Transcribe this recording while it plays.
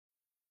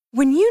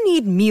When you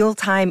need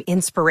mealtime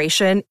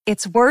inspiration,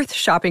 it's worth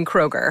shopping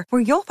Kroger,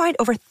 where you'll find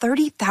over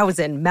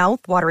 30,000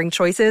 mouth-watering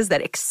choices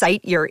that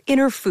excite your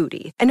inner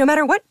foodie. And no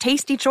matter what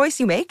tasty choice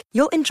you make,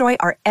 you'll enjoy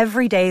our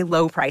everyday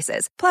low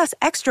prices, plus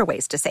extra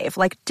ways to save,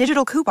 like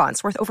digital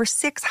coupons worth over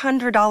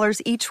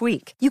 $600 each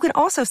week. You can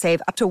also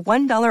save up to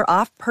 $1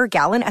 off per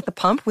gallon at the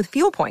pump with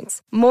fuel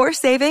points. More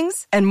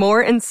savings and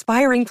more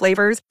inspiring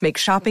flavors make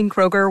shopping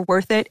Kroger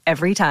worth it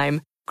every time.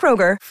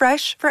 Kroger,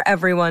 fresh for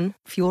everyone.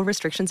 Fuel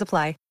restrictions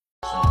apply.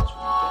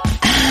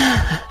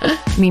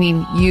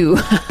 Meaning you.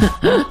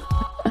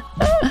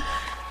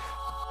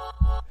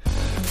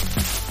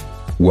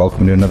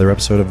 Welcome to another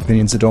episode of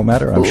Opinions That Don't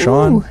Matter. I'm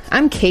Sean.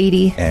 I'm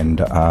Katie.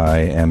 And I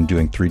am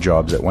doing 3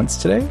 jobs at once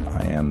today.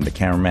 I am the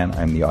cameraman,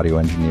 I'm the audio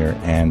engineer,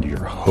 and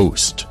your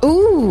host.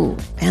 Ooh,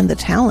 and the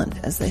talent,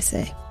 as they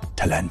say.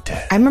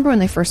 Talente. I remember when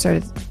they first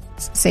started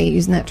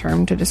using that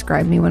term to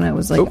describe me when I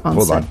was like on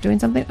set doing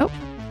something. Oh,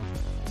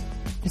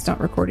 it's not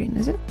recording,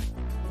 is it?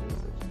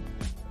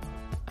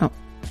 Oh.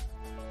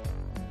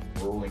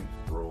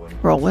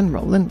 Rolling.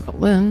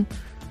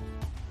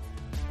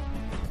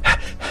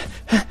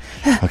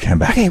 Okay, I'm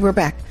back. Okay, we're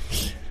back.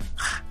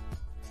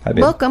 Hi,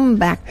 babe. Welcome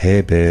back.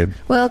 Hey, babe.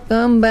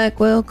 Welcome back.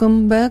 Oh,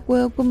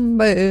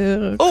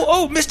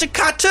 Mr.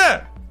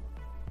 Carter!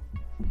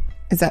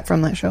 Is that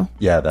from that show?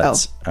 Yeah,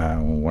 that's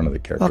one of the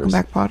characters. Welcome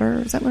back, Potter.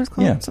 Is that what it's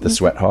called? Yeah, the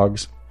Sweat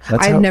Hogs.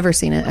 I've never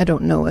seen it. I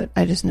don't know it.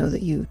 I just know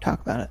that you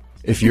talk about it.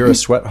 If you're a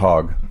sweat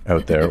hog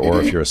out there,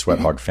 or if you're a sweat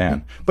hog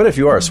fan, but if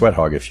you are a sweat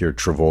hog, if you're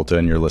Travolta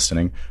and you're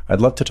listening,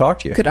 I'd love to talk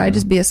to you. Could I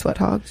just be a sweat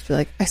hog? Just be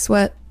like, I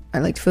sweat. I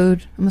like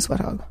food. I'm a sweat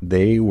hog.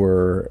 They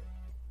were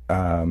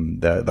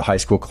the high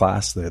school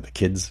class, the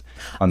kids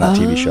on that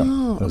TV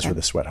show. Those were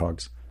the Sweat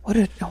Hogs. What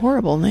a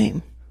horrible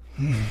name.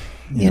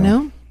 You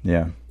know?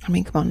 Yeah. I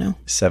mean, come on now.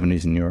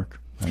 70s in New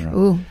York. I don't know.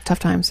 Ooh, tough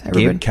times.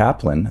 Everybody. Gabe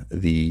Kaplan,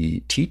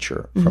 the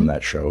teacher from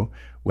that show,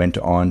 went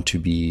on to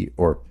be,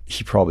 or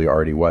he probably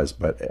already was,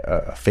 but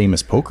a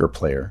famous poker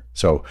player.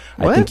 So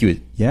what? I think he was,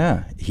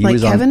 he like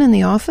was Kevin in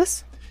The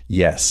Office?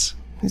 Yes.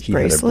 He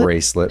had a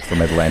bracelet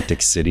from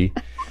Atlantic City.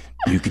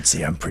 You could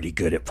say I'm pretty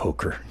good at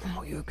poker.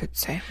 Oh, you could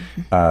say.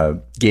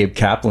 Gabe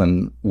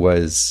Kaplan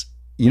was,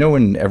 you know,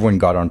 when everyone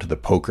got onto the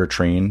poker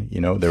train,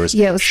 you know, there was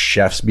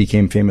chefs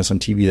became famous on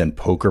TV, then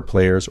poker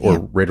players, or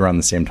right around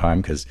the same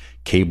time because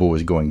cable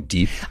was going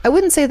deep. I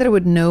wouldn't say that I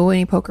would know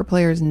any poker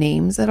players'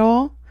 names at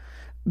all,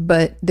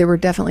 but there were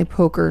definitely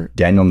poker.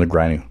 Daniel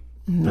Negreanu,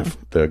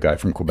 the guy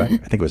from Quebec. I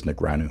think it was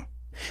Negreanu.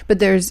 But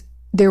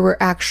there were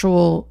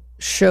actual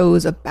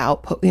shows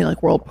about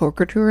like World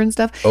Poker Tour and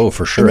stuff. Oh,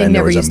 for sure. And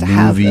there was a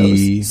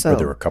movie. Or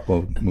there were a couple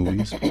of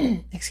movies.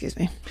 Excuse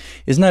me.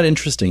 Isn't that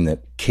interesting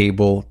that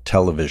cable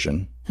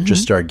television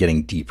just started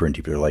getting deeper and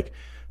deeper? Like,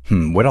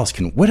 what else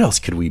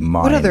could we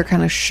mine? What other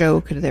kind of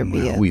show could there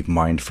be? We've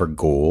mined for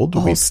gold.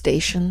 A whole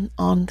station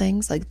on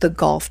things like the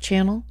Golf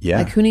Channel. Yeah.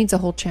 Like who needs a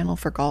whole channel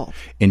for golf?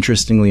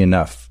 Interestingly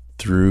enough,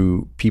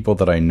 through people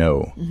that I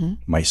know,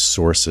 my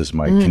sources,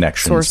 my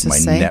connections, my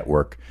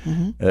network,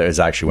 is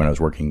actually when I was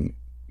working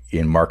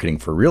in marketing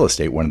for real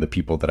estate. One of the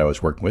people that I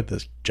was working with,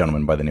 this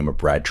gentleman by the name of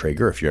Brad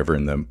Traeger. If you're ever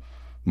in the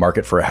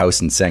market for a house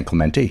in San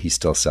Clemente, he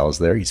still sells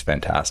there. He's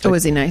fantastic. Oh,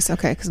 is he nice?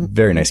 Okay.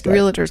 Very nice guy.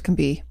 Realtors can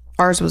be,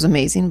 ours was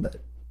amazing, but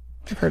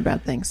I've heard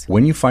bad things.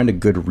 When you find a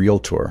good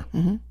realtor,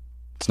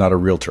 it's not a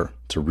realtor,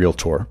 it's a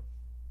realtor.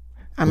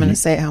 I'm going to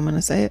say it how I'm going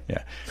to say it.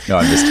 Yeah. No,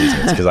 I'm just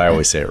teasing. It's because I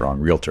always say it wrong,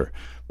 realtor.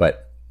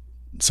 But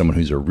someone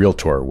who's a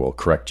realtor will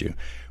correct you.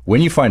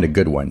 When you find a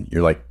good one,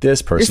 you're like,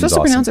 this person's awesome. You're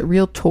supposed to pronounce it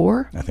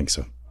realtor? I think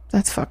so.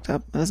 That's fucked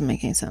up. That doesn't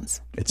make any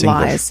sense. It's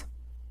lies.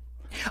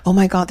 English. Oh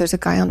my God, there's a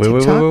guy on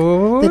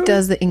TikTok that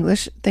does the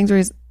English things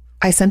where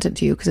I sent it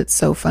to you because it's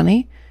so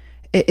funny.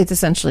 It's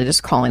essentially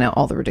just calling out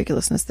all the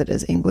ridiculousness that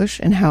is English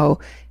and how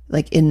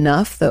like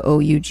enough, the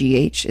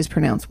O-U-G-H is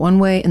pronounced one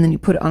way and then you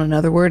put it on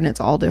another word and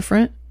it's all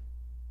different.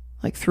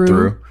 Like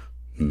through.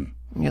 And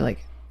you're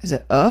like, is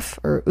it oof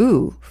or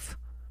oof?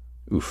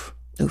 Oof.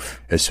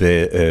 Oof. We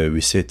say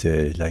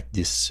it like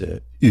this,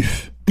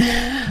 oof.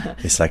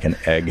 It's like an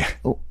egg.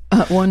 Oh.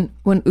 One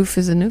oof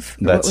is an oof.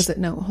 What was it?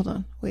 No, hold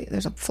on. Wait,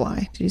 there's a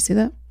fly. Did you see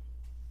that?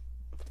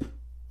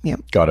 Yeah.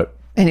 Got it.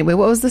 Anyway,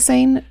 what was the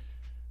saying?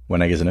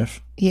 One egg is an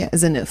oof? Yeah,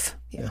 is an oof.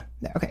 Yeah.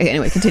 Okay,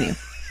 anyway, continue.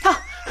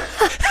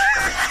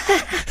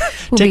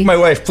 Take my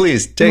wife,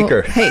 please. Take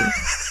her. Hey,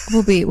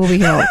 we'll be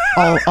here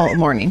all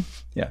morning.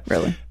 Yeah.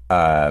 Really.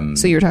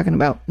 So you're talking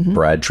about?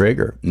 Brad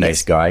Traeger.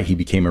 Nice guy. He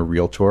became a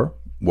realtor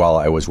while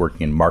I was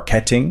working in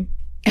marketing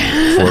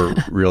for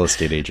real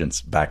estate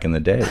agents back in the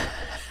day.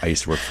 I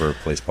used to work for a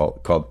place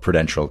called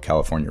Prudential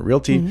California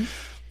Realty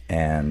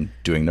and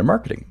doing their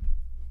marketing.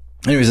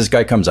 Anyways, this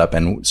guy comes up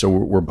and so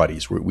we're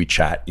buddies. We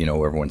chat, you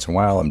know, every once in a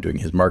while. I'm doing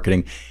his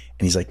marketing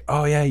and he's like,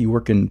 oh yeah, you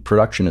work in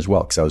production as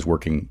well. Because I was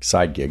working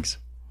side gigs,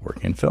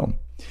 working in film.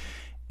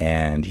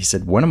 And he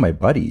said, one of my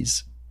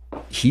buddies,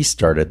 he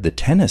started the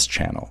Tennis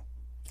Channel.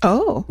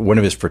 Oh. One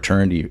of his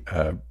fraternity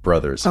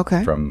brothers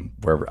okay. from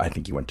wherever, I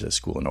think he went to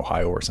school in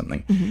Ohio or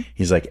something. Mm-hmm.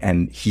 He's like,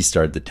 and he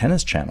started the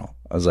Tennis Channel.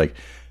 I was like,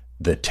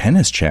 the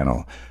tennis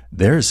channel,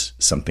 there's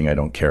something I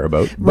don't care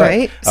about. But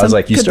right? I was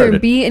like, could there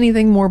be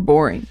anything more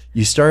boring?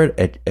 You start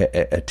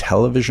a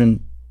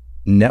television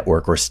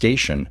network or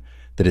station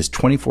that is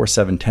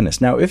 24/7 tennis.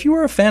 Now, if you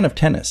are a fan of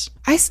tennis,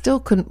 I still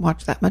couldn't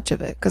watch that much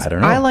of it because I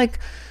don't know.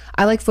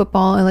 I like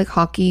football. I like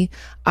hockey.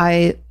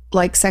 I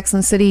like Sex and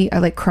the City. I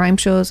like crime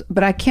shows,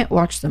 but I can't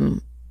watch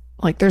them.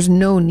 Like, there's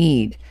no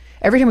need.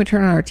 Every time we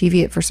turn on our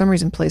TV, it for some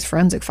reason plays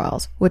Forensic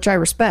Files, which I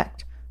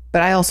respect,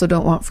 but I also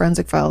don't want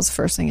Forensic Files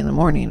first thing in the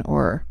morning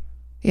or,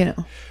 you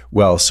know.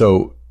 Well,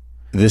 so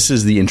this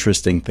is the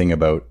interesting thing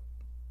about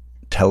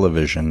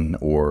television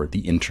or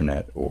the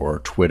internet or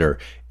Twitter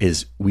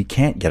is we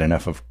can't get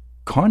enough of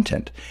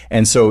content.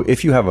 And so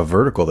if you have a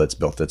vertical that's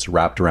built that's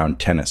wrapped around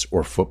tennis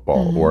or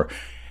football or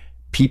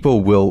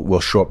people will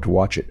show up to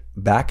watch it.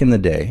 Back in the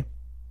day,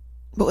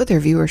 what would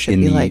their viewership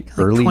be like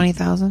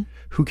 20,000?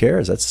 Who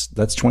cares?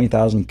 That's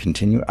 20,000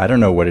 continue. I don't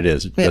know what it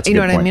is. That's you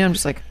know what I mean? I'm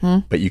just like,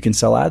 But you can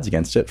sell ads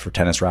against it for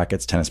tennis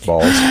rackets, tennis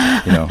balls,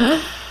 you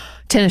know.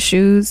 Tennis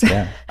shoes.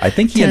 Yeah. I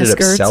think he ended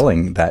up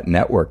selling that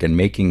network and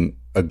making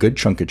a good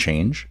chunk of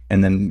change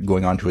and then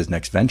going on to his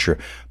next venture.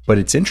 But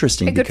it's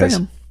interesting because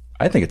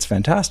I think it's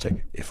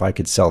fantastic. If I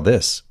could sell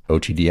this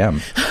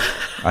OTDM,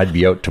 I'd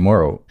be out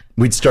tomorrow.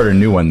 We'd start a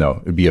new one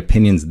though. It'd be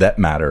Opinions That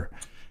Matter.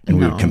 And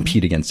we would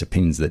compete against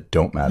opinions that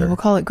don't matter. We'll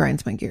call it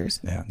Grinds My Gears.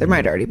 Yeah, there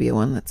might already be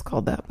one that's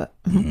called that. But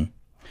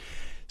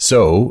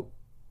So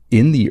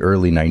in the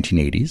early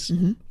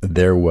 1980s,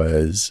 there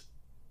was,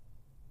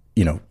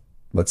 you know,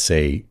 let's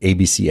say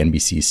ABC,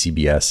 NBC,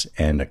 CBS,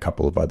 and a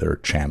couple of other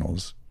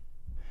channels.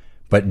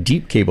 But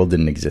deep cable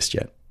didn't exist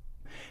yet.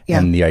 Yeah.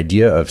 And the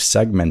idea of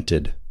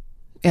segmented.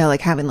 Yeah,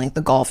 like having like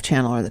the golf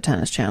channel or the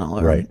tennis channel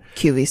or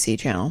QVC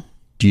channel.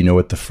 Do you know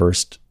what the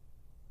first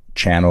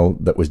channel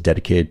that was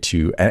dedicated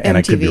to, and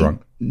I could be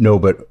wrong. No,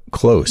 but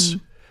close.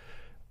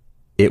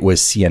 It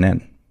was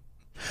CNN.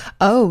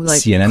 Oh,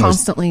 like CNN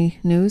constantly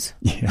news?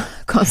 Yeah.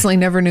 Constantly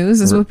never news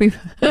is what people...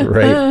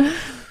 Right.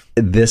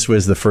 This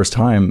was the first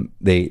time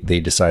they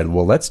decided,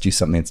 well, let's do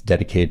something that's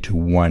dedicated to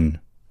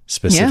one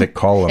specific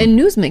column. And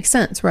news makes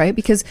sense, right?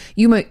 Because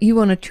you want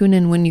to tune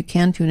in when you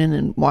can tune in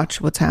and watch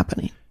what's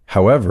happening.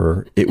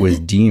 However, it was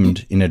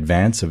deemed in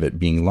advance of it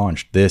being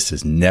launched, this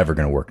is never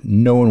going to work.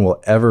 No one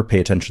will ever pay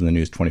attention to the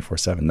news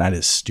 24/7. That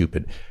is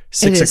stupid.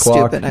 6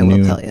 o'clock, stupid. I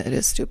will tell you, it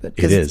is stupid.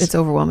 Because it's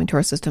overwhelming to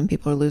our system.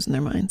 People are losing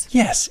their minds.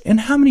 Yes.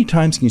 And how many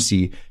times can you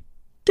see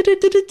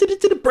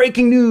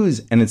breaking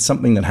news? And it's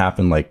something that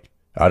happened like,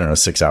 I don't know,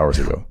 6 hours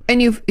ago.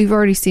 And you've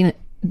already seen it.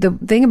 The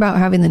thing about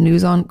having the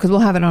news on, because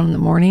we'll have it on in the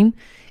morning,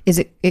 is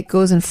it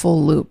goes in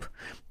full loop.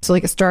 So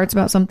like it starts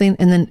about something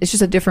and then it's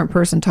just a different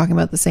person talking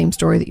about the same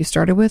story that you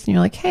started with. And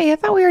you're like, hey, I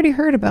thought we already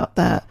heard about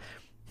that.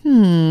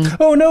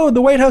 Oh no,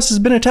 the White House has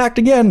been attacked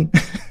again.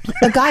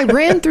 A guy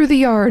ran through the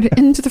yard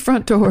into the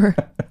front door.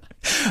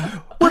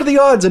 What are the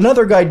odds?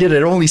 Another guy did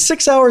it only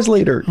 6 hours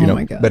later. You know?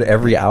 My God. But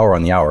every hour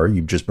on the hour,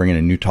 you just bring in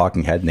a new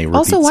talking head and they repeat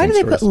Also, why do they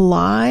stories. put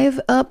live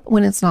up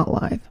when it's not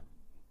live?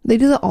 They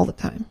do that all the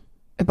time.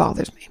 It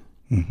bothers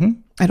me.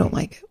 I don't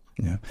like it.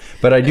 Yeah.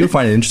 But I do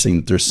find it interesting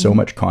that there's so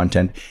much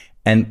content.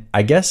 And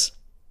I guess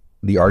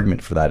the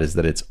argument for that is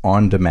that it's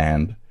on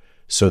demand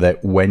so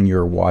that when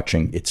you're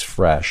watching, it's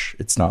fresh.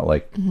 It's not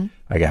like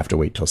I have to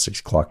wait till 6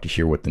 o'clock to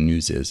hear what the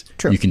news is.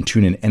 True. You can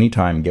tune in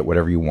anytime, get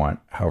whatever you want,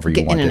 however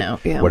you want in and it,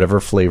 out, yeah.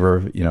 whatever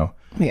flavor, you know.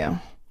 Yeah.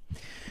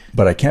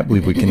 But I can't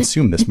believe we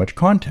consume this much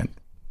content.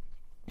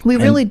 We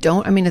really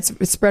don't. I mean, it's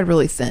spread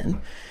really thin.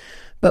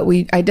 But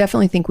I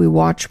definitely think we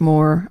watch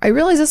more. I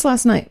realized this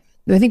last night.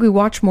 I think we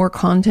watch more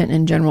content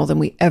in general than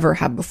we ever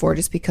have before,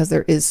 just because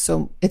it's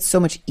so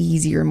much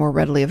easier, more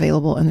readily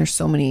available, and there's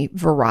so many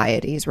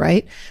varieties,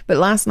 right? But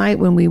last night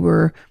when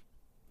were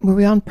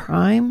we on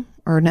Prime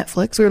or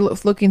Netflix? We were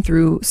looking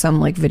through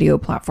some like video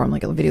platform,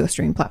 like a video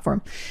stream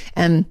platform,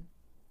 and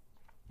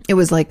it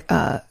was like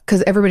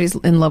because everybody's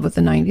in love with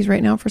the 90s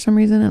right now for some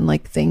reason, and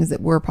like things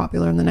that were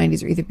popular in the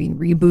 90s are either being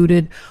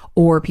rebooted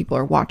or people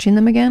are watching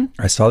them again.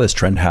 I saw this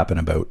trend happen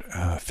about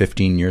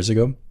 15 years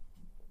ago,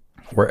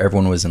 where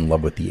everyone was in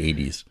love with the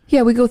 80s.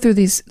 Yeah, we go through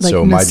these like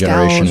so nostalgia.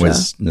 My generation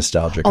was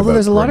nostalgic. Although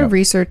there's a lot of up.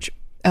 research,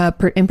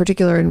 in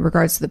particular in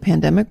regards to the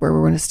pandemic, where we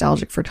were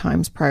nostalgic for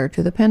times prior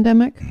to the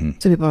pandemic.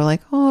 So people are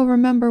like, "Oh,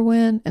 remember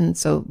when?" And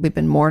so we've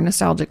been more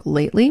nostalgic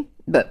lately,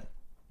 but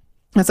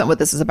that's not what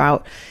this is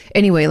about.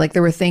 Anyway, like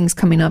there were things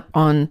coming up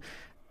on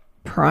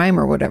Prime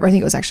or whatever. I think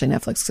it was actually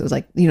Netflix. 'Cause it was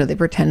like, you know, they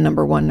pretend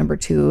number 1, number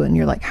 2, and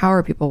you're like, how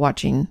are people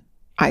watching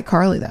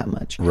iCarly that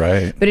much?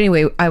 Right. But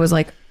anyway, I was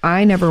like,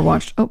 I never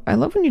watched. Oh, I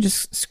love when you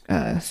just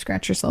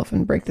scratch yourself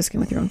and break the skin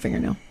with your own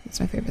fingernail. That's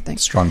my favorite thing.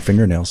 Strong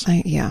fingernails.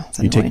 Yeah.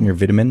 You taking your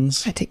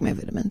vitamins? I take my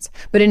vitamins.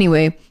 But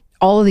anyway,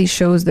 all of these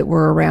shows that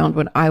were around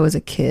when I was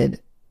a kid,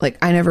 like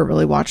I never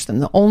really watched them.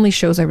 The only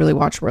shows I really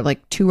watched were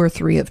like 2 or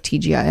 3 of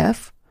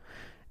TGIF.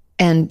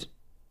 And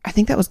I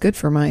think that was good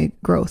for my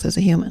growth as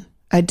a human.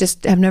 I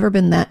just have never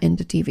been that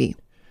into TV.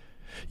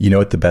 You know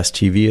what the best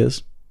TV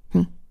is?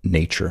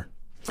 Nature.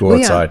 Go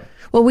outside. Yeah.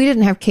 Well, we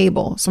didn't have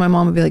cable. So my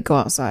mom would be like, go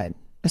outside,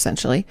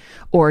 essentially.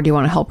 Or do you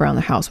want to help around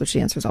the house? Which the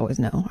answer is always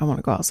no. I want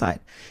to go outside.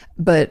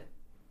 But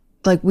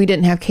like we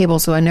didn't have cable,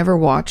 so I never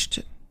watched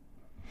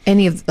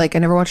any of I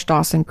never watched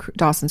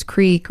Dawson's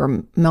Creek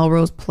or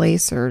Melrose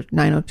Place or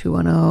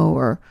 90210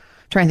 or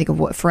trying to think of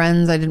what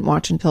Friends. I didn't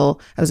watch until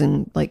I was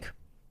in like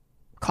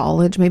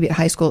college, maybe at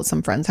high school at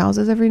some friends'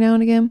 houses every now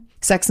and again.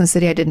 Sex and the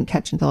City I didn't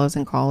catch until I was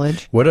in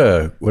college. What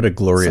a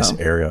glorious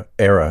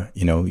era.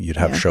 You know, you'd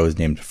have shows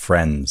named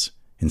Friends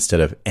instead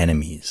of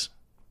Enemies.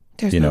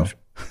 There's you know,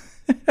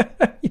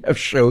 you have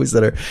shows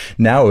that are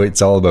now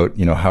it's all about,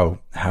 you know,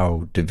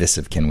 how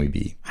divisive can we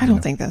be? I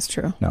don't think that's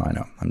true. No, I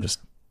know. I'm just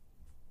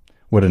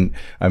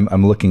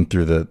I'm looking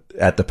through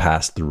at the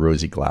past through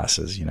rosy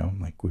glasses, you know,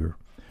 like we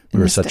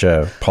were such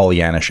a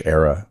Pollyannish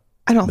era.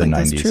 I don't think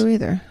 90s. That's true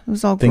either. It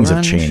was all things grunge.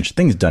 have changed.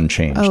 Things done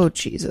changed. Oh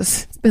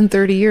Jesus, it's been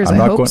 30 years. I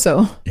hope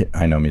so. Yeah,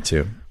 I know, me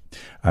too.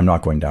 I'm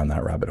not going down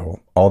that rabbit hole.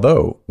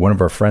 Although one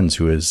of our friends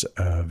who is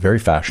very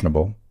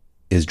fashionable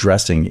is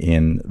dressing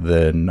in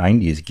the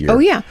 90s gear. Oh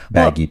yeah,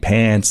 baggy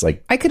pants.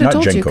 Like I could have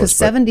told you because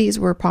 70s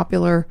were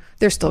popular.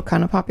 They're still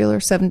kind of popular.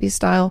 70s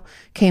style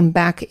came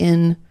back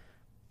in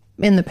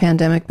the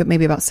pandemic, but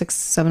maybe about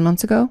 6-7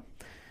 months ago.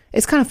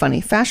 It's kind of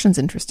funny. Fashion's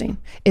interesting.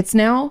 It's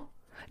now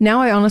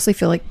I honestly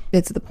feel like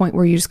it's at the point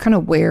where you just kind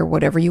of wear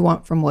whatever you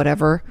want from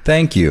whatever.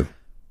 Thank you.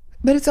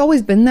 But it's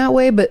always been that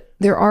way. But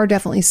there are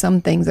definitely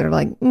some things that are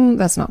like,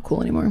 that's not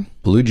cool anymore.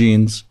 Blue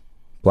jeans,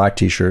 black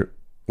t-shirt,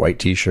 white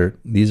t-shirt.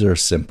 These are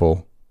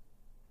simple.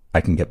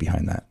 I can get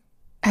behind that.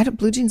 I had a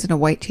blue jeans and a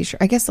white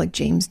t-shirt. I guess like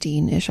James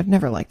Dean-ish. I've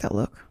never liked that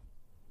look.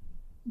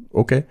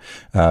 Okay.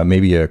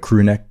 Maybe a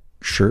crew neck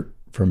shirt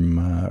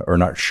from, or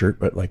not shirt,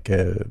 but like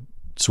a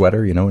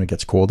sweater, you know, when it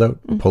gets cold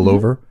out. Mm-hmm. Pull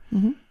over.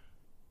 Mm-hmm.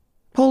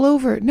 Pull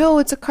over. No,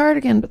 it's a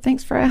cardigan, but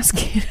thanks for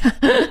asking.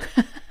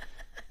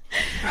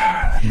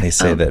 And they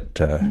say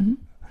that,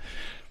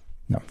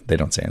 no, they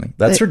don't say anything.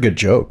 That's a good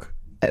joke.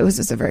 It was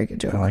just a very good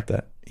joke. I like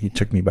that. He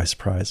took me by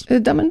surprise.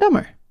 It's Dumb and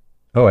Dumber.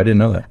 Oh, I didn't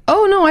know that.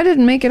 Oh, no, I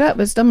didn't make it up.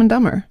 It's Dumb and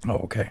Dumber. Oh,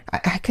 okay.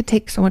 I could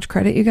take so much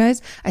credit, you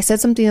guys. I said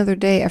something the other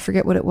day. I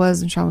forget what it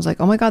was. And Sean was like,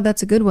 oh my God,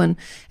 that's a good one.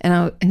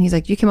 And he's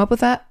like, you came up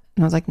with that?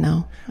 And I was like,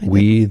 no.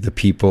 We, the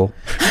people.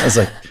 I was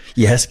like,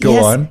 yes,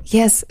 go on.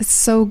 Yes, it's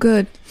so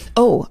good.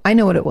 Oh, I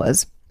know what it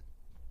was.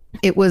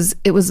 It was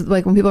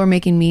like when people are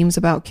making memes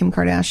about Kim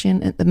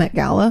Kardashian at the Met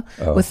Gala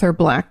with her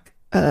black,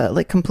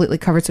 like completely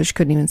covered so she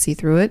couldn't even see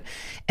through it.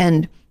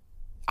 And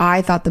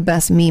I thought the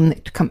best meme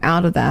that could come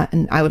out of that,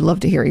 and I would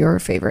love to hear your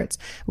favorites,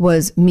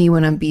 was me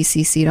when I'm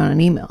BCC'd on an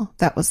email.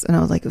 And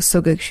I was like, it was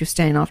so good because she was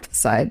standing off to the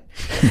side.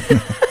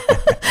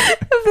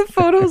 The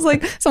photo was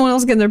like someone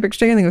else getting their picture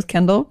taken. I think it was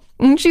Kendall.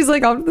 And she's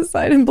like off to the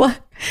side in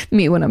black.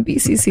 Me when I'm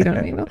BCC'd on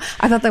an email.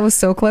 I thought that was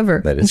so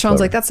clever. That is and Sean's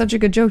clever. like, that's such a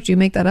good joke. Do you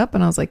make that up?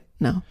 And I was like,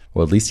 no.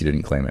 Well, at least you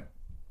didn't claim it.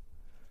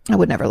 I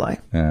would never lie.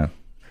 Yeah.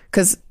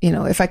 Because, you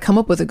know, if I come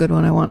up with a good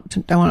one, I'm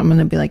going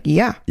to be like,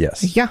 yeah.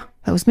 Yes. Yeah,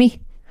 that was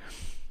me.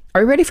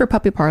 Are you ready for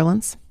puppy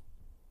parlance?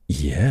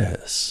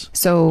 Yes.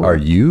 So are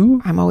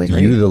you? I'm always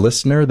ready. You, the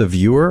listener, the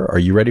viewer, are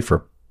you ready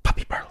for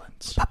puppy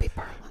parlance? Puppy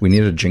parlance. We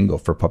need a jingle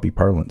for puppy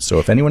parlance. So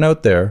if anyone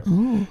out there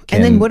and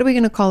then what are we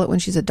going to call it when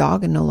she's a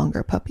dog and no longer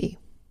a puppy?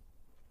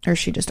 Or is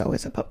she just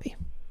always a puppy?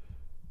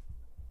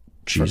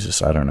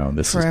 Jesus, I don't know.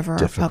 This Forever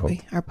is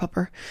difficult. our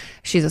pupper.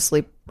 She's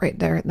asleep right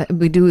there.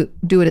 We do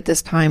it at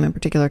this time in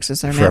particular because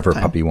it's our nap Forever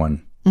time. puppy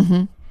one.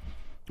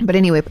 Mm-hmm. But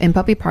anyway, in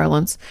puppy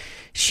parlance,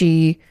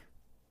 she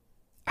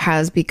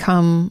has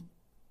become.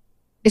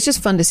 It's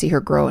just fun to see her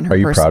grow in her. Are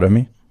you proud of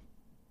me?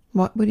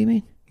 What do you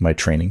mean? My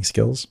training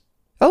skills.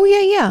 Oh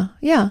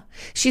yeah.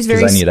 She's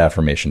very. Because I need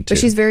affirmation too. But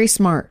she's very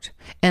smart,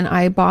 and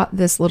I bought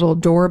this little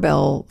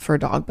doorbell for a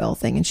dog bell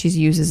thing, and she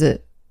uses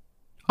it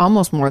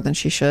almost more than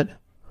she should.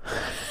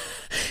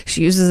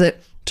 She uses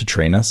it to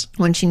train us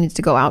when she needs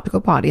to go out to go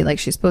potty like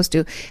she's supposed to.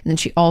 And then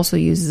she also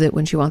uses it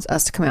when she wants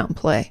us to come out and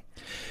play.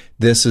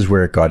 This is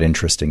where it got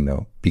interesting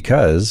though,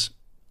 because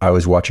I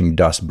was watching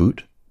Das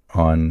Boot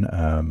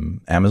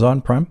on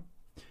Amazon Prime.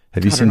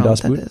 Have you seen Das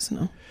Boot?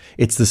 No.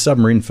 It's the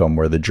submarine film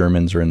where the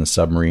Germans are in the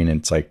submarine and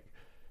it's like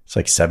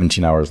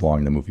 17 hours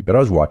long, the movie. But I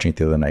was watching it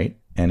the other night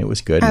and it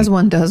was good. As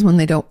one does when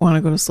they don't want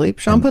to go to sleep.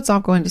 Sean puts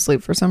off going to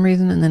sleep for some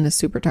reason and then is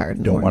super tired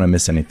in the don't want to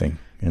miss anything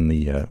in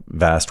the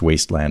vast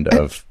wasteland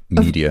of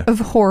media. Of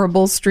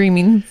horrible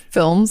streaming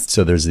films.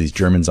 So there's these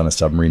Germans on a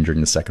submarine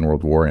during the Second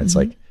World War and it's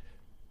like,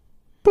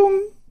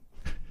 boom.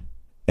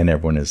 And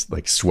everyone is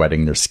like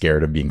sweating. They're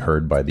scared of being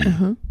heard by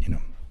the, you know.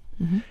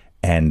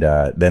 And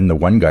then the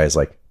one guy is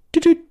like,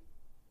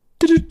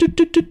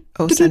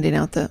 sending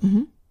out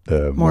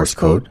the Morse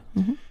code.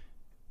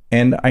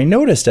 And I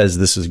noticed as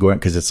this is going,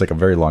 because it's like a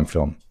very long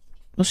film.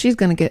 Well, she's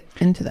going to get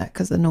into that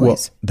because of the noise.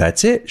 Well,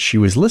 that's it. She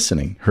was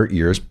listening. Her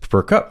ears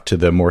perk up to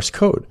the Morse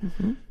code.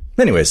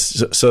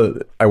 Anyways, so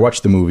I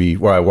watched the movie.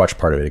 Well, I watched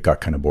part of it. It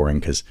got kind of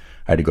boring because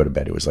I had to go to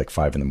bed. It was like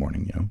 5 a.m,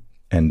 you know.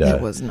 And it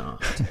was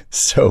not.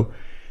 So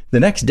the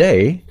next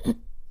day,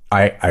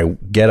 I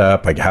get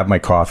up. I have my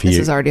coffee. This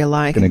is already a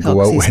lie. Gonna go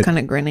out he's with kind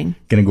of grinning.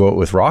 Gonna go out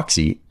with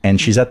Roxy,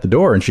 and she's at the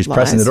door, and she's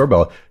pressing the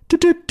doorbell.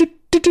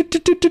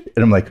 And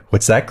I'm like,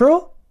 "What's that,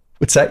 girl?"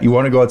 What's that? You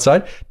want to go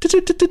outside?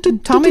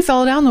 Tommy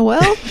fell down the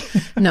well.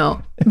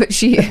 No, but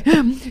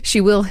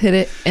she will hit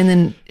it. And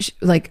then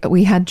like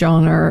we had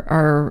John,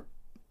 our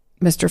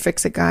Mr.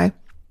 Fix-It guy,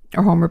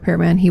 our home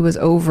repairman. He was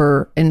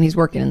over and he's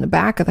working in the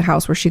back of the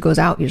house where she goes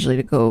out usually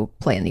to go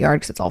play in the yard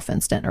because it's all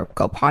fenced in, or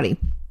go potty.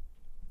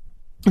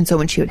 And so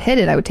when she would hit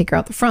it, I would take her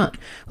out the front.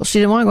 Well, she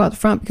didn't want to go out the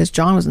front because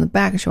John was in the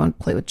back and she wanted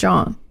to play with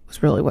John.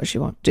 Was really what she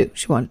wanted to do.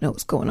 She wanted to know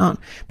what's going on.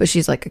 But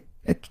she's like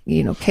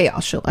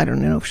chaos. I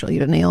don't know if she'll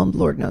eat a nail,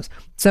 Lord knows.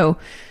 So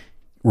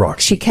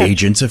Roxy,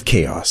 agents of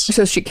chaos.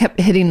 So she kept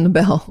hitting the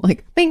bell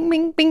like bing,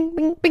 bing, bing,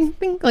 bing, bing,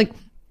 bing. Like,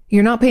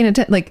 you're not paying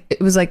attention. Like, it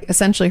was like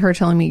essentially her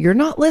telling me, you're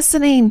not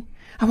listening.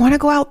 I want to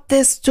go out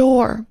this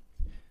door.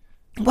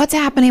 What's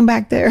happening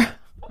back there?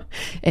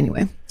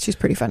 Anyway, she's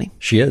pretty funny.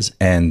 She is.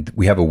 And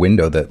we have a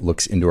window that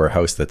looks into our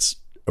house that's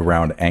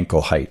around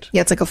ankle height.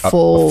 Yeah, it's like a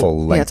full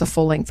length. Yeah, it's a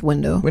full length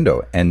window.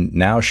 And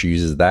now she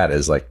uses that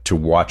as like to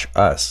watch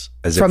us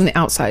as from the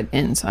outside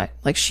inside.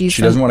 Like she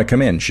doesn't want to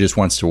come in. She just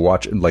wants to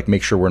watch, like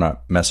make sure we're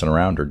not messing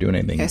around or doing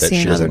anything.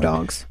 Seeing other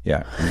dogs.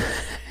 Yeah.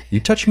 You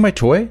touching my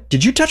toy?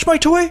 Did you touch my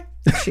toy?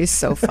 She's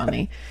so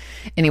funny.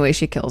 Anyway,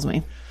 she kills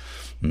me.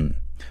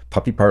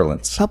 Puppy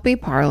parlance.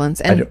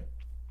 And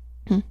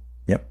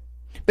Yep.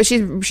 but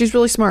she's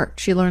really smart.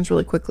 She learns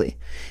really quickly.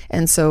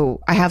 And so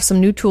I have some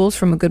new tools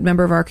from a good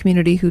member of our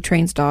community who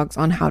trains dogs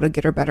on how to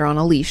get her better on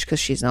a leash because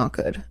she's not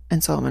good.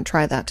 And so I'm going to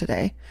try that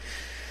today.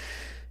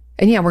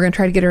 And yeah, we're going to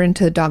try to get her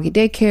into doggy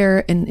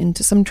daycare and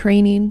into some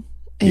training.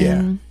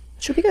 And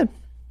she'll be good.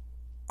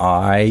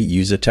 I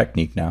use a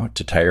technique now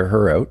to tire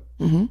her out.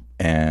 Mm-hmm.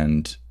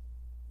 And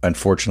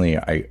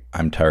unfortunately,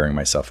 I'm tiring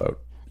myself out.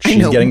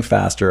 She's getting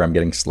faster. I'm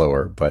getting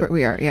slower. But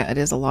we are. Yeah, it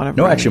is a lot of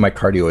running. Actually, my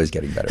cardio is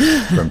getting better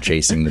from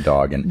chasing the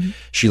dog. And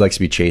she likes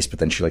to be chased, but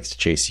then she likes to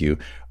chase you.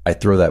 I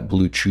throw that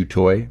blue chew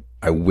toy.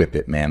 I whip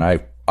it, man.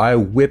 I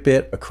whip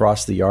it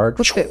across the yard.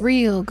 Whip it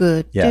real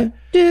good. Yeah.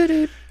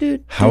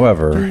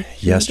 However,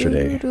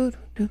 yesterday,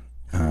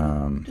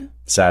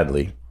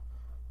 sadly,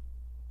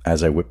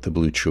 as I whipped the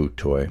blue chew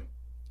toy,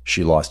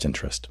 she lost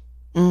interest.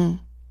 And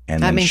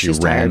then she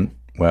ran. Tired.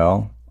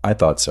 Well, I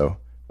thought so.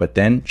 But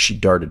then she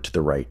darted to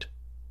the right.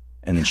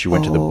 And then she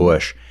went to the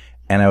bush.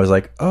 And I was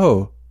like,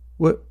 oh,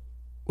 what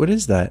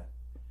is that?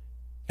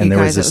 And it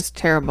was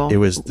terrible. It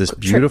was this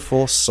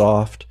beautiful,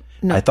 soft.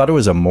 No. I thought it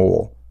was a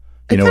mole.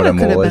 You know what a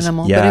mole is?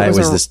 Yeah, it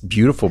was this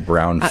beautiful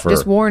brown fur.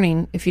 Just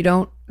warning, if you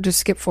don't, just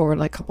skip forward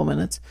like a couple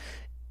minutes.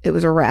 It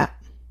was a rat.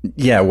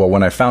 Yeah, well,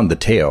 when I found the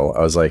tail,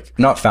 I was like,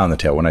 not found the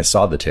tail. When I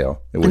saw the tail,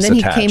 it was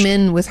attached. And then he came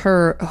in with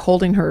her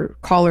holding her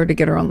collar to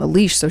get her on the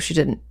leash so she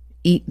didn't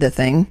eat the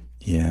thing.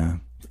 Yeah.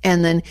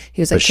 And then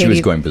he was like, she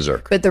was going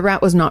berserk. But the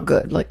rat was not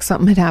good. Like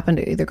something had happened.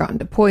 It either gotten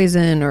to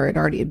poison or it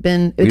already had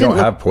been. We don't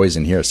have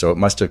poison here, so it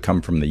must have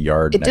come from the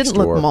yard next door. It didn't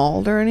look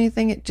mauled or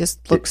anything. It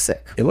just looked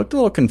sick. It looked a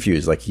little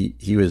confused. Like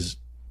he was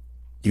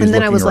and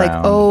then I was around.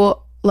 Like,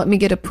 oh, let me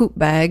get a poop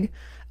bag.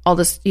 I'll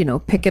just,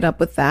 pick it up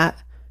with that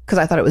because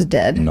I thought it was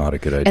dead. Not a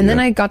good idea. And then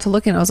I got to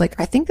looking. I was like,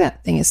 I think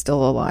that thing is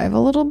still alive a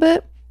little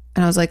bit.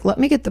 And I was like, let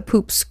me get the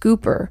poop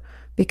scooper.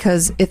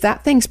 Because if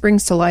that thing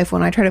springs to life,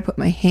 when I try to put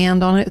my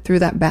hand on it through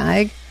that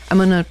bag, I'm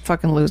going to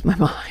fucking lose my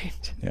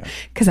mind. Yeah.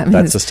 Because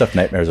that's the stuff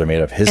nightmares are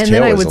made of. His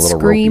tail was a little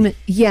scream. ropey.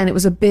 Yeah, and it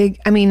was a big,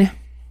 it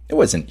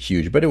wasn't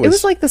huge, but it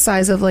was like the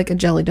size of like a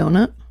jelly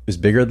donut. It was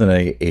bigger than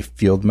a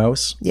field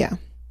mouse. Yeah.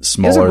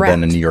 Smaller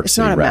than a New York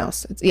City rat. It's not a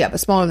mouse. But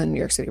smaller than a New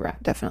York City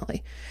rat,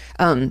 definitely.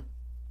 So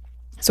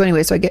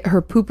anyway, so I get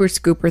her pooper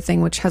scooper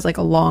thing, which has like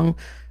a long...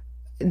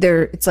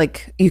 it's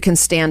like you can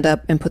stand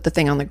up and put the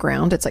thing on the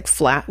ground. It's like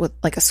flat with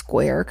like a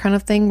square kind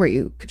of thing where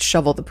you could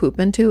shovel the poop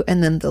into,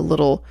 and then the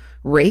little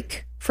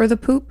rake for the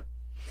poop.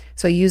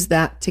 So I use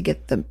that to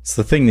get the... It's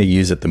the thing they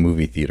use at the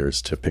movie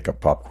theaters to pick up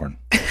popcorn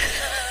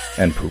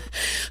and poop.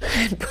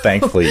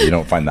 Thankfully, you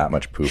don't find that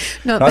much poop.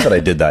 Not that I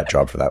did that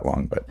job for that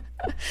long, but...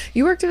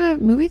 You worked at a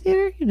movie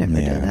theater? You never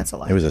did. That's a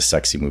lie. It was a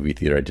sexy movie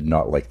theater. I did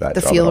not like that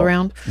job feel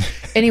around.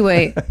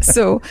 Anyway,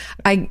 so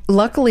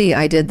luckily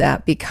I did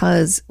that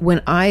because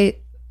when I...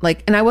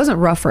 and I wasn't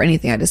rough or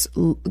anything. I just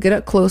get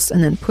up close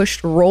and then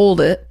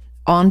rolled it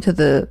onto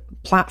the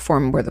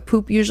platform where the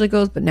poop usually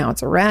goes, but now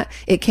it's a rat.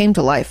 It came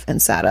to life and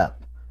sat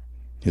up.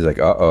 He's like,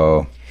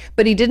 uh-oh.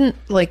 But he didn't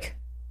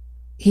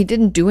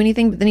do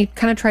anything, but then he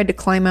kind of tried to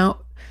climb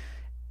out.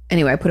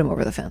 Anyway, I put him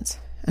over the fence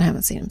and I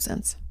haven't seen him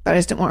since. But I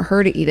just didn't want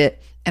her to eat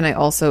it. And I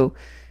also...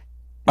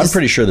 I'm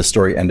pretty sure the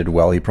story ended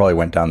well. He probably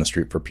went down the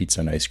street for pizza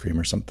and ice cream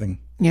or something.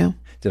 Yeah.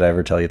 Did I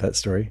ever tell you that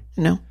story?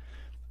 No.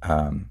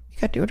 You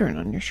got deodorant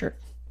on your shirt.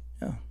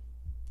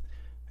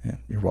 Yeah,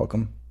 you're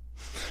welcome.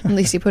 At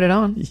least you put it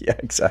on. Yeah,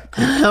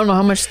 exactly. I don't know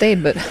how much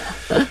stayed, but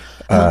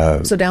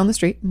so down the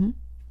street,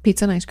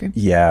 pizza and ice cream.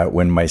 Yeah,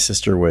 when my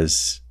sister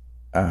was,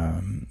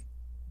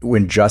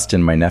 when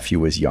Justin, my nephew,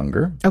 was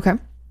younger. Okay.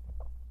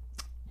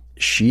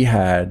 She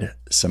had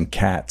some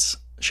cats.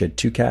 She had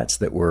 2 cats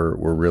that were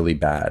really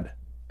bad.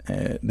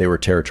 They were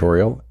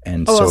territorial,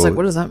 and so I was like,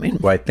 what does that mean?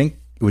 Well, I think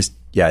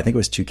it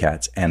was 2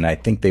 cats, and I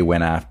think they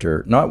went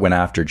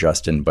after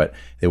Justin, but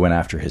they went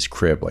after his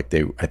crib. I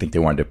think they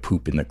wanted to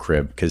poop in the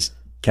crib because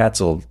cats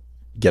will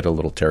get a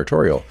little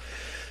territorial.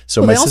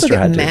 So Well, my they also sister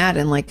get had mad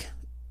and like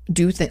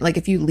do things. Like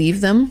if you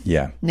leave them,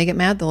 Yeah. and they get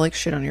mad, they'll like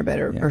shit on your bed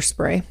or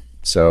spray.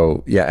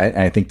 So yeah,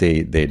 I think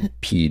they'd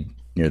peed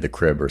near the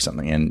crib or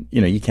something, and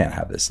you can't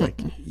have this. Like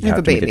you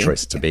have to make a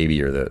choice. It's a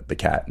baby or the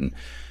cat, and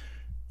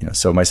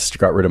so my sister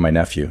got rid of my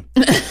nephew.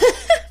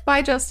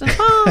 Bye, Justin.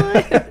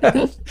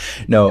 Bye.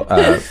 No,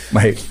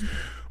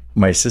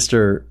 my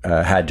sister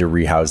had to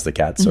rehouse the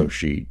cat, so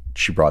she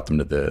brought them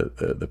to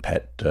the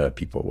pet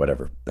people,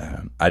 whatever.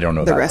 I don't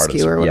know The that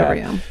rescue part of or whatever.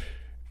 Yeah.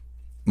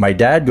 My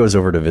dad goes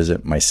over to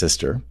visit my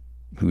sister,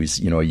 who's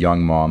a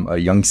young mom, a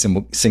young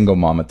single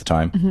mom at the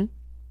time.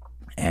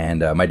 And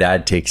my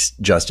dad takes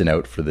Justin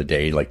out for the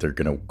day, like they're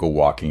gonna go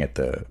walking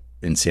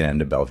in St. Anne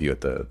de Bellevue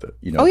at the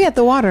Oh yeah,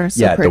 the water. It's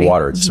so at pretty. the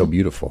water. It's so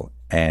beautiful.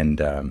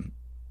 And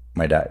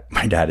my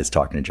dad is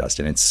talking to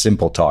Justin. It's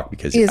simple talk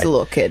because He's a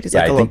little kid. He's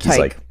like a I little think tyke. he's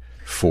like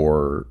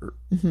 4,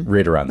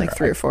 right around there. Like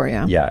 3 or 4.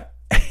 Yeah. Yeah.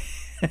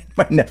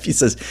 My nephew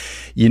says,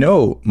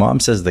 Mom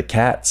says the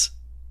cats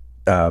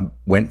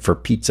went for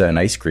pizza and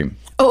ice cream.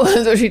 Oh,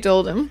 that's what she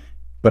told him.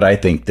 But I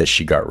think that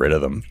she got rid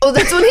of them. Oh,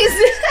 that's what he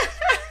said.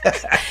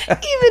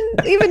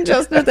 even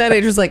Justin at that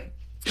age was like,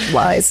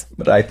 lies.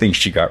 But I think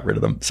she got rid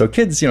of them. So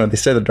kids, they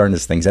say the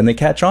darndest things and they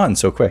catch on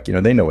so quick.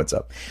 They know what's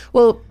up.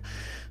 Well,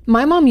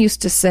 my mom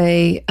used to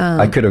say,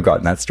 I could have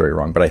gotten that story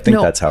wrong, but I think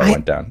that's how it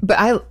went down. But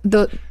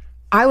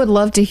I would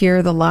love to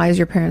hear the lies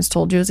your parents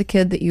told you as a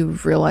kid that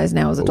you've realized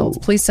now as adults.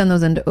 Please send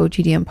those into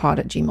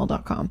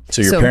otdmpod@gmail.com.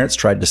 So your parents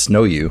tried to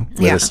snow you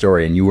with a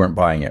story and you weren't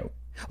buying it.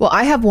 Well,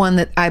 I have one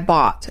that I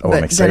bought,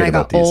 but then I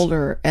got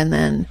older and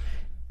then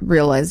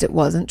realized it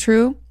wasn't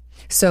true.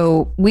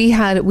 So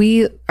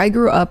I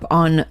grew up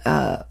on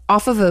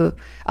off of a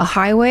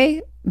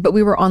highway, but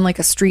we were on like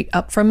a street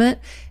up from it,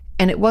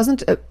 and it was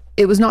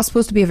not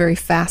supposed to be a very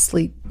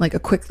a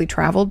quickly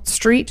traveled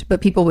street, but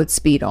people would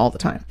speed all the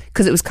time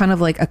because it was kind of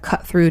like a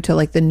cut through to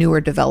like the newer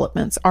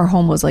developments. Our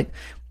home was like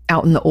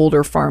out in the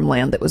older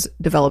farmland that was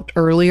developed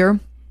earlier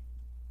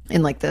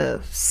in like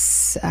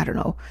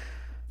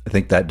I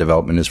think that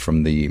development is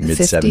from the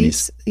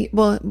mid-70s.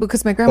 Well,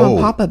 because my grandma and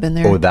papa have been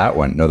there. Oh, that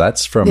one. No,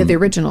 that's from... Yeah, the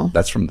original.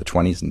 That's from the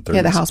 20s and 30s.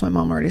 Yeah, the house my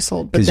mom already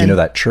sold. Because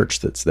that church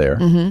that's there,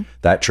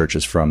 that church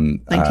is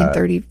from...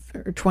 1930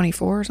 or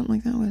 24 or something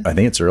like that. I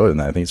think it's earlier than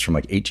that. I think it's from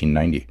like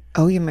 1890.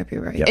 Oh, you might be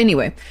right. Yep.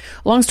 Anyway,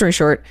 long story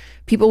short,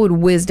 people would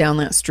whiz down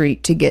that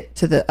street to get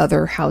to the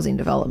other housing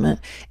development.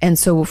 And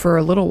so for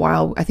a little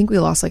while, I think we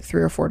lost like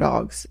 3 or 4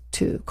 dogs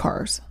to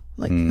cars,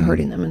 like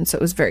hurting them. And so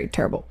it was very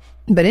terrible.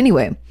 But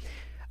anyway...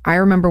 I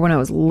remember when I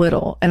was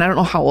little, and I don't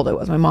know how old I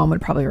was. My mom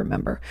would probably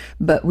remember,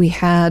 but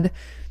I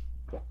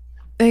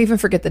even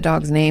forget the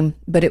dog's name,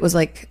 but it was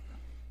like,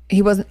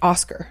 he wasn't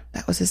Oscar.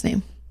 That was his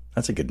name.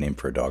 That's a good name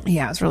for a dog.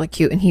 Yeah, it was really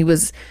cute. And he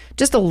was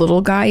just a little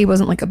guy. He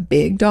wasn't like a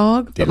big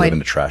dog. Did he live in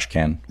a trash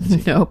can?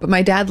 No, but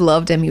my dad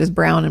loved him. He was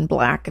brown and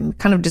black and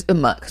kind of just a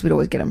mutt because we'd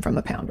always get him from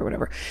the pound or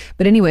whatever.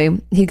 But anyway,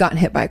 he'd gotten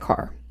hit by a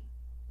car.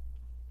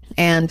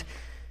 And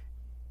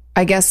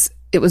I guess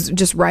it was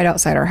just right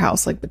outside our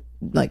house, like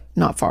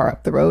not far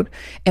up the road.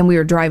 And we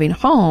were driving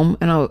home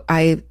and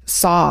I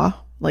saw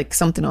like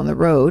something on the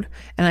road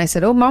and I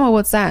said, "Oh, Mama,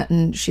 what's that?"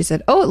 And she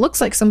said, "Oh, it looks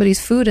like somebody's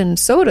food and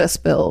soda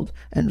spilled."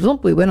 And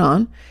we went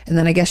on. And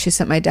then I guess she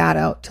sent my dad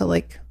out to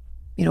like,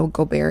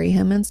 go bury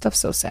him and stuff.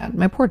 So sad.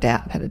 My poor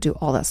dad had to do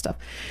all that stuff.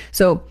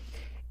 So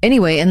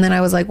anyway, and then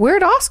I was like,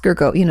 "Where'd Oscar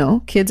go?"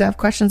 Kids have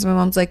questions. My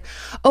mom's like,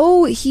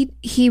 "Oh,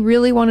 he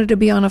really wanted to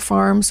be on a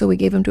farm. So we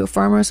gave him to a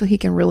farmer so he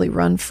can really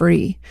run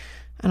free."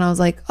 And I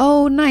was like,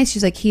 "Oh, nice."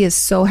 She's like, "He is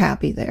so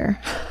happy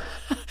there."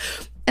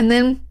 And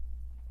then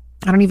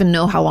I don't even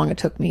know how long it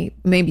took me,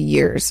 maybe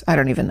years. I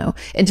don't even know,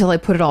 until I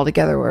put it all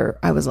together where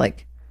I was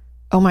like,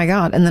 "Oh my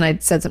God." And then I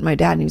said something to my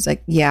dad and he was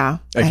like, "Yeah."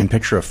 I can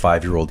picture a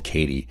 5-year-old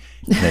Katie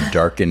in a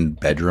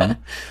darkened bedroom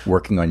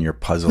working on your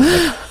puzzle,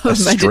 like a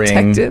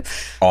string,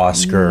 detective.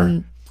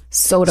 Oscar,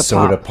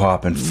 soda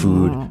pop and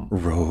food,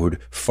 road,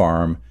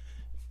 farm.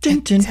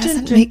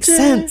 Doesn't make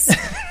sense.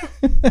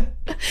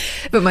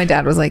 But my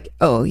dad was like,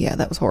 "Oh yeah,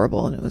 that was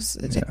horrible," and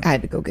I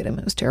had to go get him.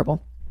 It was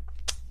terrible.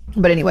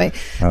 But anyway,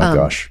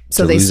 gosh,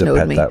 so they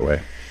snowed me that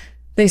way.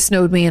 They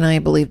snowed me, and I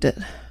believed it.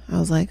 I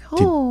was like,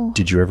 "Oh."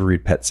 Did you ever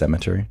read Pet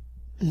Sematary?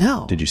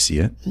 No. Did you see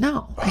it?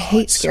 No. I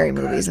hate scary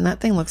movies, and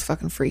that thing looks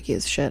fucking freaky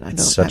as shit.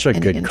 It's such a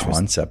good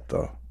concept,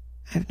 though.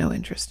 I have no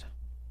interest.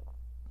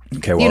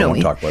 Okay, well, I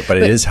won't talk about it, but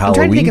it is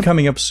Halloween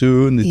coming up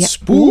soon. It's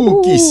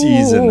spooky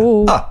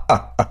season.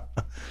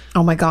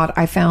 Oh my God.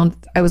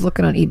 I was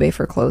looking on eBay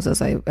for clothes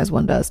as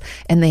one does.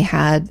 And they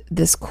had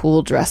this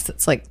cool dress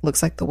that's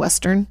looks like the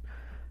Western.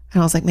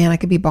 And I was like, man, I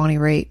could be Bonnie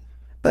Raitt,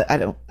 but I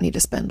don't need to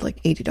spend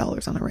like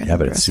 $80 on a random dress. Yeah,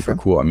 but it's super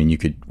cool. I mean, you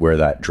could wear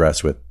that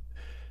dress with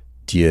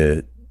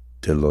Dia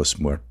de los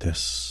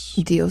Muertos.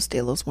 Dios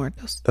de los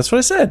Muertos. That's what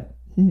I said.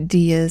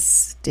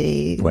 Dias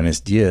de...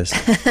 Buenos dias.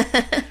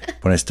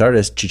 Buenas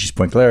tardes, Chichis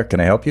Pointe-Claire. Can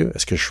I help you?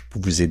 Est-ce que je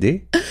peux vous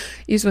aider?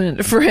 You just went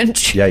into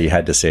French. Yeah, you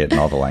had to say it in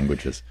all the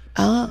languages.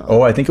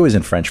 Oh, I think it was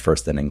in French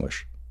first, then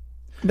English.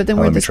 But then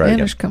where'd the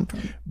Spanish come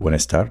from?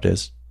 Buenas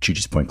tardes,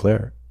 Chichis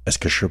Pointe-Claire. Est-ce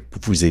que je peux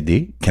vous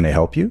aider? Can I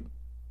help you?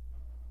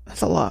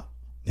 That's a lot.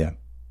 Yeah.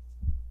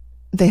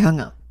 They hung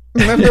up.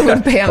 Remember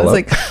when Pam was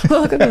like,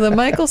 welcome to the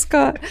Michael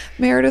Scott,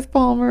 Meredith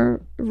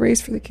Palmer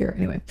Race for the Cure.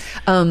 Anyway.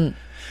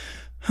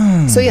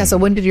 So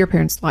when did your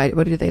parents lie?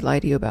 What did they lie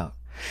to you about?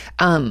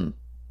 Have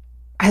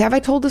I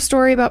told the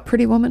story about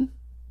Pretty Woman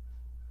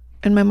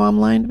and my mom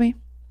lying to me?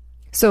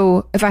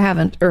 So if I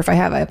haven't, or if I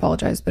have, I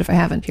apologize. But if I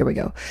haven't, here we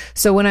go.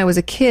 So when I was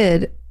a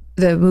kid,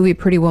 the movie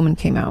Pretty Woman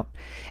came out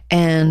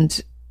and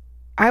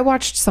I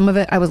watched some of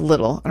it. I was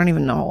little. I don't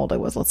even know how old I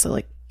was. Let's say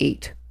like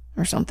 8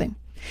 or something.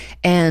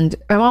 And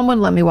my mom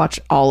wouldn't let me watch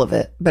all of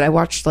it, but I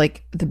watched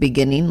like the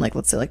beginning, like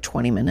let's say like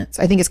 20 minutes.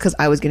 I think it's because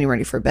I was getting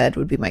ready for bed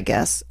would be my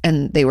guess.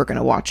 And they were going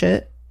to watch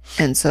it.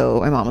 And so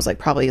my mom was like,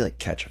 probably like,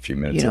 catch a few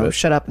minutes of it.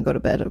 Shut up and go to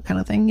bed kind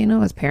of thing,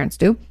 as parents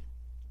do.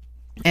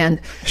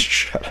 And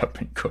shut up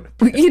and go to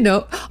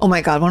bed. Oh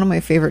my God, one of my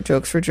favorite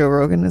jokes for Joe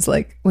Rogan is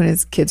like when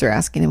his kids are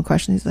asking him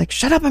questions, he's like,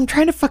 shut up, I'm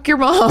trying to fuck your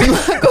mom.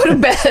 Go to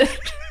bed.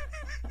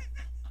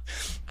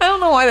 I don't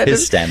know why that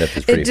his stand-up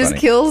is pretty funny. It just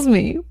kills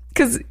me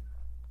because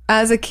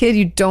as a kid,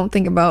 you don't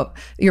think about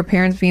your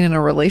parents being in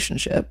a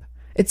relationship.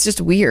 It's just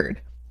weird,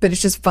 but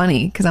it's just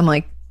funny because I'm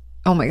like,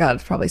 oh my God,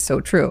 it's probably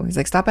so true. He's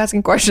like, stop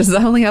asking questions.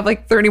 I only have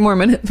like 30 more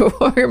minutes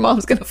before your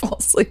mom's going to fall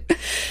asleep.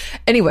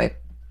 Anyway.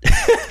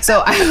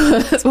 So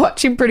I was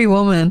watching Pretty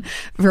Woman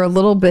for a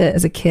little bit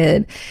as a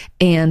kid,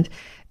 and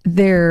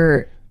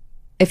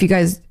if you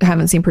guys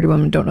haven't seen Pretty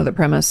Woman, don't know the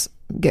premise,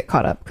 get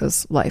caught up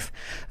because life.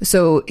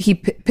 So he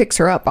picks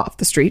her up off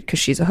the street because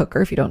she's a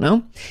hooker, if you don't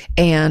know,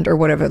 or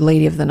whatever,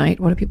 lady of the night.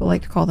 What do people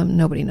like to call them?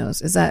 Nobody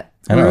knows. Is that?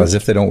 I know, as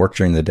if they don't work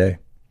during the day.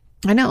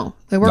 I know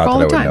they work all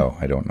the time. Not that I would know.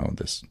 I don't know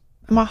this.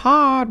 I'm a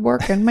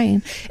hard-working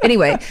man.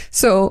 Anyway,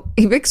 so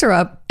he picks her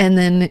up, and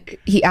then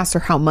he asks her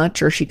how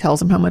much, or she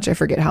tells him how much. I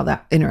forget how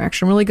that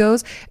interaction really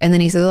goes. And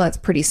then he says, oh, that's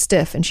pretty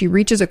stiff. And she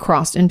reaches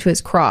across into his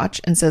crotch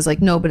and says,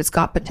 like, no, but it's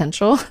got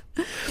potential.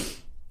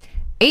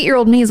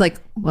 8-year-old me is like,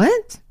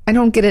 what? I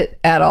don't get it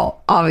at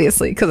all,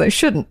 obviously, because I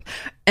shouldn't.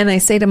 And I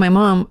say to my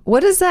mom, what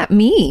does that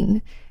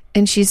mean?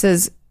 And she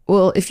says,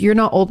 well, if you're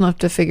not old enough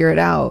to figure it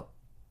out,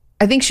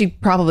 I think she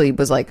probably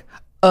was like,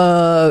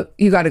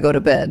 you got to go to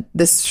bed.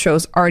 This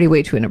show's already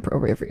way too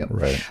inappropriate for you.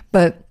 Right.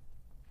 But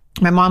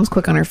my mom's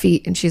quick on her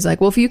feet and she's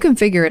like, well, if you can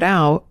figure it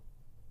out,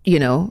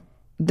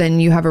 then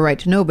you have a right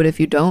to know. But if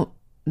you don't,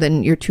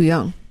 then you're too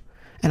young.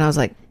 And I was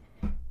like,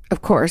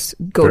 of course,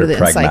 I go to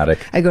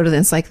the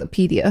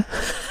Encyclopedia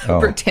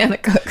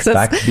Britannica.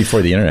 Back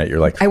before the internet, you're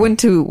like, I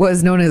went to what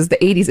was known as the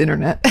 80s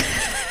internet.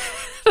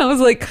 I was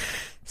like,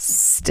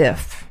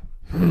 stiff.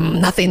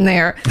 Nothing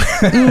there.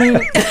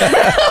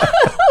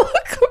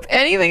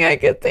 Anything I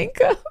could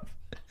think of.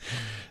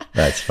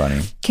 That's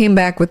funny. Came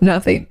back with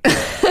nothing.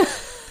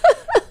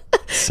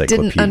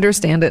 Didn't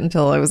understand it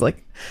until I was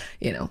like,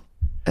 I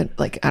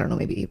don't know,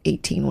 maybe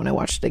 18 when I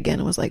watched it again.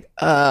 It was like,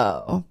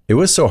 oh. It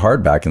was so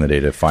hard back in the day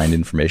to find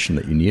information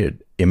that you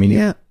needed. I mean,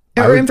 yeah.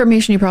 Or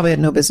information you probably had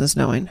no business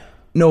knowing.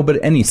 No, but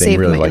anything Saved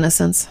really. My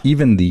innocence.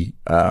 Even the,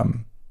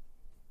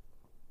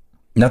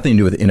 nothing to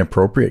do with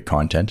inappropriate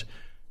content.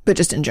 But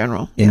just in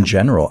general. In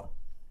general.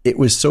 It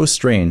was so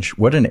strange.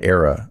 What an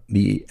era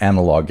the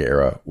analog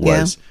era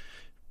was.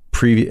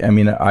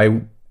 Yeah.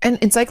 And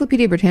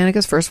Encyclopedia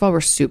Britannicas, first of all, were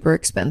super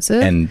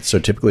expensive. And so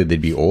typically they'd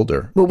be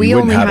older. But we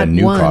only had a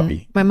new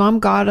copy. My mom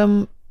got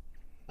them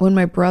when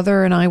my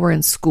brother and I were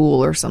in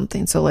school or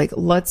something. So like,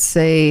 let's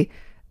say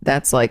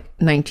that's like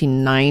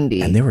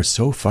 1990. And they were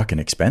so fucking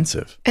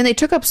expensive. And they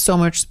took up so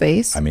much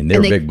space. I mean, they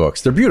were big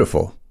books. They're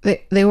beautiful.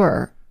 They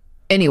were.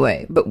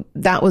 Anyway, but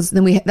that's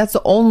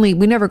the only,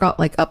 we never got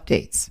like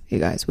updates, you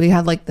guys. We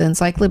had like the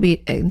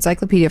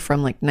encyclopedia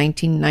from like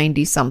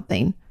 1990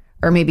 something,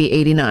 or maybe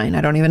 89.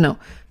 I don't even know.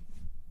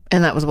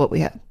 And that was what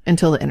we had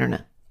until the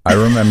internet. I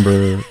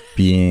remember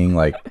being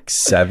like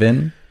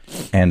 7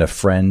 and a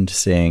friend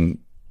saying,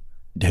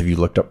 have you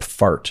looked up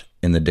fart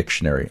in the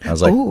dictionary? I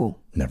was like,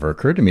 never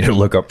occurred to me to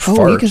look up fart.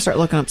 Oh, you can start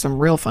looking up some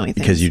real funny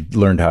things. Because you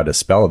learned how to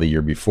spell the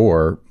year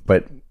before,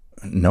 but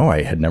no,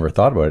 I had never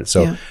thought about it.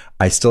 So yeah.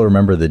 I still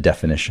remember the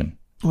definition.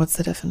 What's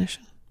the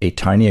definition? A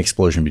tiny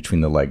explosion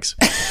between the legs.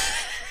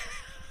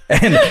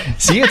 And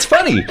see, it's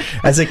funny.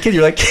 As a kid,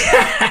 you're like,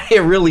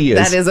 it really is.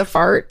 That is a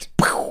fart.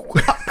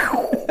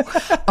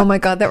 Oh my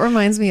God, that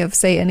reminds me of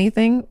Say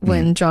Anything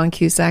when John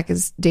Cusack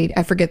is dating.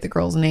 I forget the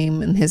girl's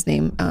name and his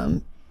name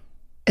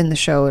in the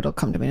show. It'll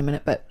come to me in a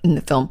minute, but in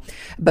the film.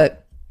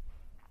 But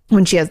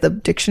when she has the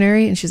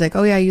dictionary and she's like,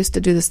 oh yeah, I used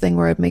to do this thing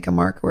where I'd make a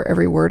mark where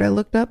every word I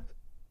looked up.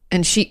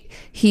 And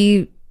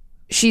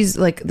she's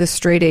like the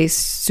straight A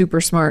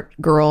super smart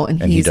girl.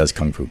 And he does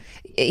Kung Fu.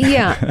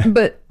 Yeah,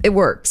 but it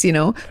works,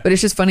 But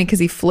it's just funny because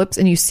he flips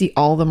and you see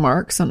all the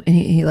marks and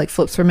he like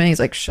flips for a minute. He's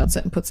like shuts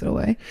it and puts it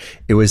away.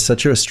 It was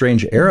such a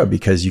strange era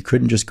because you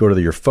couldn't just go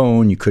to your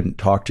phone. You couldn't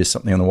talk to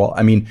something on the wall.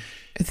 I mean,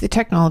 the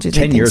technology is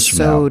 10 years from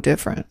so now,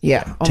 different.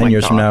 Yeah. 10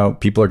 years from now,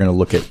 people are going to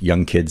look at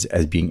young kids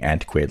as being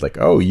antiquated. Like,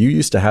 oh, you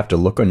used to have to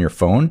look on your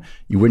phone.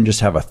 You wouldn't just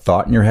have a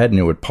thought in your head and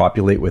it would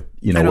populate with,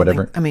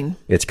 whatever.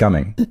 It's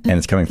coming and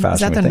it's coming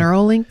fast. Is that the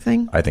Neuralink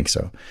thing? I think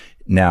so.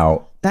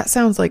 Now, That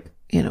sounds like,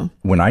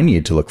 When I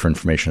needed to look for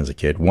information as a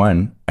kid,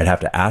 one, I'd have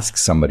to ask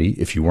somebody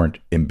if you weren't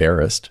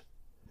embarrassed.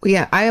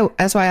 Yeah,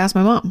 that's why I asked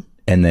my mom.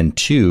 And then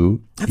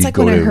two, that's like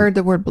when I heard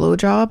the word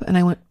blowjob and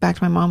I went back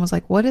to my mom, was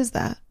like, what is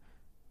that?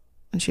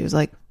 And she was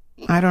like,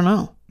 I don't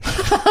know.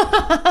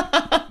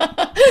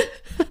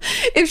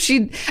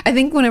 I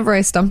think whenever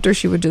I stumped her,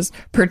 she would just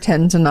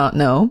pretend to not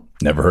know.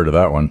 Never heard of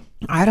that one.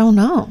 I don't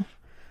know.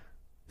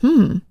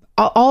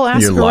 I'll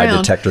ask Your around. lie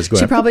detector's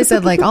going. She probably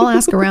said like, I'll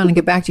ask around and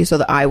get back to you so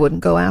that I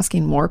wouldn't go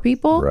asking more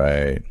people.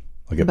 Right.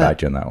 I'll get back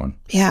to you on that one.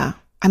 Yeah.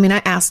 I mean,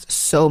 I asked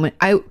so many.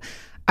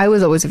 I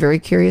was always a very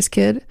curious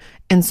kid.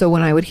 And so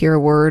when I would hear a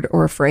word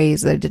or a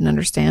phrase that I didn't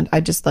understand,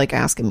 I'd just like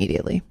ask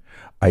immediately.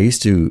 I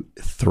used to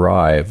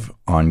thrive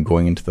on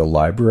going into the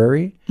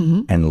library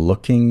and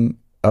looking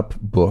up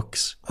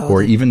books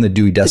or even the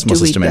Dewey Decimal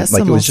System.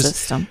 Like it was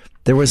just,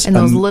 there was and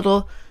those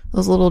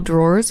little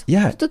drawers.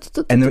 Yeah.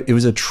 And it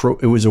was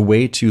it was a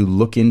way to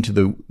look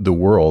into the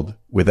world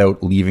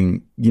without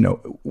leaving,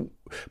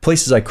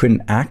 places I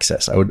couldn't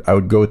access. I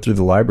would go through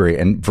the library,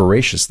 and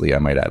voraciously, I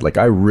might add. Like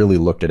I really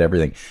looked at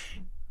everything.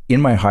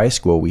 In my high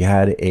school, we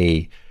had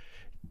a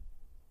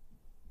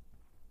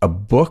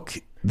book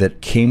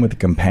that came with a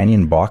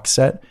companion box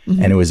set,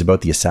 and it was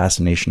about the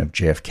assassination of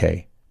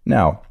JFK.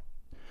 Now,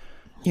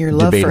 your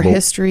love for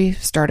history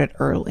started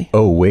early.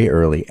 Oh, way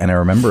early. And I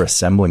remember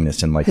assembling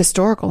this in like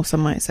historical, some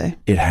might say.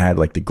 It had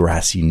like the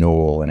grassy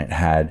knoll, and it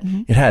had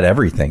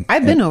everything.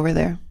 I've been over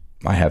there.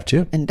 I have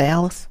too. In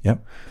Dallas.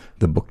 Yep.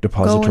 The book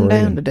depository. Going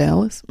down to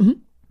Dallas.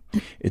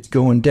 It's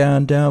going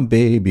down,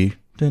 baby.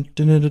 Dun,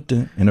 dun, dun, dun,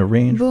 dun, in a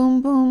range.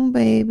 Boom, boom,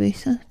 baby.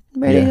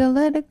 Ready to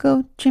let it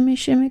go. Shimmy,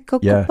 shimmy,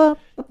 cocoa pop.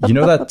 You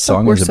know that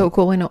song? We're so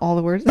cool. We know all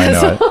the words. I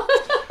know.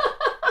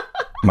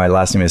 My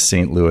last name is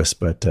St. Louis,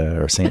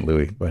 or St.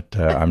 Louis, but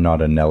I'm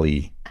not a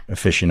Nelly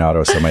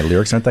aficionado, so my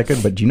lyrics aren't that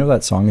good. But do you know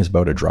that song is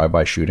about a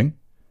drive-by shooting?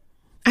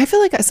 I feel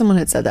like someone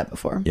had said that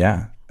before.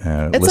 Yeah.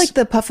 It's like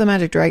the Puff the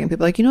Magic Dragon.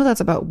 People are like,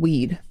 that's about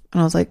weed.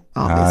 And I was like,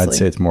 obviously. I'd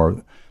say it's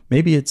more,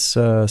 maybe it's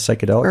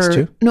psychedelics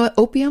too. No,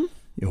 opium?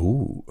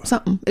 Ooh.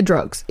 Something.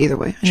 Drugs, either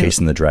way.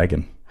 Chasing the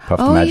Dragon. Puff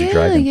the Magic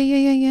Dragon.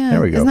 Yeah.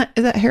 There we go.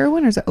 Is that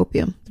heroin or is that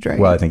opium? The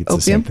dragon? Well, I think it's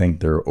the same thing.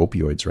 They're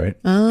opioids, right?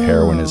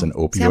 Heroin is an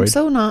opioid. See, I'm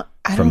so not.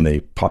 From the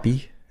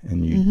poppy,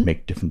 and you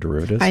make different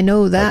derivatives. I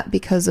know that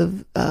because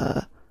of,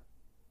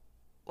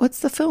 what's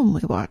the film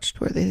we watched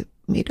where they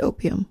made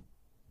opium?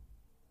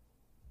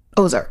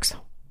 Ozarks.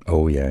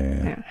 Oh,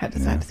 yeah. I had to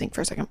think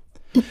for a second.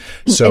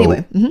 So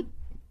anyway.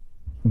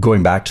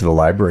 Going back to the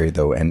library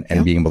though, and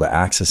being able to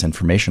access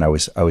information, I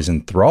was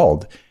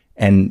enthralled.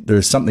 And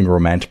there's something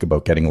romantic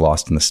about getting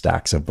lost in the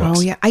stacks of books.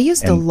 Oh yeah, I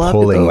used to love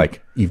pulling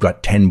like you've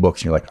got 10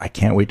 books, and you're like, I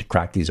can't wait to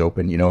crack these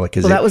open.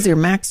 Because that was your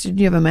max. Did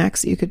you have a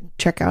max that you could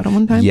check out at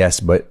one time? Yes,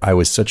 but I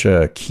was such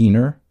a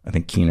keener. I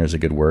think keener is a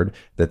good word.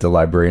 That the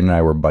librarian and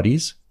I were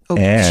buddies. Oh,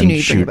 and she knew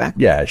you'd bring it back.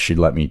 Yeah, she'd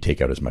let me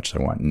take out as much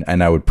as I want,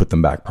 and I would put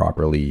them back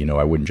properly.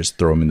 I wouldn't just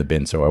throw them in the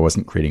bin, so I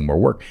wasn't creating more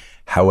work.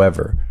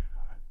 However,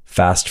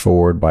 fast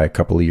forward by a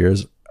couple of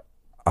years,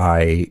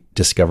 I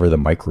discover the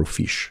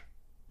microfiche.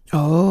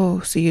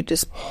 Oh, so you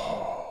just.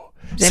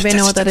 Does anybody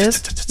know what that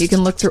is? You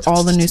can look through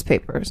all the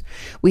newspapers.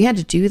 We had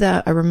to do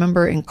that. I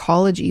remember in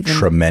college even.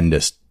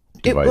 Tremendous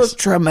device. It was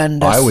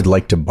tremendous. I would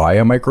like to buy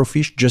a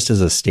microfiche just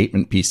as a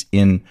statement piece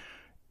in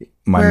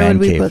my Where man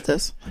would we cave. put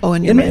this? Oh,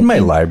 in my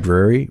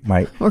library.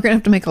 We're going to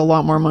have to make a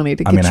lot more money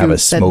to get I'm going to have a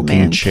said smoking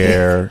man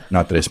chair. cave.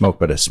 Not that I smoke,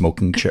 but a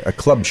smoking chair, a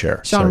club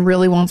chair. Sean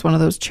really wants one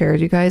of those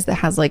chairs, you guys, that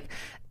has like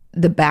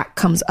the back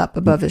comes up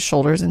above his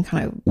shoulders and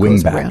kind of wing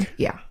goes back. around.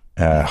 Yeah.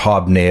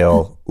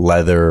 Hobnail,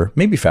 leather,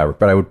 maybe fabric,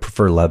 but I would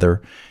prefer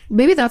leather.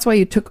 Maybe that's why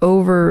you took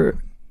over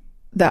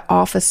that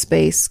office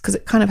space, because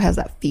it kind of has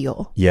that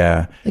feel.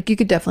 Yeah. Like you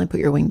could definitely put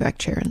your wingback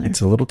chair in there.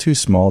 It's a little too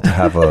small to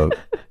have a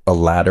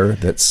ladder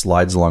that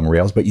slides along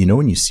rails, but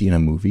when you see in a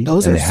movie,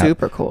 those are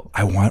super cool.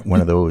 I want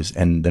one of those,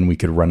 and then we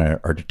could run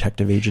our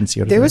detective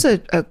agency out of there. Was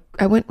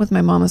I went with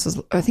my mom, I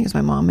think it was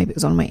my mom, maybe it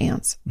was one of my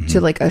aunts,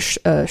 to like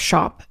a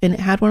shop, and it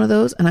had one of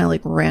those, and I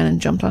like ran and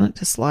jumped on it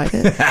to slide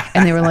it,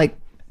 and they were like,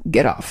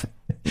 get off,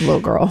 little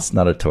girl. It's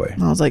not a toy.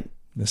 And I was like,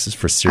 this is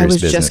for serious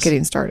business. I was just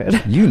getting started.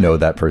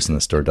 That person in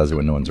the store does it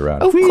when no one's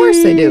around. Of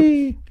course they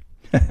do.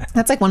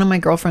 That's like one of my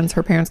girlfriends,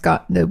 her parents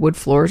got the wood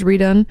floors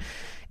redone.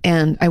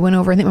 And I went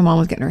over, I think my mom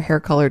was getting her hair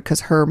colored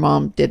because her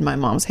mom did my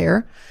mom's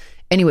hair.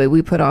 Anyway,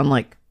 we took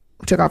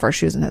off our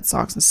shoes and had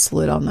socks and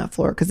slid on that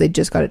floor because they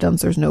just got it done.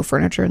 So there's no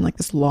furniture in like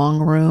this long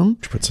room.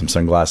 Put some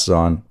sunglasses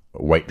on,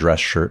 a white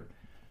dress shirt.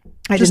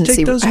 I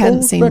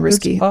hadn't seen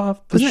Risky. Wasn't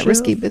it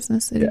Risky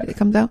Business? It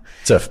comes out.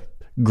 It's a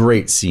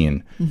great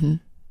scene. Mm-hmm.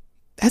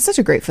 That's such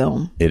a great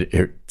film.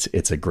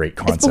 It's a great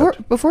concept.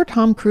 It's before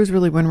Tom Cruise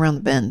really went around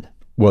the bend.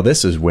 Well,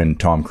 this is when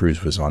Tom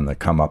Cruise was on the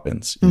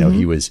comeuppance.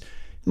 He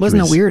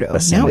wasn't a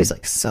weirdo. Now he's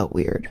like so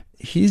weird.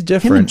 He's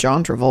different. Him and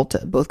John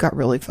Travolta both got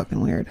really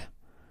fucking weird.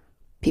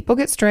 People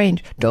get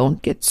strange.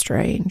 Don't get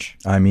strange.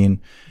 I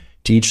mean,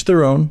 to each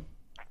their own.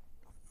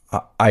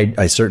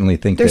 I certainly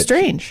think they're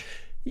strange.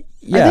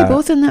 Yeah. Are they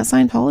both in that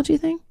Scientology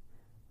thing?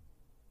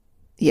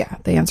 Yeah,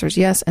 the answer is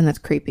yes, and that's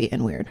creepy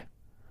and weird.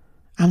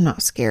 I'm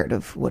not scared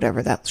of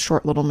whatever that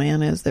short little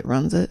man is that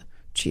runs it.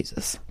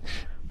 Jesus.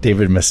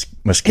 David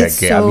Muscat. It's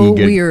so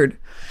weird.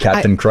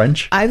 Captain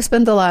Crunch. I've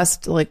spent the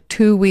last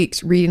 2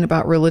 weeks reading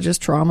about religious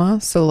trauma.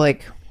 So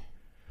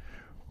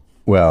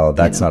well,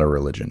 that's not a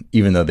religion,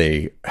 even though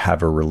they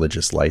have a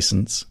religious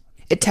license.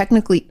 It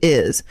technically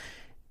is.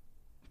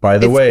 By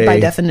the way, by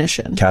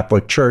definition,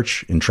 Catholic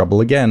Church in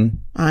trouble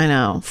again. I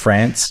know.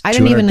 France, I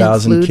didn't even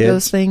include kids.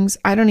 Those things.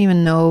 I don't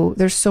even know.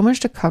 There's so much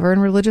to cover in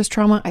religious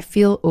trauma. I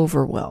feel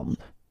overwhelmed.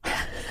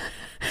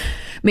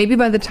 Maybe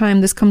by the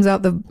time this comes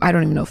out, I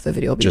don't even know if the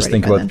video will be just ready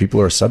think by about then. the people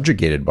who are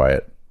subjugated by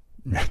it.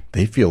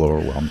 They feel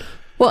overwhelmed.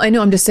 Well, I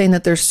know. I'm just saying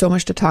that there's so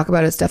much to talk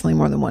about. It's definitely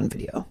more than one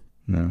video.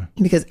 No.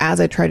 Because as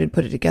I tried to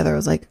put it together, I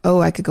was like,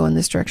 oh, I could go in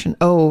this direction.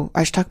 Oh,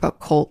 I should talk about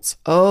cults.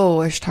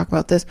 Oh, I should talk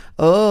about this.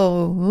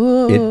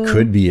 Oh. It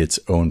could be its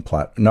own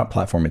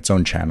its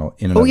own channel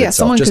in and of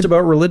itself, just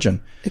about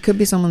religion. It could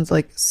be someone's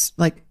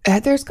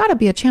there's got to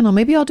be a channel.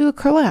 Maybe I'll do a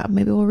collab.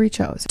 Maybe we'll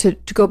reach out.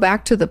 To go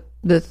back to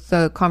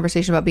the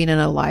conversation about being in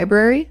a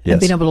library and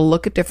being able to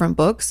look at different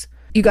books.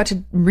 You got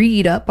to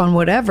read up on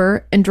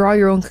whatever and draw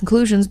your own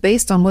conclusions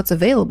based on what's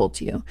available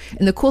to you.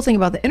 And the cool thing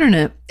about the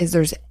internet is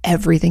there's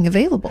everything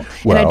available.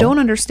 And I don't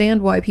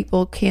understand why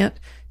people can't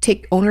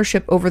take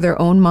ownership over their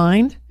own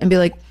mind and be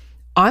like,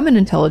 I'm an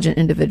intelligent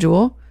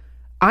individual.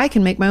 I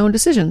can make my own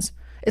decisions.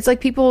 It's like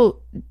people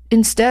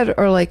instead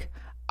are like,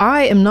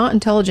 I am not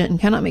intelligent and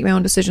cannot make my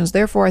own decisions.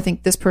 Therefore, I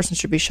think this person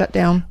should be shut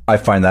down. I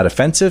find that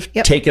offensive.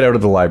 Yep. Take it out of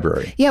the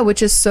library. Yeah,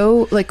 which is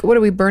so what are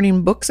we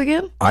burning books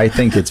again? I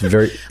think it's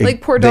very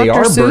poor Dr. They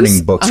are Seuss.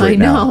 burning books right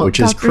now, which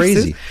is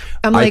crazy.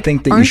 I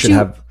think that you should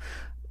have.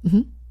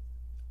 Mm-hmm.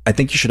 I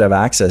think you should have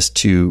access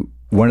to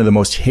one of the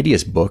most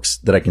hideous books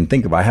that I can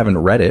think of. I haven't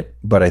read it,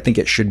 but I think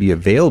it should be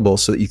available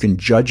so that you can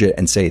judge it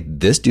and say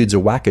this dude's a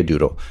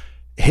wackadoodle.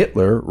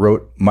 Hitler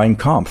wrote Mein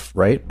Kampf,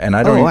 right? And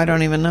I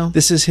don't even know.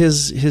 This is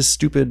his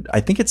stupid, I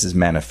think it's his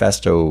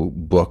manifesto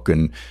book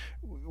and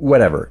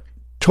whatever.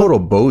 Total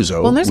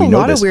bozo. Well, there's a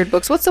lot of weird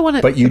books. What's the one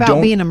about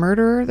being a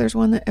murderer? There's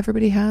one that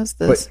everybody has.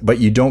 But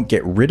you don't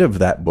get rid of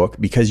that book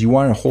because you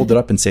want to hold it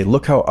up and say,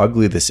 look how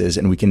ugly this is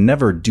and we can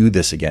never do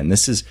this again.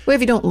 This is... Well,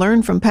 if you don't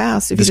learn from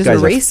past, if you just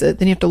erase it,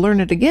 then you have to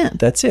learn it again.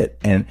 That's it.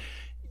 And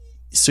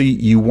so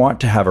you want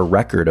to have a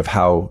record of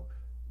how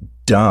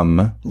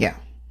dumb... Yeah.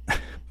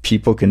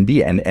 people can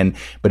be.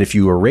 But if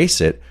you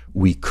erase it,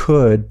 we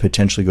could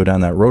potentially go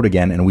down that road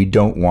again, and we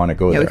don't want to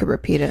go there. Yeah, we could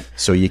repeat it.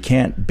 So you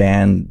can't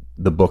ban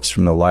the books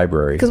from the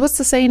library. Because what's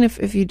the saying,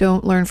 if you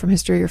don't learn from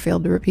history, you're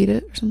failed to repeat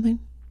it or something?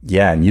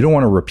 Yeah, and you don't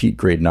want to repeat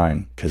grade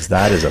 9 because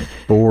that is a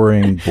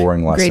boring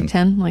lesson. Grade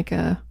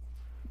 10,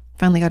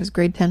 finally got his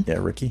grade 10. Yeah,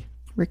 Ricky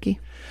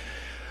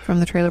from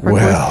the Trailer Park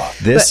Boys.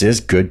 This is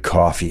good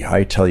coffee,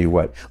 I tell you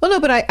what. Well, no,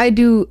 but I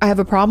have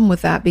a problem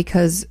with that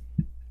because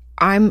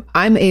I'm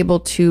able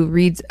to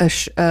read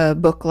a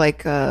book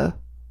like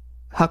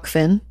Huck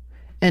Finn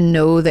and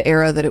know the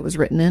era that it was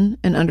written in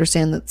and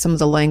understand that some of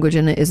the language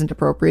in it isn't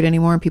appropriate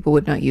anymore and people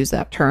would not use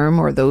that term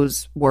or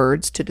those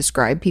words to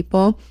describe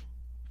people.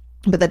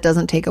 But that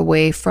doesn't take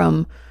away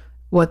from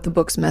what the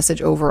book's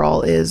message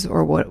overall is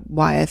or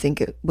why I think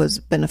it was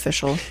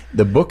beneficial.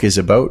 The book is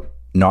about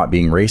not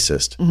being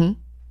racist. Mm-hmm.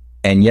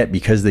 And yet,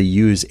 because they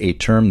use a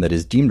term that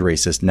is deemed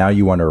racist, now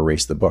you want to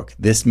erase the book.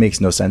 This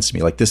makes no sense to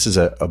me. This is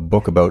a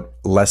book about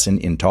lessen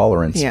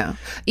intolerance. Yeah.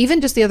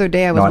 Even just the other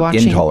day, I was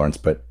watching... Not intolerance,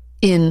 but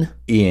in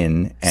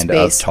and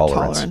of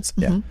tolerance.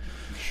 Mm-hmm. Yeah.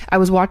 I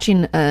was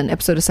watching an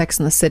episode of Sex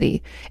and the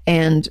City,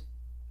 and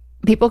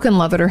people can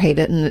love it or hate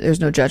it, and there's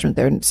no judgment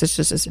there. It's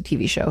just a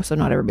TV show, so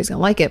not everybody's going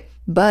to like it.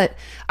 But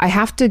I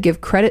have to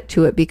give credit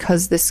to it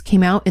because this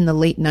came out in the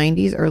late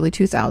 90s, early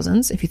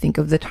 2000s, if you think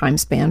of the time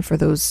span for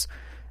those...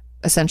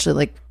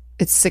 Essentially,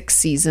 it's 6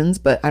 seasons,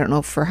 but I don't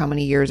know for how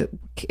many years. I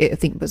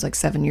think it was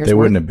 7 years. They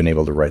wouldn't have been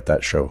able to write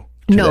that show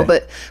today. No,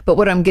 but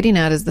what I'm getting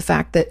at is the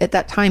fact that at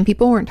that time,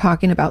 people weren't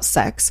talking about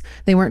sex.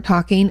 They weren't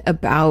talking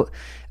about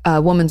a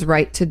woman's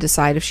right to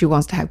decide if she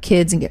wants to have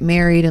kids and get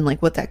married and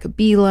what that could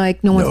be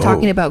like. No one's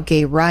talking about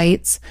gay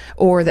rights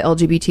or the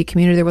LGBT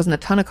community. There wasn't a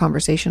ton of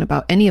conversation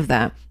about any of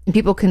that. And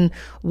people can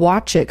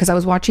watch it because I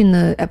was watching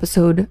the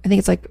episode, I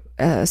think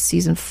it's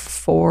season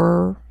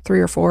 3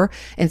 or 4.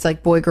 And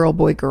it's Boy,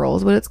 Girl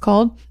is what it's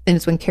called. And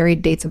it's when Carrie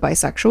dates a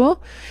bisexual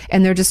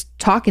and they're just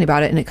talking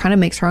about it and it kind of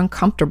makes her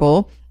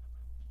uncomfortable.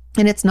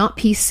 And it's not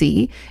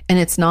PC and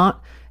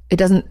it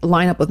doesn't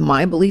line up with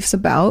my beliefs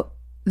about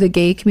the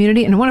gay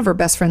community. And one of her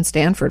best friends,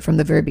 Stanford, from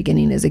the very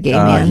beginning is a gay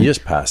man. He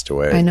just passed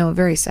away. I know,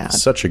 very sad.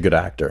 Such a good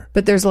actor.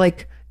 But there's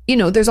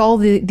there's all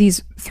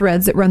these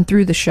threads that run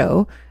through the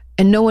show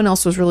and no one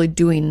else was really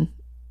doing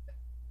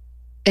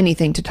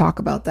anything to talk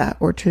about that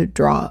or to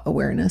draw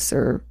awareness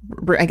or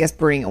I guess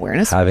bring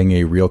awareness. Having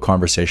a real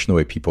conversation the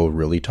way people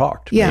really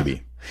talked,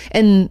 maybe.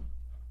 And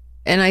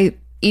I,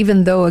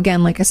 even though,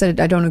 again, like I said,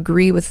 I don't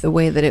agree with the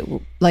way that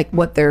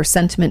what their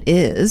sentiment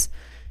is,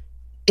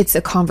 it's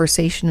a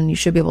conversation and you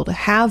should be able to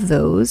have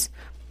those.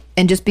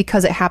 And just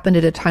because it happened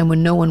at a time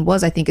when no one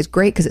was, I think is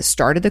great because it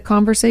started the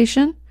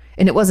conversation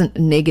and it wasn't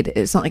negative.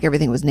 It's not like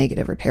everything was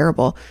negative or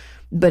terrible,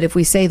 But if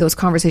we say those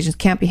conversations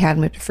can't be had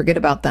and we have to forget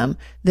about them,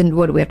 then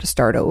what do we have to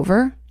start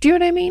over? Do you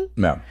know what I mean?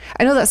 No.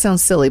 I know that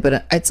sounds silly,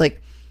 but it's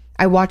like,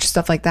 I watch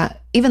stuff like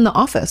that. Even The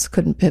Office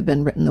couldn't have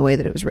been written the way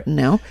that it was written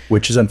now.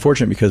 Which is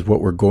unfortunate because what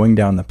we're going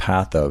down the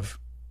path of,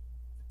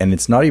 and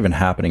it's not even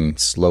happening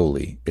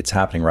slowly, it's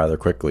happening rather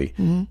quickly,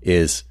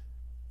 is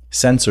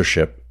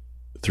censorship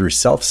through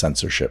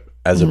self-censorship,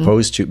 as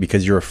opposed to,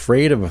 because you're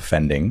afraid of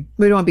offending.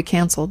 We don't want to be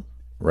canceled.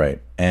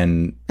 Right.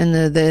 And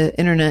the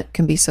internet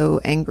can be so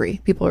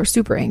angry. People are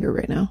super angry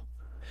right now.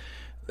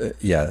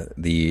 Yeah.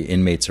 The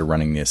inmates are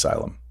running the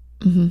asylum.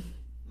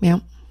 Yeah.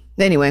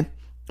 Anyway,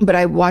 but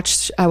I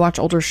watch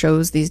older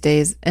shows these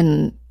days,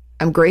 and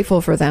I'm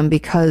grateful for them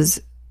because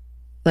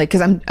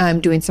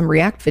I'm doing some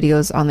React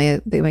videos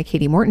on my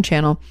Katie Morton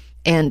channel,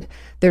 and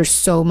there's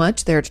so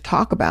much there to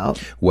talk about.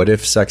 What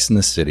if Sex and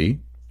the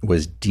City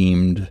was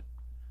deemed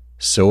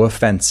so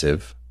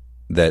offensive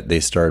that they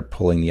started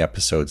pulling the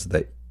episodes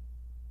that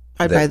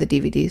I'd buy the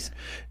DVDs.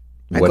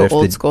 I'd go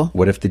old school.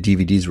 What if the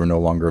DVDs were no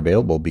longer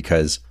available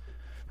because...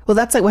 Well,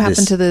 that's like what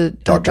happened to the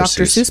Dr.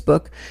 Seuss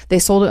book. They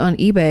sold it on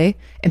eBay,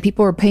 and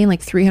people were paying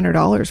like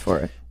 $300 for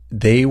it.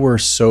 They were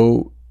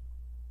so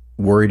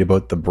worried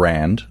about the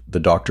brand, the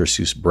Dr.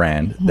 Seuss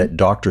brand, that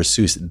Dr.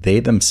 Seuss, they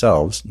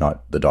themselves,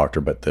 not the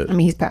doctor, but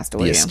he's passed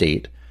away, the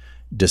estate,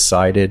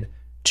 decided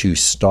to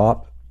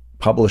stop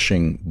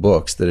publishing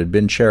books that had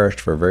been cherished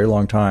for a very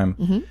long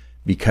time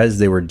because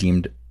they were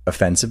deemed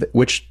offensive,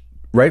 which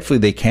rightfully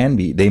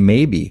they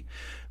may be.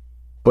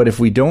 But if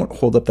we don't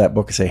hold up that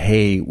book and say,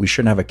 hey, we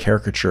shouldn't have a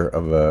caricature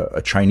of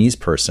a Chinese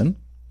person.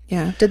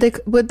 Yeah. Did they,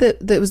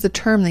 that was the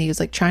term they used,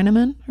 like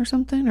Chinaman or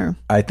something? Or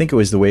I think it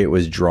was the way it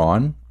was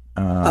drawn,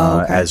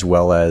 as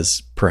well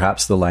as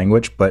perhaps the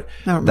language. But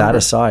that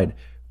aside,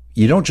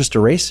 you don't just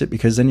erase it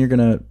because then you're going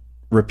to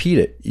repeat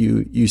it.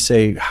 You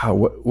say,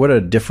 what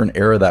a different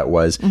era that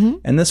was.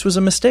 And this was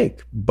a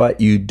mistake.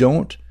 But you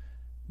don't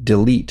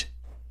delete.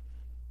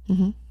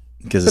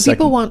 Because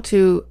people want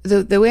to,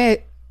 the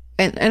way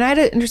and I had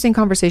an interesting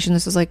conversation.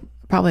 This was like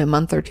probably a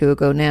month or two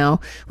ago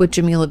now with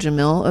Jamila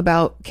Jamil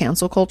about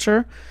cancel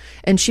culture.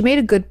 And she made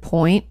a good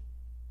point.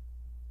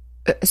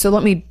 So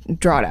let me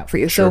draw it out for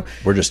you. Sure. So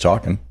we're just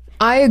talking.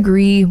 I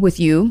agree with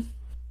you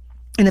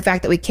in the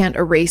fact that we can't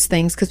erase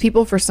things because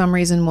people for some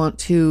reason want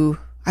to,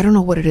 I don't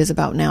know what it is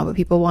about now, but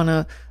people want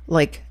to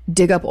like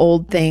dig up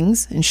old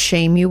things and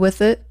shame you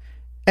with it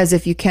as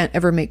if you can't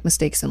ever make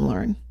mistakes and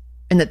learn.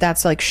 And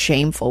that's like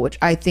shameful, which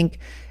I think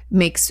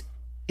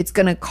it's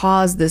going to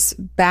cause this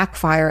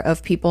backfire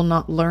of people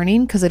not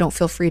learning because they don't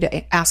feel free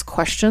to ask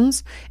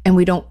questions, and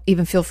we don't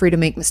even feel free to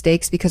make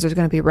mistakes because there's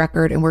going to be a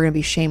record and we're going to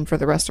be shamed for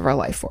the rest of our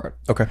life for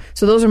it. Okay.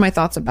 So those are my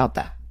thoughts about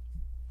that.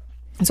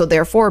 And so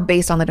therefore,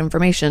 based on that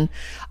information,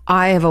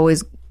 I have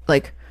always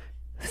like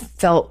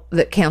felt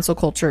that cancel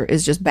culture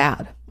is just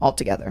bad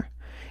altogether.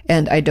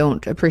 And I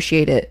don't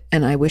appreciate it,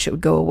 and I wish it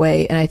would go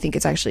away. And I think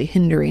it's actually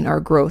hindering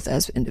our growth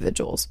as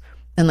individuals.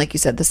 And like you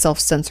said, the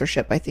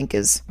self-censorship, I think,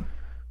 is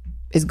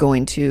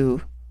going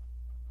to,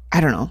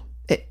 I don't know,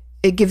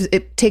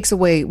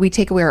 we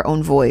take away our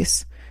own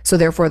voice. So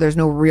therefore there's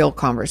no real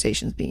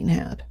conversations being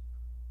had.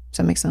 Does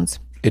that make sense?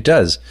 It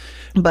does.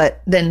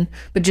 But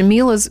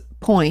Jamila's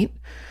point,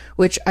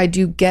 which I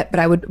do get, but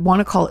I would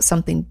want to call it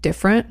something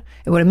different.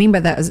 And what I mean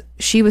by that is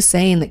she was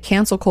saying that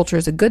cancel culture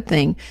is a good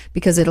thing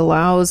because it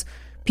allows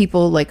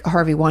people like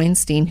Harvey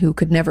Weinstein, who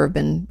could never have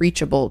been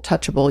reachable,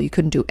 touchable, you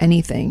couldn't do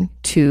anything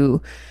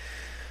to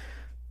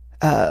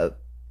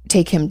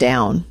take him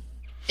down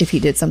if he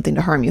did something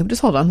to harm you.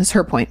 Just hold on, this is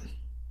her point.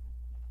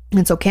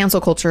 And so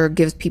cancel culture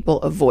gives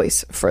people a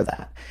voice for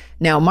that.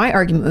 Now, my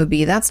argument would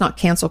be that's not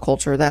cancel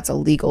culture, that's a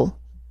legal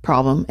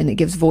problem, and it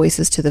gives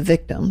voices to the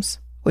victims,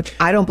 which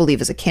I don't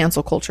believe is a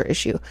cancel culture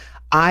issue.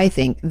 I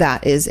think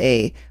that is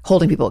a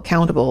holding people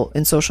accountable,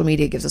 and social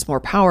media gives us more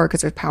power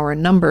because there's power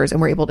in numbers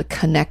and we're able to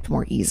connect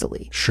more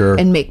easily. Sure.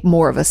 And make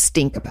more of a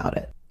stink about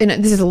it. And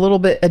this is a little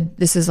bit,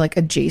 this is like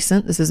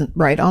adjacent. This isn't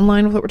right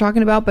online with what we're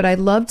talking about, but I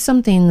loved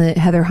something that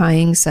Heather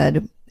Hying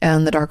said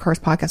on the Dark Horse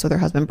podcast with her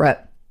husband,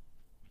 Brett.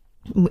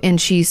 And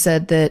she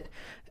said that,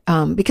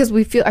 because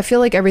I feel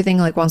like everything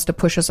like wants to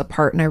push us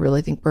apart, and I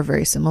really think we're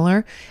very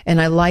similar. And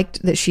I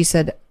liked that she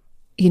said,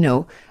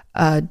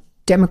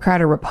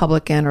 Democrat or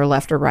Republican or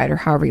left or right or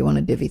however you want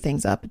to divvy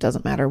things up, it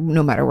doesn't matter.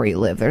 No matter where you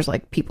live, there's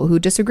like people who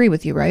disagree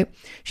with you, right?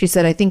 She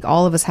said, I think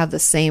all of us have the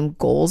same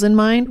goals in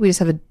mind. We just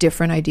have a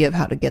different idea of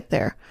how to get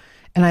there.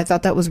 And I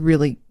thought that was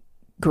really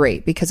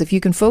great, because if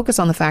you can focus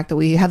on the fact that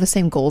we have the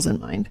same goals in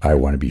mind. I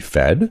want to be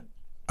fed.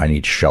 I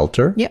need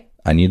shelter. Yep.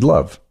 I need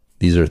love.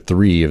 These are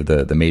three of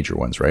the major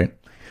ones, right?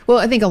 Well,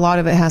 I think a lot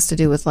of it has to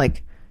do with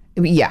like,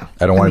 yeah.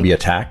 I don't want to be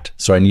attacked.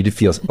 So I need to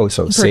feel,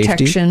 protection.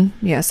 Safety.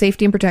 Yeah.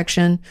 Safety and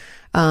protection.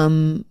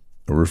 A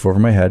roof over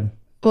my head.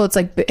 Well, it's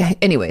like,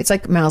 anyway, it's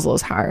like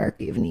Maslow's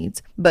hierarchy of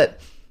needs. But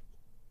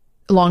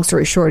long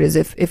story short is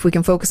if we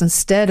can focus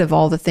instead of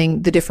all the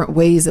different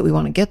ways that we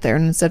want to get there,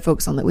 and instead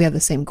focus on that we have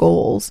the same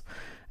goals,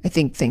 I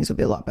think things would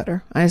be a lot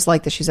better. I just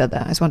like that she said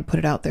that. I just want to put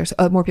it out there so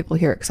more people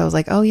hear it, because I was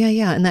like, oh,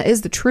 yeah. And that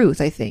is the truth,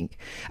 I think.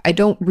 I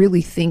don't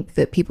really think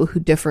that people who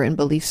differ in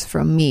beliefs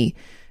from me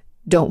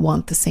don't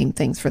want the same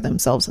things for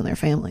themselves and their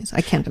families.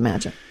 I can't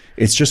imagine.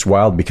 It's just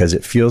wild because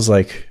it feels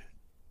like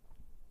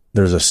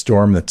there's a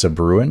storm that's a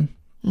brewing,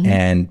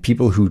 and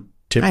people who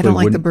typically I don't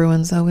like the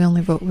Bruins, though. We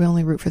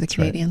only root for the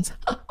Canadians.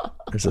 Right.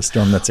 There's a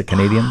storm that's a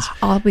Canadians.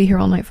 I'll be here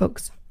all night,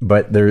 folks.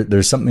 But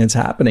there's something that's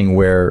happening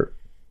where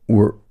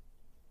we're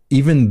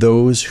even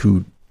those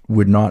who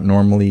would not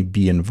normally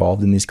be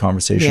involved in these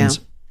conversations,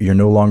 you're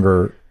no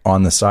longer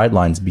on the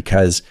sidelines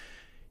because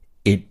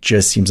it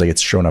just seems like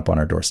it's shown up on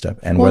our doorstep.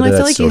 And whether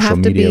that's like social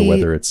media,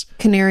 whether it's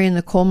canary in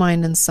the coal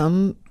mine in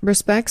some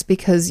respects,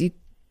 because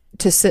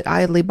to sit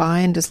idly by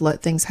and just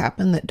let things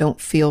happen that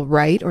don't feel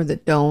right or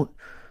that don't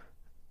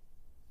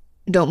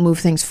move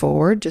things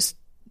forward, just,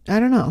 I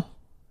don't know.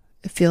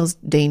 It feels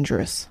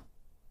dangerous.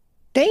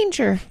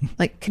 Danger.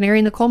 Like canary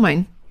in the coal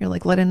mine. You're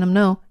like letting them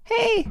know,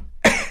 hey,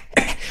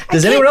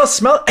 does anyone else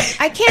smell it?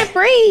 I can't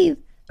breathe.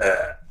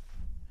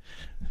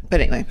 But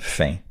anyway.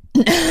 Faint.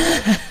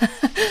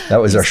 That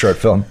was our short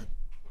film.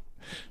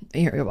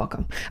 You're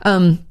welcome. I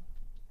don't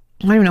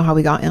even know how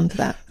we got into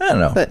that. I don't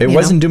know. But, it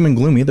wasn't doom and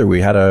gloom either.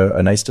 We had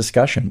a nice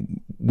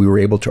discussion. We were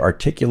able to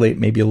articulate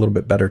maybe a little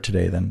bit better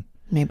today than...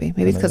 Maybe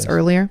it's because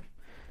earlier.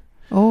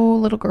 Oh,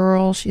 little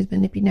girl. She's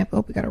been nippy nap.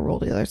 Oh, we got to roll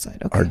to the other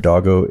side. Okay. Our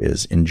doggo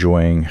is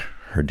enjoying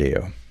her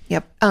day-o.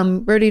 Yep.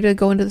 Ready to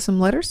go into some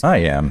letters? I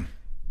am.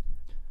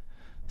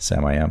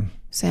 Sam, I am.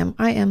 Sam,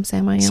 I am.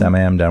 Sam, I am. Sam,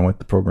 I am. Down with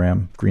the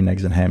program. Green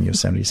Eggs and Ham,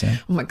 Yosemite Sam.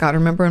 Oh my God.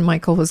 Remember when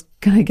Michael was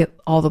going to get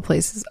all the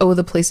places? Oh,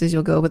 the places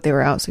you'll go, but they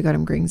were out. So we got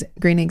him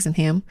green eggs and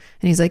ham.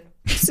 And he's like,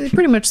 it's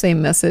pretty much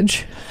same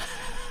message.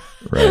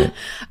 Right.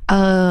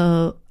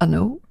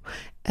 No,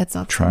 that's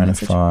not trying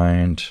to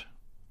find.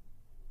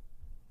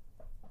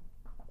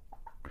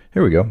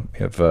 Here we go. We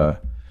have,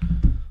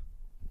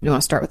 you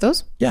want to start with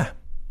those? Yeah.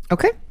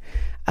 Okay.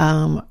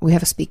 We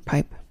have a speak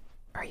pipe.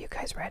 Are you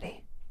guys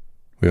ready?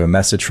 We have a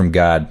message from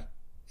God.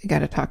 You got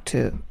to talk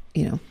to,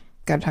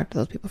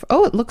 those people.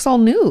 Oh, it looks all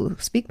new.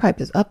 SpeakPipe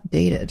is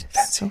updated.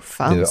 That's so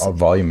fast. The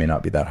volume may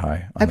not be that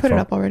high. I put it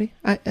up already.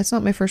 It's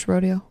not my first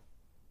rodeo.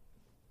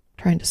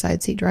 Trying to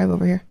side seat drive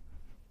over here.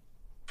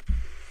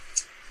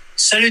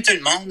 Salut tout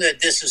le monde.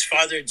 This is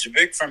Father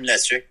Dubuc from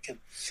Lesuc.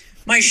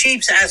 My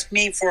sheeps asked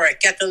me for a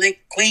Catholic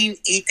clean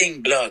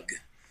eating blog.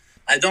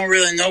 I don't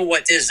really know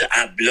what is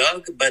a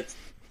blog, but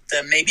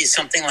maybe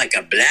something like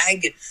a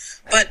blag.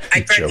 But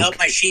I try to help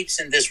my sheeps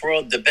in this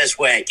world the best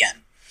way I can.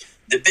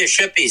 The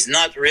bishop is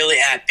not really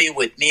happy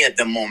with me at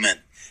the moment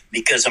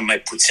because of my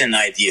poutine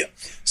idea.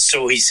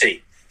 So he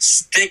say,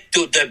 stick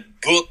to the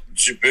book,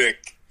 Dubuc.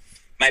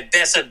 My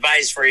best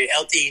advice for your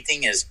healthy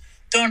eating is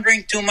don't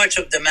drink too much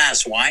of the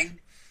mass wine.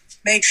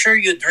 Make sure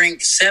you drink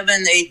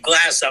 7-8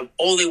 glasses of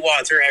holy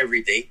water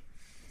every day.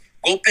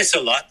 Go piss a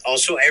lot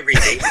also every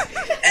day.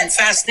 And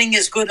fasting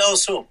is good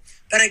also.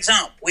 For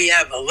example, we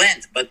have a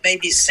Lent, but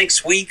maybe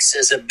 6 weeks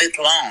is a bit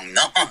long,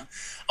 no?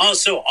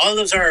 Also,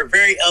 olives are a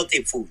very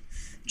healthy food.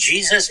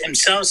 Jesus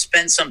himself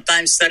spent some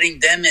time studying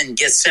them in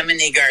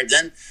Gethsemane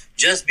Garden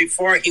just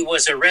before he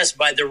was arrested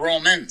by the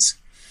Romans.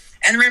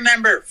 And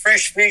remember,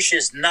 fresh fish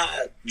is not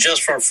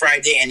just for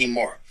Friday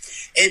anymore.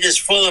 It is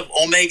full of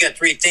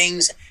omega-3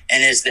 things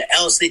and is the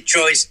healthy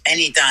choice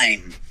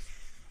anytime.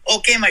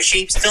 Okay, my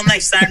sheep, till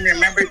next time,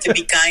 remember to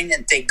be kind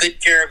and take good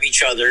care of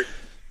each other.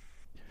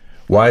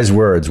 Wise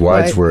words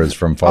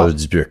from Father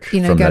Dubuc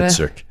from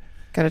Lesuc.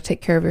 Got to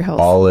take care of your health.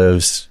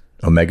 Olives,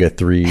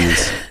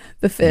 omega-3s.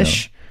 The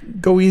fish.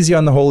 Go easy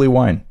on the holy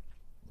wine.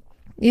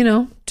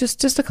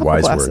 Just a couple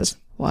glasses.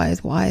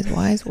 Wise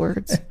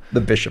words.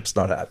 The bishop's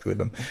not happy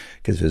with him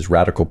because of his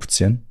radical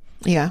poutine.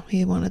 Yeah,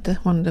 he wanted to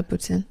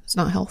poutine. It's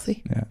not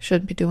healthy. Yeah.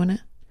 Shouldn't be doing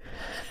it.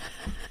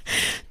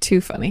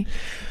 Too funny.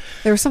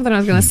 There was something I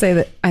was going to say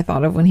that I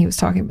thought of when he was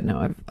talking, but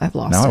now I've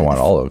lost it. Now I want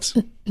olives.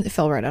 It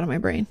fell right out of my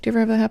brain. Do you ever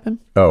have that happen?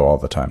 Oh, all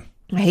the time.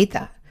 I hate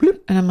that. Bloop.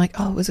 And I'm like,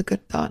 oh, it was a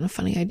good thought and a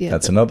funny idea.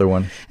 That's another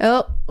one.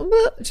 Oh,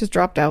 it just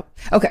dropped out.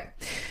 Okay.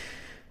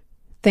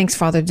 Thanks,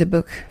 Father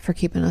Dubuc, for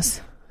keeping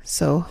us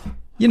so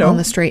on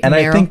the straight and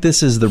narrow. I think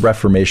this is the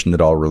reformation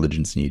that all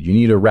religions need. You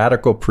need a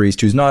radical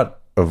priest who's not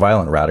a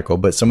violent radical,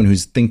 but someone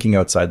who's thinking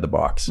outside the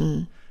box,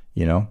 and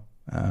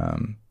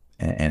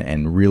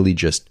really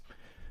just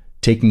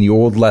taking the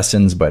old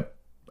lessons, but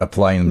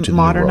applying them to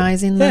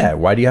modernizing the new world. them.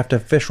 Yeah. Why do you have to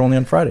have fish only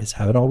on Fridays?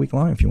 Have it all week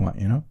long if you want,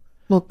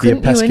 Well,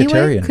 couldn't you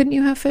anyway? Couldn't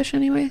you have fish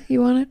anyway?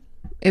 You wanted?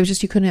 It was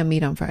just you couldn't have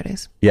meat on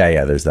Fridays.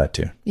 Yeah, there's that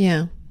too.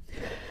 Yeah.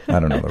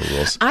 I don't know the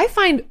rules. I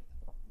find,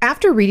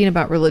 after reading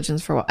about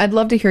religions for a while, I'd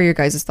love to hear your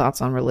guys'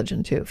 thoughts on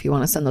religion too. If you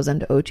want to send those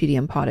into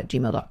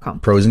otdmpod@gmail.com.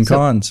 Pros and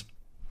cons.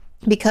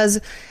 Because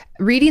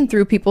reading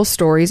through people's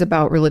stories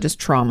about religious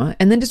trauma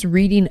and then just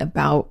reading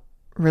about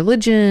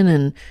religion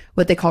and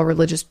what they call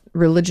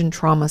religion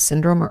trauma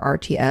syndrome, or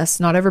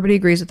RTS. Not everybody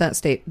agrees with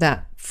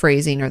that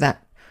phrasing, or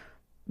that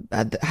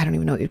I don't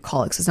even know what you'd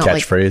call it. 'Cause it's not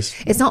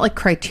catchphrase. It's not like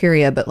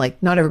criteria, but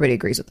like not everybody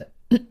agrees with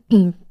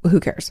it. Who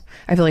cares?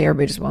 I feel like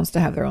everybody just wants to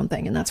have their own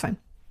thing, and that's fine.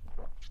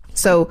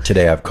 So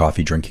today I have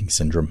coffee drinking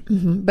syndrome.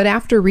 but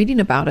after reading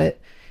about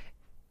it,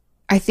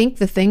 I think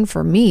the thing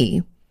for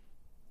me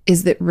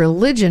is that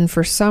religion,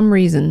 for some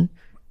reason,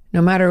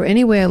 no matter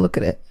any way I look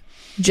at it,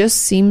 just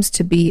seems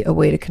to be a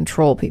way to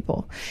control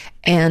people.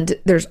 And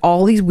there's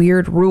all these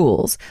weird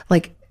rules.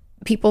 Like,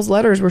 people's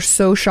letters were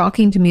so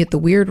shocking to me at the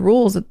weird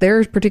rules that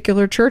their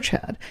particular church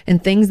had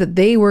and things that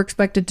they were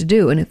expected to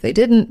do. And if they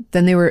didn't,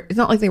 then it's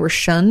not like they were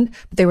shunned,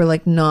 but they were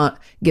like not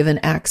given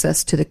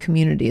access to the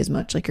community as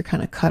much. Like, you're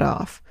kind of cut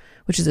off,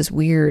 which is this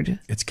weird.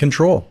 It's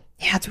control.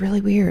 Yeah, it's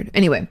really weird.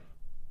 Anyway,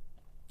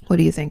 what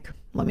do you think?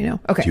 Let me know.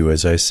 Okay. Do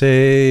as I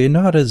say,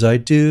 not as I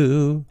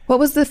do. What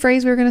was the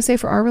phrase we were going to say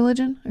for our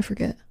religion? I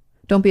forget.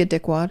 Don't be a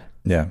dickwad.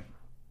 Yeah.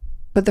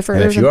 But the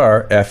And if you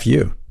are, F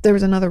you. There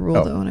was another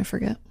rule though, and I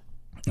forget.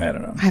 I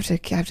don't know. I have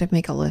to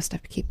make a list. I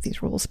have to keep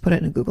these rules, put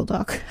it in a Google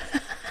Doc.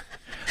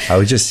 I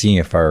was just seeing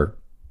if our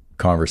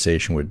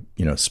conversation would,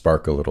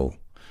 spark a little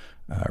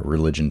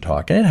religion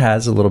talk. And it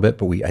has a little bit,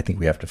 but I think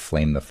we have to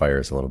flame the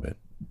fires a little bit.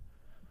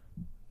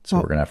 So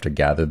we're going to have to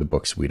gather the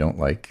books we don't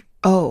like.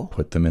 Oh.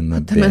 Put them in the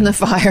bin. Put them in the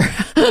fire.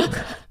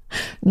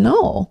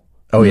 No.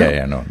 Oh,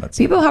 yeah, no. That's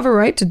people have a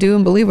right to do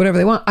and believe whatever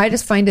they want. I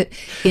just find it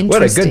interesting.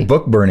 What a good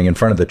book burning in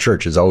front of the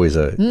church is always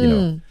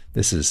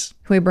this is.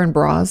 Can we burn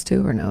bras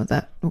too, or no?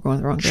 That we're going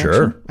the wrong direction.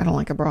 Sure. I don't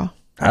like a bra.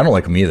 I don't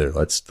like them either.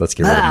 Let's get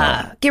rid of them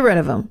all. Get rid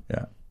of them.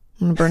 Yeah.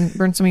 I'm gonna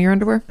burn some of your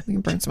underwear. We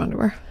can burn some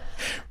underwear.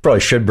 Probably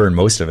should burn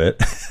most of it.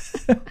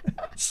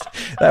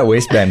 That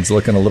waistband's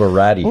looking a little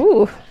ratty.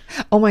 Ooh.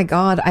 Oh my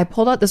God. I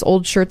pulled out this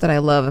old shirt that I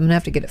love. I'm gonna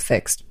have to get it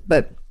fixed.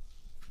 But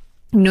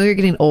you're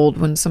getting old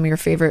when some of your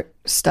favorite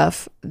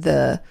stuff,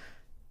 the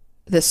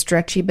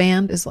stretchy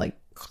band is like,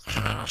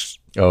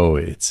 oh,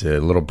 it's a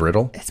little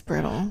brittle. It's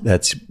brittle.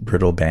 That's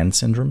brittle band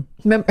syndrome.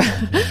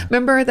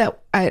 Remember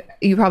that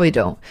you probably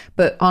don't,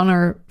 but on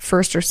our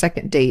first or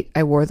second date,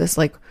 I wore this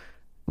like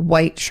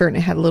white shirt and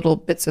it had little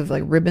bits of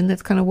like ribbon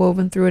that's kind of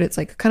woven through it. It's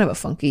like kind of a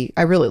funky,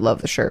 I really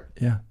love the shirt.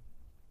 Yeah.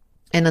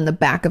 And on the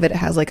back of it, it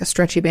has like a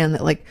stretchy band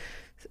that like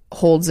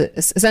holds it.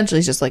 Essentially,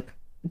 it's just like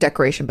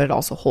decoration, but it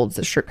also holds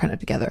the shirt kind of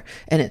together,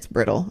 and it's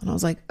brittle. And I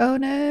was like, oh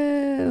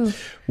no.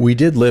 We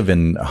did live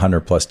in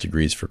 100+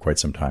 degrees for quite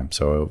some time.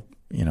 So,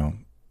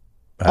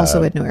 also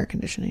we had no air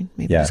conditioning.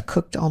 Maybe just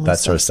cooked almost. That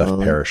sort of stuff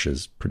slowly.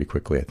 perishes pretty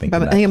quickly, I think.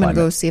 But I think I'm going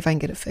to go see if I can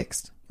get it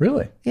fixed.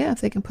 Really? Yeah,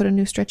 if they can put a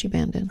new stretchy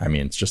band in. I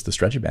mean, it's just the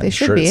stretchy band. They The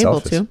should shirt be able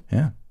itself is- to.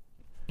 Yeah.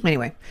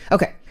 Anyway,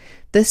 okay.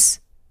 This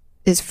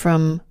is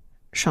from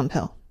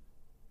Chantel.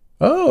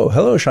 Oh,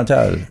 hello,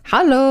 Chantal.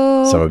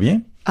 Hello. Ça va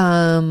bien?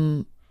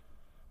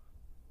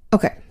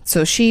 Okay,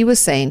 so she was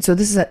saying, so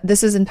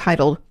this is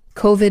entitled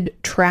COVID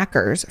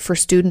Trackers for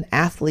Student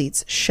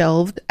Athletes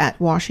Shelved at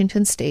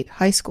Washington State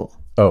High School.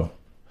 Oh,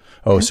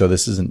 so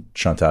this isn't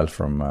Chantal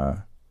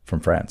from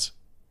France.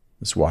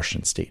 It's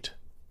Washington State.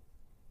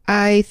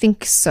 I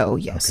think so,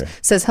 yes. Okay.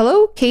 Says,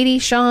 hello, Katie,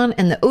 Sean,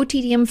 and the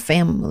OTDM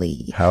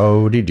family.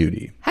 Howdy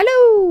doody.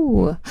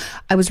 Hello.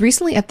 I was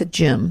recently at the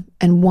gym,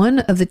 and one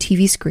of the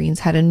TV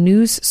screens had a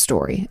news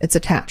story. It's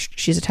attached.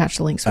 She's attached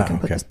the link, so I can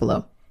put this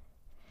below.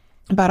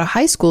 About a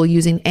high school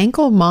using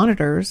ankle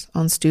monitors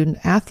on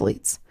student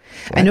athletes.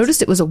 What? I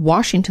noticed it was a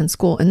Washington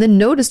school, and then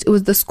noticed it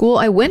was the school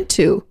I went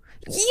to.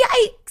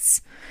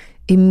 Yikes!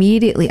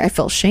 Immediately, I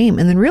felt shame,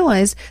 and then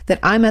realized that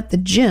I'm at the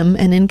gym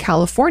and in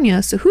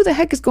California, so who the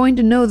heck is going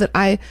to know that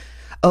I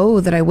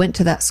went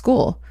to that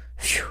school?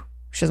 Phew.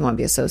 She doesn't want to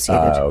be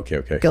associated.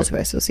 Okay. Guilty by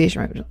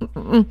association,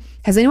 right?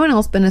 Has anyone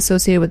else been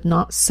associated with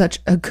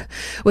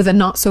a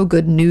not so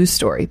good news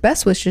story?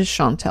 Best wishes,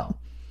 Chantel.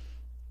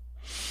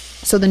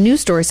 So the news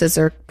story says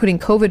they're putting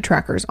COVID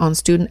trackers on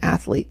student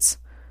athletes.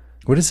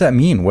 What does that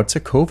mean? What's a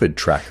COVID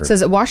tracker? It says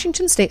that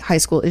Washington State High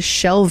School is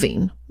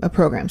shelving a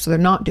program, so they're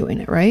not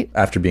doing it, right?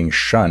 After being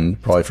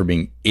shunned, probably for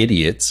being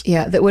idiots.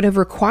 Yeah, that would have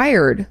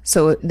required,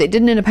 so it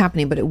didn't end up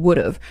happening, but it would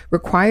have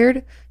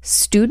required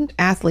student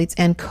athletes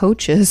and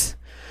coaches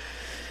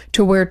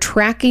to wear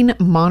tracking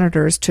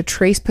monitors to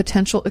trace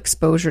potential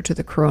exposure to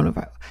the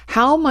coronavirus.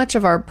 How much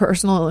of our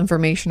personal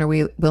information are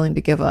we willing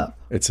to give up?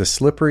 It's a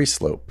slippery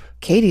slope.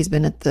 Katie's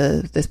been at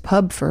this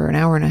pub for an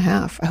hour and a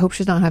half. I hope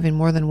she's not having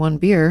more than one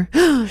beer.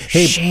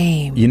 Hey,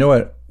 shame. You know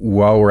what?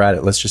 While we're at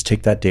it, let's just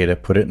take that data,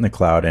 put it in the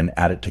cloud, and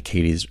add it to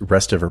Katie's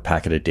rest of her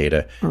packet of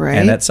data. Right.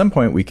 And at some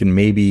point, we can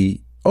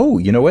maybe... Oh,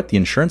 you know what? The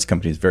insurance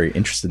company is very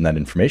interested in that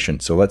information.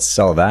 So let's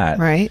sell that.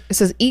 Right. It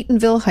says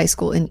Eatonville High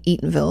School in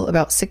Eatonville,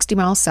 about 60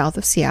 miles south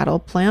of Seattle,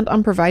 planned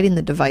on providing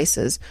the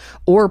devices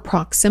or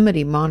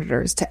proximity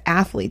monitors to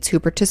athletes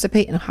who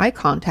participate in high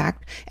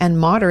contact and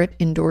moderate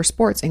indoor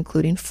sports,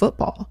 including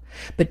football.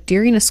 But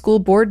during a school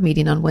board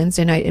meeting on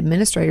Wednesday night,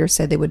 administrators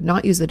said they would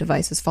not use the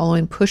devices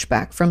following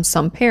pushback from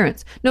some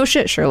parents. No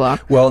shit,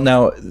 Sherlock. Well,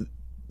 now,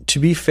 to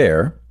be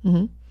fair,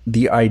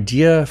 the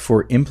idea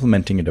for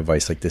implementing a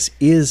device like this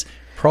is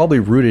probably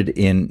rooted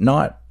in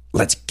not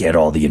let's get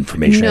all the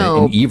information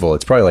in evil.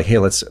 It's probably like, hey,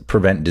 let's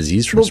prevent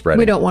disease from spreading.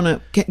 We don't want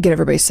to get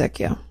everybody sick,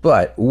 yeah.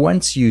 But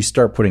once you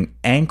start putting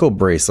ankle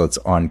bracelets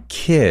on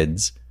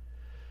kids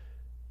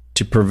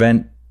to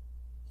prevent,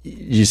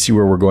 you see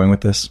where we're going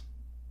with this?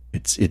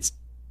 It's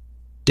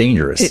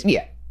dangerous.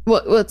 Yeah.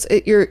 Well,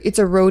 it's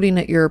eroding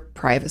at your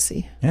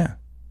privacy, Yeah.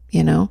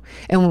 you know?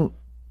 And,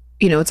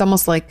 you know, it's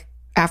almost like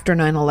after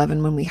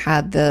 9/11 when we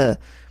had the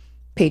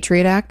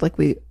Patriot Act, like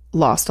we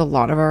lost a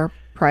lot of our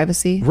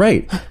privacy.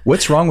 Right.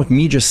 What's wrong with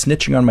me just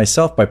snitching on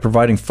myself by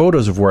providing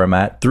photos of where I'm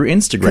at through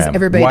Instagram?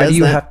 Everybody Why does do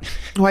you that.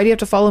 Why do you have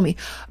to follow me?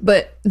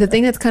 But the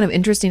thing that's kind of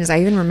interesting is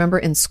I even remember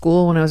in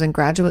school when I was in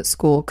graduate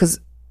school, because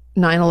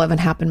 9/11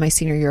 happened my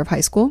senior year of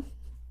high school.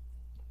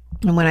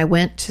 And when I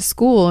went to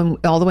school and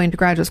all the way into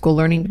graduate school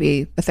learning to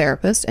be a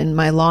therapist, and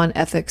my law and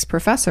ethics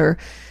professor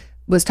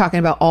was talking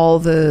about all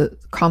the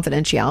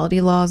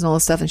confidentiality laws and all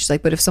this stuff. And she's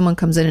like, but if someone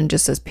comes in and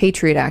just says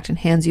Patriot Act and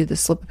hands you the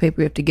slip of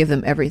paper, you have to give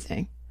them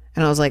everything.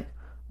 And I was like,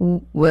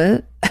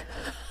 what?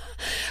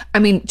 I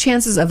mean,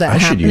 chances of that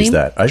happening. I should use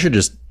that. I should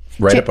just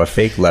write up a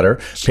fake letter.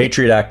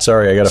 Patriot Act,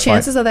 sorry, I got to find.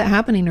 Chances of that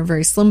happening are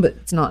very slim, but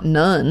it's not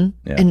none.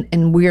 Yeah.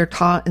 And we are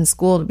taught in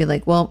school to be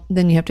like, well,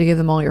 then you have to give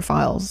them all your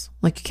files.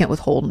 Like you can't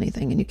withhold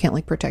anything and you can't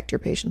like protect your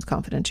patient's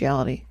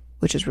confidentiality,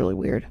 which is really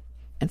weird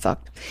and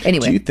fucked.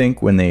 Anyway. Do you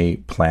think when they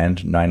planned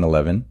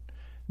 9/11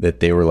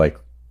 that they were like,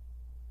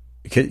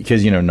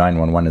 because, you know,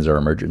 911 is our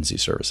emergency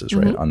services,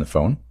 right? On the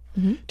phone.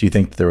 Mm-hmm. Do you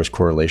think that there was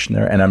correlation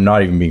there? And I'm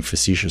not even being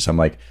facetious. I'm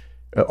like,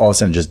 all of a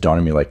sudden it just dawned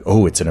on me like,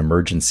 oh, it's an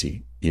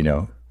emergency, you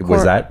know?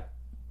 Was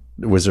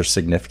there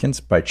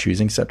significance by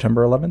choosing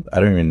September 11th? I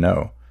don't even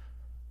know.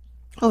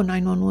 Oh,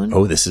 911.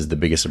 Oh, this is the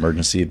biggest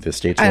emergency the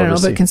state's I don't know,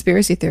 ever but seen.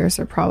 conspiracy theorists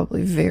are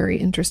probably very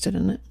interested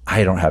in it.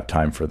 I don't have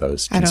time for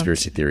those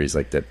conspiracy theories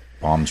like that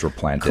bombs were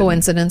planted.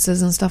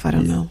 Coincidences and stuff. I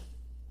don't know.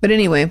 But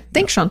anyway,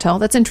 thanks, Chantel.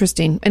 That's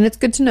interesting. And it's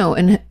good to know.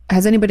 And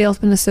has anybody else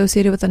been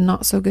associated with a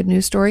not so good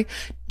news story?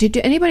 Did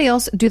anybody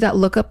else do that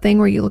lookup thing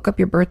where you look up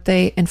your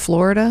birthday in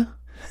Florida?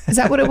 Is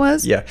that what it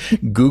was? Yeah.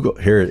 Google.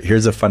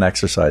 Here's a fun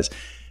exercise.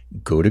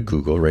 Go to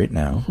Google right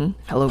now.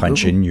 Hello,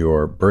 punch Google. in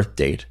your birth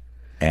date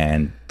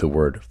and the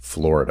word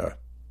Florida.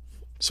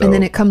 So, and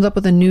then it comes up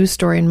with a news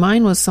story. And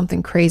mine was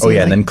something crazy. oh yeah,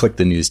 like, and then click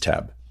the news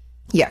tab.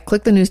 yeah,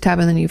 click the news tab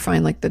and then you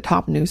find like the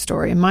top news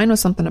story. And mine was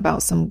something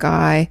about some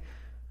guy,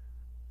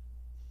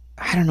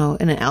 I don't know,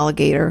 in an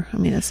alligator. I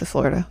mean, it's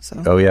Florida.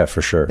 So Oh yeah,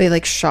 for sure. they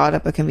like shot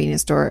up a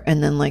convenience store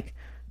and then like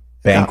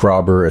Bank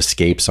robber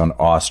escapes on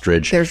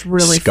ostrich. There's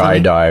really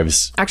funny.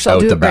 skydives Actually, I'll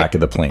out do the it back right- of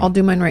the plane. I'll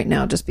do mine right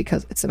now just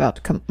because it's about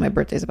to come. My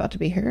birthday's about to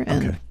be here.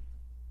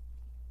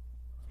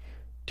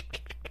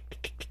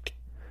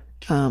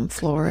 And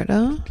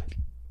Florida.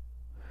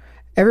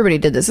 Everybody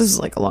did this. This is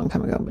like a long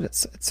time ago, but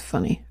it's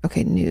funny.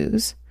 Okay,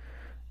 news.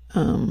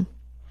 Oh,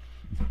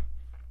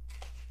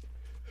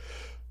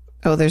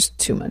 there's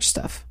too much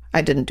stuff.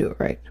 I didn't do it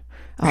right.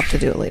 I'll have to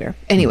do it later.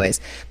 Anyways,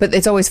 but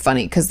it's always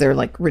funny because they're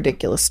like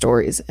ridiculous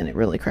stories and it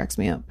really cracks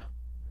me up.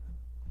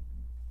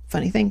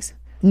 Funny things.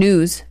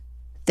 News.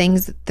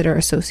 Things that are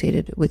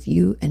associated with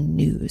you and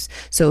news.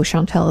 So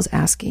Chantel is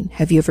asking,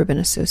 have you ever been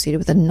associated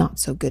with a not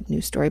so good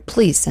news story?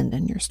 Please send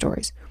in your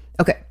stories.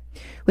 Okay.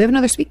 We have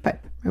another speak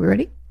pipe. Are we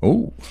ready?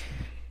 Oh,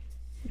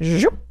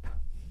 Zoop.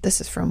 This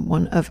is from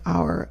one of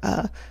our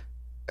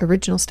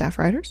original staff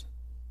writers.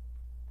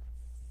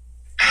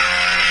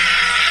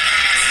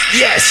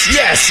 yes,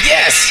 yes,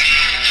 yes.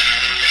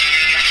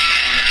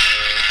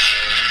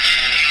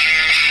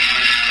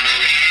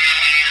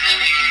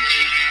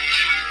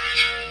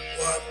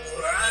 What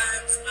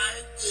rhymes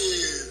I do?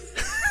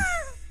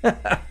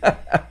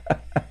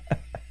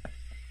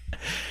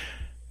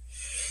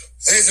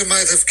 As you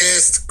might have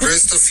guessed,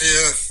 Christoph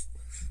here.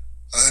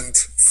 And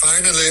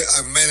finally,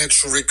 I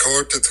managed to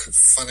record that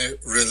funny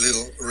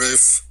little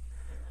riff,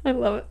 I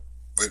love it.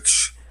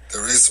 which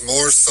there is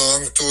more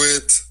song to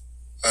it.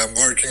 I'm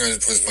working on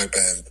it with my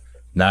band.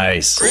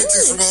 Nice.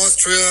 Greetings from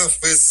Austria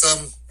with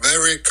some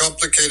very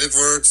complicated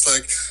words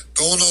like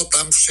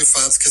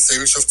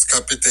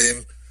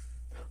Donau-Dampfschifffahrtsgesellschaftskapitän.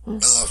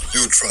 Now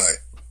you try.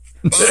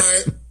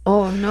 Bye.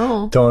 Oh,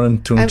 no.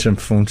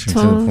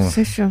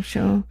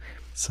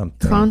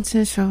 Something.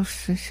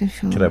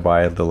 Could I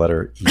buy the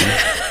letter E?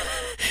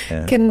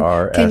 Can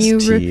you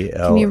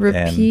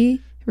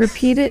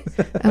repeat it?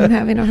 I'm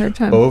having a hard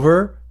time.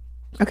 Over?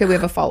 Okay, we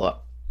have a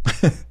follow-up.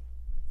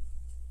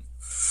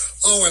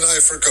 Oh, and I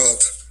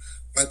forgot.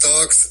 My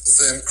dogs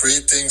send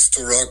greetings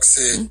to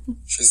Roxy.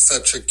 She's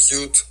such a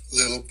cute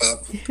little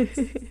pup.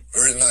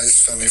 Very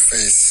nice, funny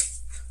face.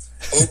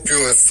 Hope you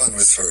have fun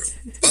with her.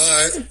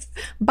 Bye.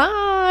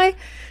 Bye.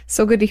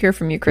 So good to hear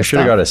from you, I should Christoph.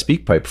 have got a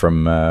speak pipe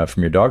from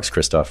your dogs,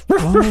 Christoph.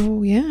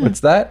 Oh, yeah. What's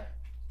that?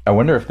 I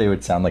wonder if they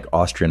would sound like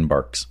Austrian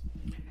barks.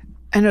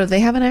 I know. They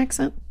have an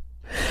accent.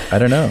 I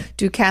don't know.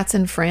 Do cats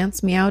in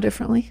France meow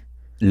differently?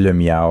 Le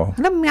meow.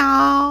 The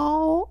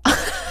meow.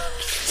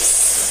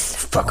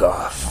 Fuck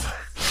off.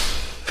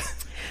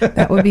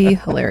 That would be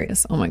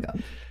hilarious. Oh, my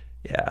God.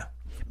 Yeah.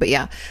 But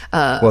yeah.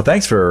 Well,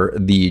 thanks for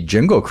the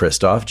jingle,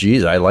 Christoph.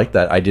 Geez, I like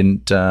that. I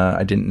didn't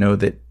know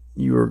that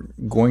you were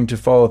going to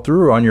follow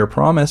through on your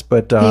promise,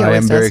 but I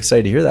am very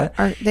excited to hear that.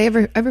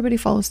 Everybody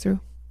follows through.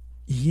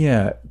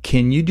 Yeah.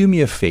 Can you do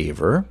me a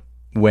favor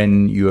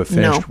when you have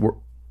finished? No.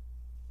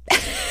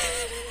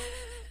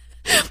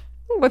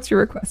 What's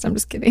your request? I'm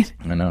just kidding.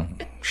 I know.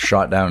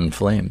 Shot down in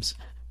flames.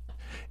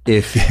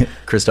 if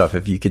Christoph,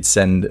 if you could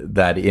send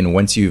that in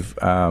once you've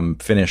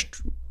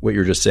finished what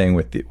you're just saying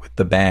with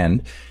the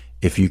band,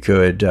 if you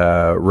could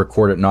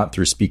record it not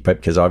through SpeakPipe,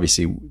 because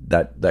obviously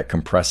that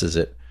compresses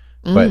it.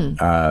 But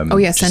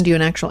send you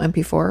an actual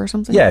MP4 or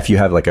something. Yeah, if you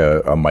have like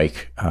a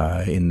mic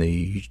in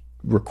the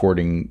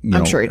recording,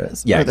 I'm sure he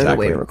does. Yeah,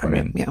 exactly. A way to record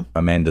it. Yeah,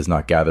 a man does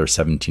not gather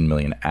 17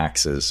 million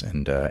axes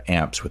and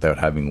amps without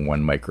having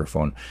one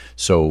microphone.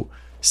 So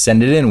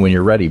send it in when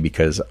you're ready,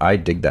 because I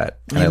dig that,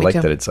 and I like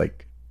that it's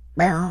like,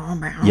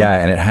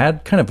 yeah, and it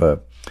had kind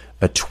of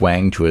a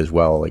twang to it as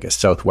well, like a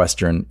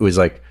southwestern. It was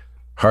like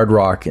hard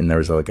rock, and there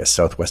was like a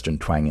southwestern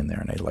twang in there,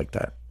 and I like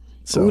that.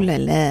 So, ooh la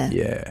la.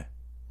 Yeah,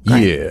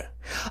 Great. Yeah.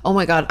 Oh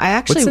my God,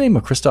 What's the name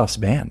of Christoph's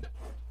band?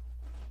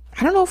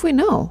 I don't know if we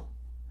know.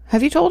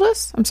 Have you told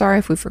us? I'm sorry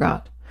if we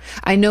forgot.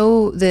 I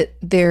know that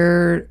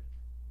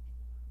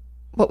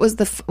what was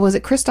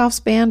it Christoph's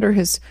band or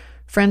his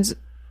friends?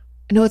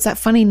 No, it's that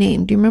funny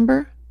name. Do you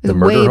remember? The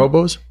Murder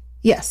Hobos?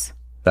 Yes.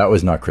 That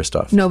was not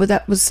Christoph. No, but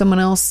that was someone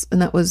else,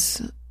 and that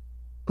was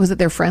it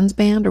their friend's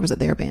band or was it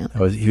their band?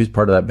 He was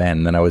part of that band,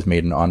 and then I was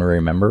made an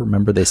honorary member.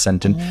 Remember, they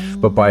sent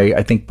in, but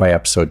I think by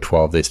episode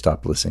 12, they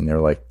stopped listening. They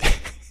were like,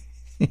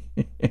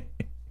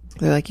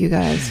 they're like, you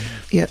guys,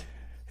 yep.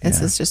 This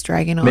is just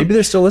dragging on. Maybe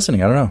they're still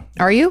listening. I don't know.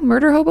 Are you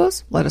Murder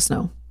Hobos? Let us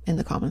know in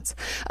the comments.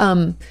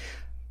 What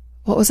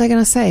was I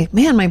going to say?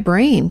 Man, my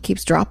brain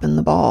keeps dropping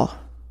the ball.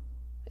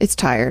 It's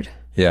tired.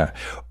 Yeah.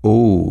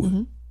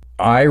 Oh,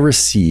 I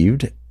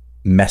received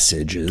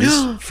messages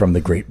from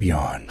the great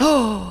beyond.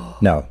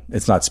 No,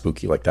 it's not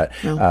spooky like that.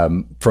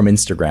 No. From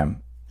Instagram.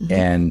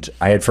 And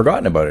I had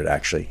forgotten about it,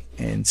 actually.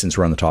 And since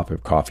we're on the topic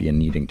of coffee and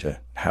needing to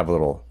have a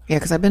little... Yeah,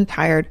 because I've been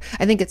tired.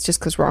 I think it's just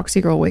because Roxy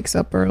Girl wakes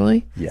up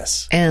early.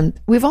 Yes. And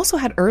we've also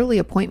had early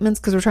appointments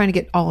because we're trying to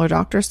get all our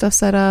doctor stuff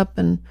set up.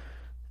 And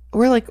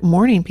we're like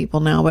morning people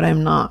now, but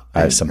I'm not.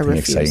 I have something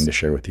exciting to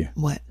share with you.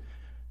 What?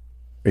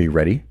 Are you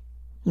ready?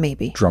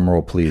 Maybe. Drum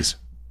roll, please.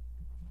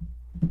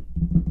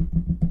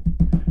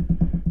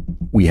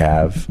 We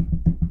have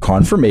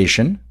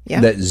confirmation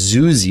that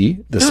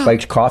Zuzi, the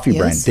spiked coffee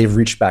brand, they've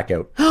reached back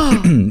out.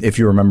 If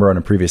you remember on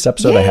a previous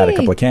episode, I had a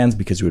couple of cans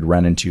because we had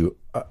run into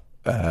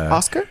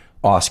Oscar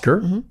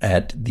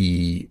at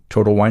the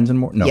Total Wines and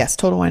More. No. Yes,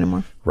 Total Wine and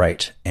More.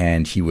 Right.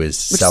 And he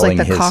was Which selling is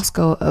like the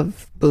Costco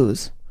of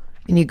booze.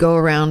 And you go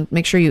around,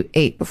 make sure you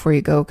ate before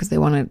you go because they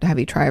want to have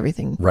you try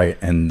everything. Right.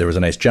 And there was a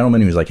nice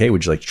gentleman who was like, hey,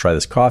 would you like to try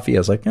this coffee? I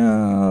was like,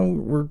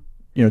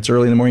 it's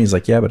early in the morning. He's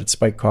like, yeah, but it's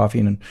spiked coffee.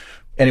 And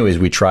anyways,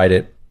 we tried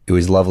it. It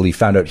was lovely.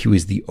 Found out he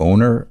was the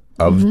owner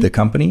of the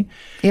company.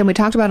 Yeah, and we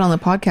talked about it on the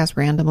podcast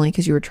randomly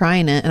because you were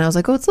trying it. And I was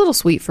like, oh, it's a little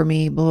sweet for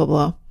me, blah, blah,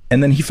 blah.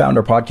 And then he found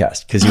our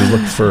podcast because he was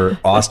looking for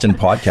Austin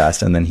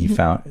podcast. And then he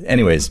found,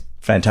 anyways,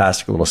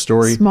 fantastic little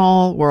story.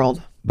 Small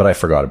world. But I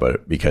forgot about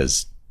it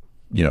because,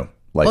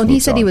 life and he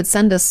said he would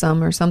send us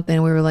some or something.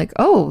 And we were like,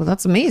 oh,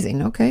 that's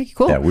amazing. Okay,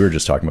 cool. Yeah, we were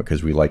just talking about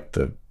because we liked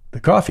the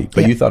coffee,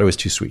 but you thought it was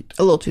too sweet.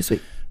 A little too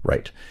sweet.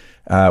 Right.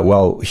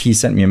 Well, he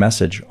sent me a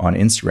message on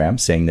Instagram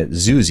saying that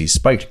Zuzi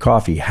Spiked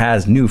Coffee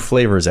has new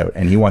flavors out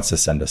and he wants to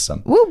send us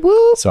some. Woo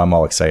woo. So I'm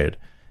all excited.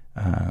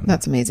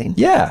 That's amazing.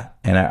 Yeah.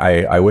 And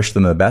I wish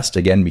them the best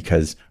again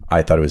because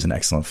I thought it was an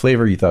excellent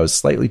flavor. You thought it was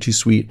slightly too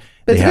sweet.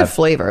 But it's a good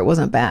flavor. It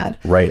wasn't bad.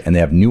 Right. And they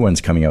have new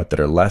ones coming out that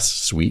are less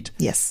sweet.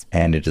 Yes.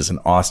 And it is an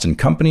Austin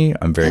company.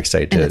 I'm very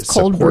excited to it's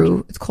cold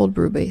brew. It's cold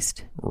brew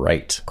based.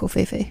 Right.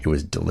 Covfefe. It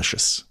was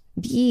delicious.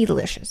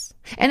 Delicious.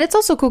 And it's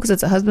also cool because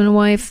it's a husband and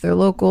wife. They're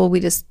local.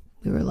 We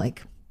were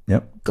like,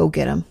 go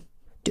get them.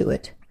 Do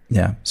it.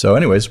 Yeah. So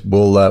anyways,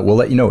 we'll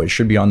let you know. It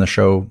should be on the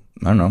show,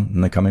 I don't know,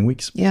 in the coming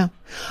weeks. Yeah.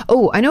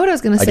 Oh, I know what I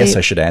was going to say. I guess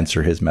I should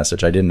answer his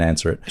message. I didn't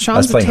answer it.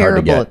 Sean's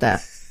terrible at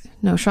that.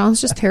 No, Sean's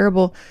just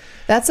terrible.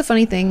 That's the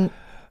funny thing.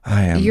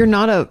 I am. You're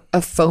not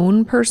a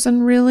phone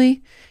person,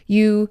 really.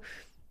 You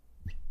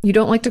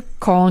don't like to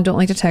call and don't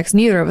like to text.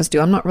 Neither of us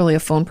do. I'm not really a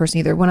phone person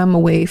either. When I'm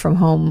away from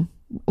home,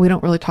 we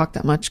don't really talk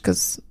that much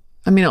because,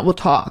 we'll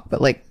talk,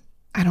 but like,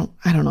 I don't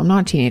know. I'm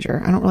not a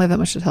teenager. I don't really have that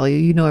much to tell you.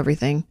 You know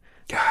everything.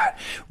 God.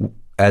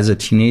 As a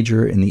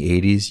teenager in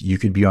the 80s, you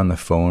could be on the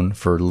phone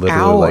for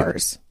literally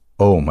hours.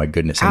 Oh my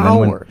goodness. And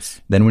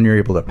hours. Then when you're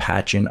able to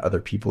patch in other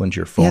people into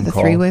your phone call. Yeah, the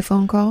three-way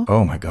phone call.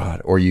 Oh my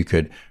God. Or you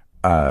could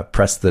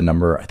press the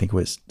number, I think it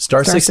was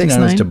star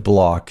 69 was to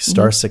block,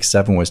 star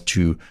 67 was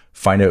to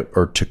find out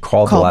or to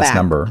call the last back.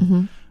 Number.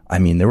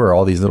 Mm-hmm. There were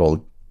all these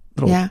little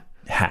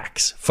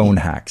hacks, phone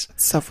hacks.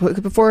 So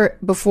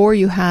before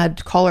you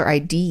had caller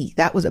ID,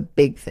 that was a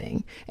big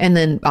thing. And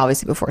then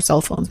obviously before cell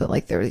phones, but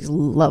like there were these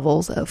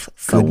levels of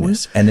phones.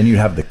 Goodness. And then you'd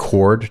have the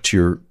cord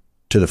to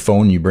the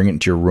phone, you bring it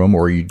into your room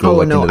or you'd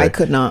go I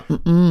could not.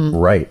 Mm-mm.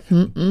 Right.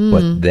 Mm-mm.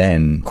 But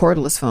then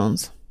cordless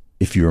phones.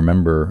 If you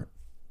remember,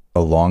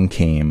 along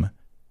came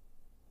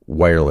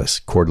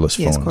wireless cordless phones.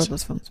 Yes,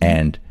 cordless phones.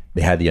 And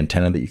they had the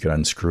antenna that you could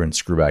unscrew and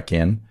screw back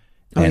in.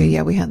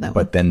 Yeah, we had that one.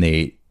 But then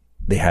they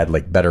had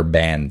like better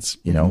bands,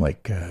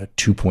 like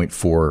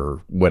 2.4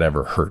 or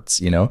whatever hertz,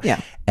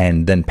 Yeah.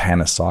 And then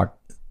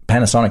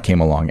Panasonic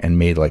came along and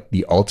made like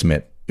the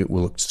ultimate. It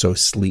looked so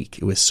sleek.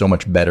 It was so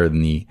much better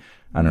than the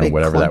I don't know,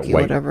 whatever that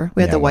white. Whatever.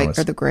 We had the white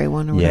or the gray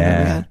one or whatever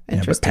we had.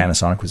 Yeah, but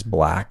Panasonic was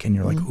black, and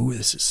you're like, ooh,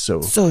 this is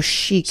so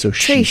chic. So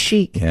Très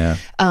chic. Yeah.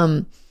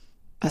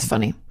 That's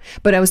funny.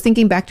 But I was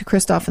thinking back to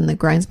Christoph and the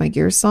Grinds My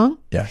Gears song.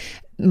 Yeah.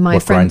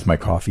 What grinds my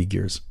coffee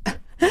gears?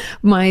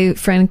 My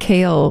friend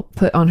Kale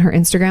put on her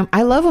Instagram.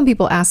 I love when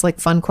people ask like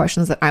fun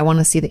questions that I want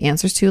to see the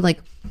answers to. Like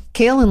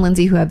Kale and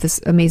Lindsay, who have this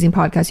amazing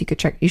podcast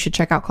you should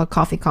check out called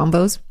Coffee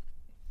Combos.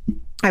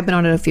 I've been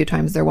on it a few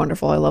times. They're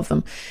wonderful. I love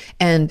them.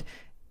 And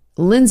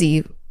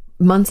Lindsay,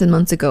 months and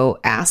months ago,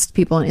 asked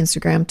people on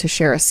Instagram to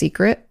share a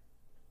secret.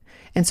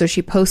 And so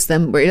she posts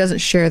them where it doesn't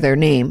share their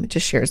name, it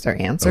just shares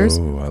their answers.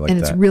 Oh, I like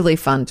and that. it's really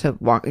fun to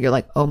walk. You're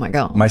like, oh my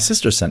God. My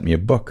sister sent me a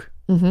book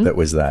that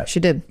was that. She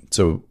did.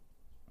 So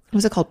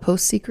Was it called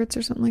Post Secrets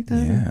or something like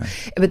that? Yeah.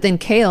 But then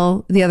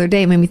Kale the other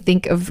day made me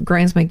think of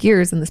Grinds My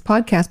Gears in this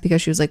podcast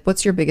because she was like,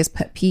 what's your biggest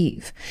pet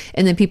peeve?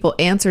 And then people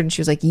answered and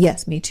she was like,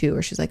 yes, me too.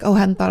 Or she's like, oh, I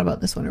hadn't thought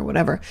about this one or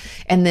whatever.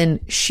 And then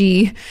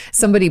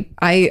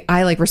I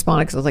like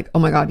responded because I was like, oh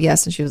my God,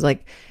 yes. And she was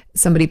like,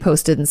 somebody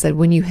posted and said,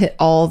 when you hit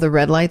all the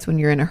red lights when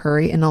you're in a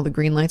hurry and all the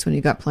green lights when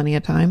you got plenty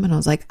of time. And I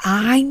was like,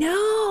 I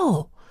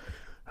know.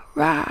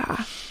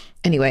 Rah.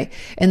 Anyway,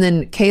 and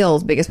then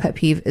Kale's biggest pet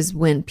peeve is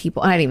when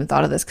people, and I hadn't even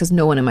thought of this because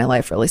no one in my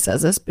life really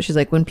says this, but she's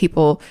like, when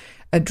people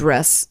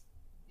address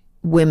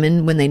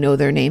women when they know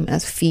their name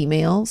as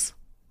females,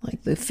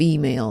 like the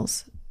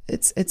females,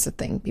 it's a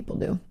thing people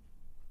do.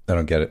 I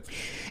don't get it.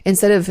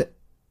 Instead of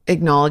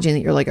acknowledging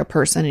that you're like a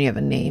person and you have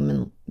a name,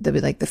 and they'll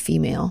be like the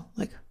female,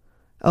 like,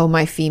 oh,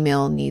 my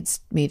female needs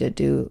me to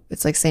do,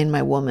 it's like saying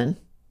my woman.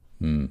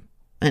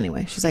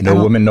 Anyway, she's like, no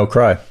woman, no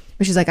cry.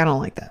 But she's like, I don't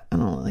like that. I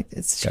don't like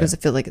it. She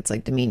doesn't feel like it's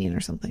like demeaning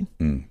or something.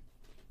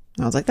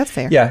 I was like, that's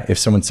fair. Yeah, if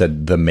someone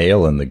said the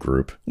male in the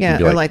group.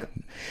 Yeah, or like,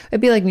 it'd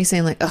be like me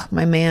saying like, oh,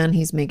 my man,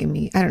 he's making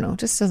me, I don't know, it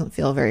just doesn't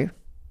feel very,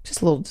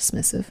 just a little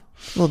dismissive,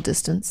 a little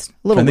distanced,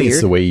 a little weird. I think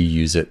it's the way you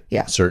use it.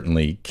 Yeah.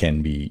 Certainly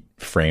can be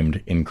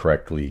framed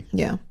incorrectly.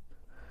 Yeah.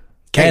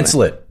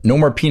 Cancel it. No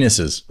more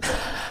penises.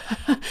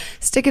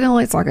 Stick it in a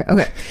light socket.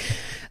 Okay.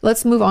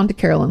 Let's move on to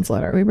Carolyn's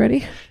letter. Are we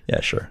ready?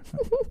 Yeah, sure.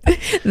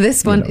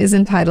 This one is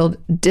entitled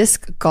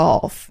Disc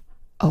Golf.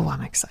 Oh,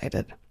 I'm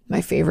excited.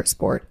 My favorite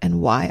sport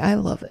and why I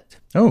love it.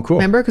 Oh, cool.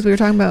 Remember? Because we were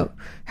talking about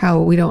how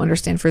we don't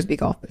understand Frisbee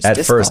golf.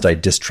 At first, I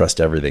distrust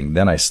everything.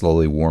 Then I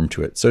slowly warmed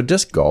to it. So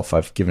disc golf,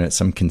 I've given it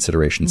some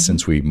consideration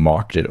since we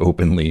mocked it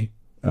openly.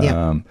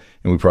 And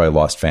we probably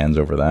lost fans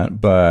over that.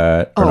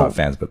 But, or not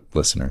fans, but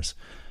listeners.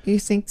 You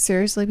think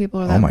seriously people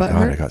are that Oh my butthurt?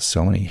 God, I got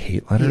so many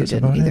hate letters You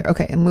didn't about either. it.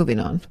 Okay, I'm moving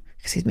on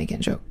because he's making a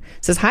joke.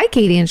 It says, hi,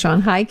 Katie and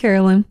Sean. Hi,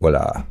 Carolyn.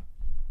 Voila.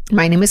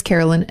 My name is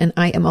Carolyn, and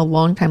I am a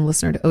longtime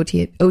listener to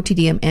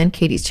OTDM and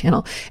Katie's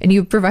channel, and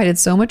you've provided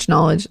so much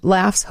knowledge,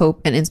 laughs,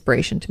 hope, and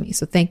inspiration to me.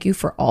 So thank you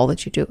for all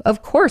that you do.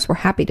 Of course, we're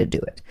happy to do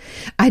it.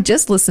 I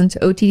just listened to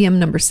OTDM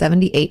number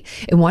 78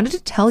 and wanted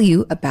to tell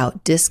you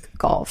about disc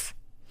golf.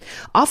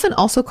 Often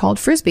also called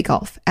Frisbee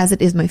golf, as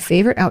it is my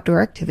favorite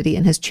outdoor activity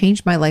and has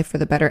changed my life for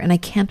the better, and I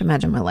can't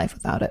imagine my life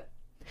without it.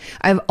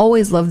 I've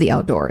always loved the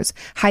outdoors,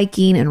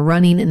 hiking and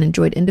running, and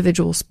enjoyed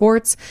individual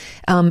sports,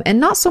 and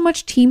not so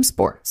much team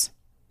sports.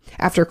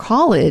 After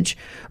college,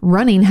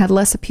 running had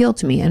less appeal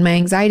to me, and my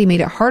anxiety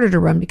made it harder to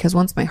run because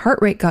once my heart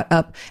rate got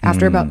up,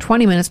 after about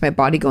 20 minutes, my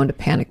body go into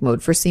panic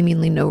mode for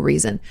seemingly no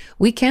reason.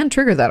 We can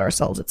trigger that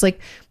ourselves. It's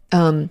like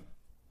one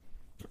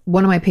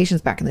of my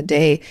patients back in the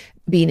day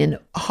being in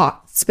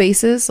hot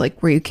spaces,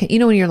 like where you can't, you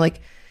know, when you're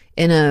like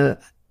in a,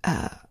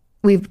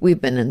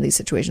 we've been in these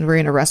situations where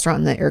you're in a restaurant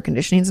and the air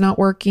conditioning's not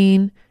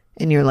working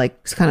and you're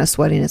like kind of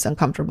sweating, it's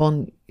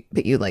uncomfortable,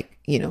 but you like,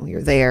 you know,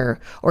 you're there,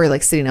 or you're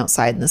like sitting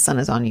outside and the sun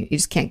is on you. You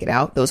just can't get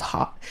out. Those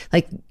hot,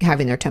 like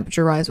having their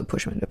temperature rise would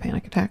push them into a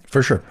panic attack.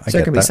 For sure. So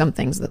there can be some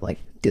things that like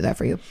do that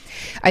for you.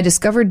 I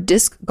discovered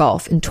disc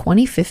golf in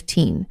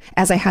 2015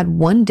 as I had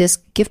one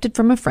disc gifted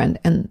from a friend,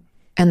 and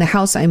the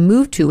house I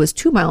moved to was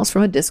 2 miles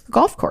from a disc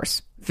golf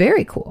course.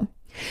 Very cool.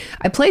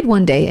 I played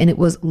one day and it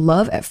was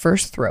love at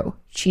first throw.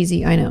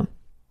 Cheesy, I know.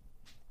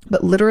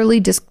 But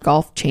literally, disc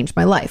golf changed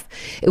my life.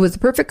 It was the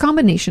perfect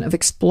combination of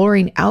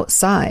exploring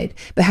outside,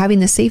 but having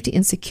the safety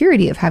and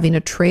security of having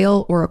a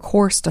trail or a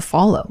course to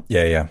follow.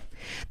 Yeah.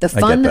 The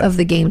fun of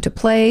a game to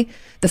play,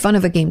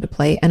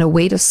 and a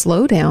way to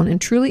slow down and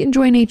truly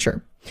enjoy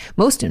nature.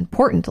 Most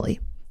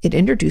importantly, it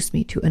introduced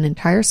me to an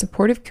entire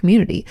supportive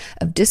community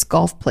of disc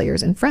golf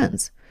players and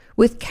friends,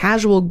 with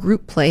casual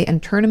group play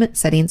and tournament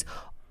settings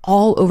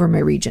all over my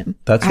region.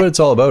 That's what it's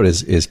all about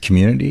is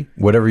community,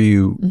 whatever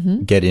you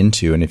get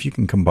into. And if you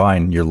can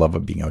combine your love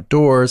of being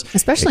outdoors,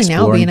 especially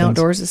now being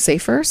outdoors is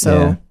safer.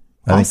 So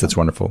I think that's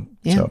wonderful.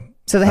 Yeah.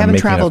 So they haven't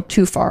traveled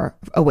too far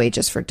away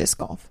just for disc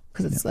golf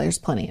because there's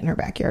plenty in her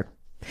backyard.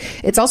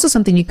 It's also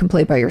something you can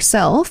play by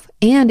yourself,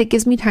 and it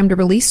gives me time to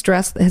release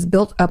stress that has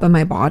built up in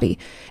my body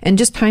and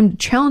just time to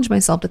challenge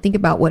myself to think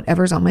about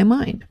whatever's on my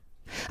mind.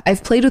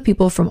 I've played with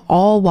people from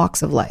all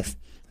walks of life.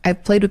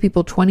 I've played with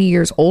people 20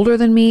 years older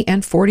than me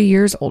and 40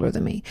 years older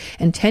than me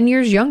and 10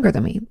 years younger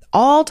than me.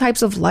 All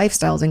types of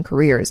lifestyles and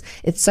careers.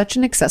 It's such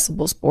an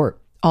accessible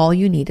sport. All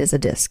you need is a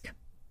disc.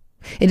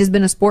 It has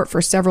been a sport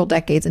for several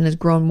decades and has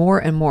grown more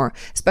and more,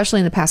 especially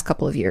in the past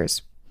couple of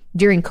years.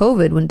 During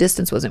COVID, when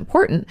distance was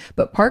important,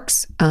 but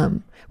parks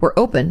were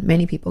open,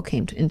 many people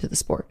came into the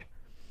sport.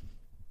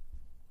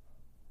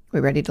 We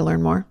ready to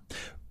learn more?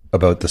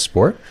 About the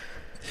sport?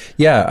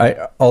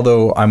 Yeah,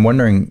 although I'm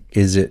wondering,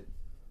 is it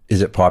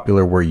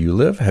popular where you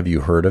live? Have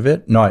you heard of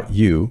it? Not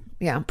you,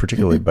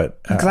 particularly,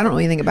 but because I don't know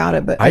anything about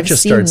it. But I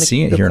just started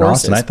seeing it here in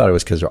Austin. I thought it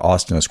was because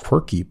Austin is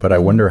quirky, but I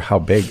wonder how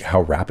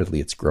rapidly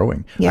it's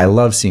growing. Yeah. I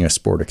love seeing a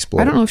sport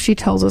explode. I don't know if she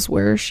tells us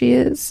where she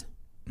is.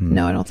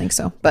 No, I don't think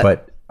so.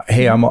 But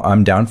hey,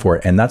 I'm down for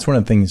it, and that's one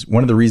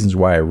of the reasons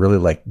why I really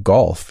like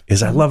golf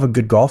is I love a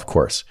good golf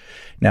course.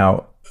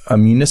 Now, a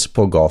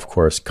municipal golf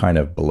course kind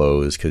of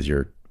blows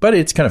but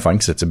it's kind of fun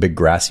because it's a big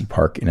grassy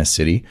park in a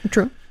city.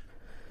 True.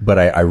 But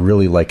I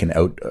really like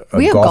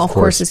we have golf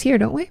courses here,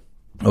 don't we?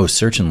 Oh,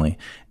 certainly.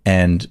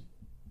 And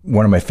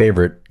one of my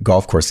favorite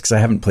golf courses, because I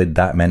haven't played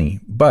that many,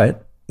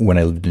 but when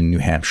I lived in New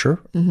Hampshire,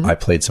 I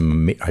played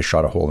I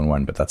shot a hole in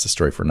one, but that's a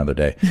story for another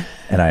day.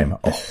 And I'm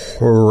a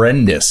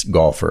horrendous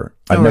golfer.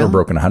 I've never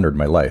broken 100 in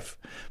my life.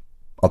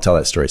 I'll tell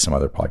that story some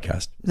other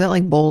podcast. Is that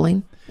like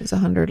bowling? Is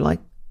 100 like?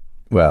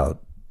 Well,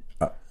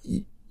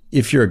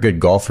 if you're a good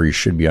golfer, you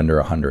should be under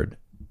 100.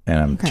 And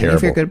I'm terrible.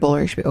 If you're a good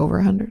bowler, you should be over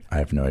 100. I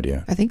have no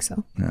idea. I think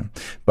so. Yeah.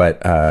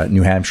 But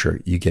New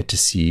Hampshire, you get to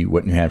see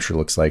what New Hampshire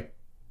looks like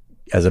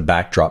as a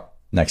backdrop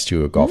next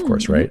to a golf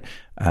course, right?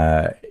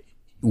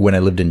 When I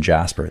lived in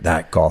Jasper,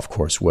 that golf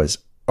course was,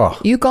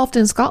 You golfed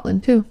in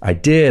Scotland too. I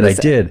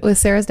did. With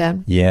Sarah's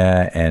dad.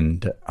 Yeah.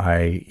 And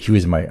he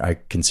was I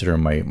consider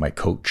him my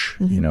coach,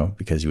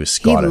 because he was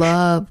Scottish. He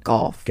loved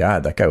golf.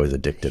 God, that guy was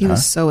addicted, He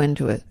was so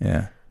into it.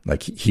 Yeah.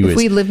 Like if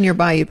we lived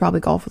nearby, you'd probably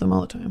golf with him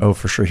all the time. Oh,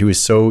 for sure. He was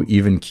so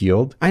even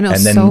keeled. I know,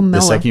 and then so the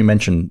mellow. second you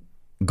mentioned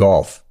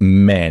golf,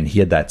 man, he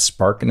had that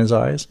spark in his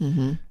eyes.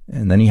 And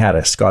then he had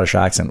a Scottish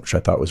accent, which I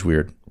thought was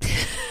weird.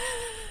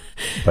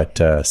 But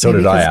so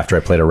did I after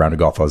I played a round of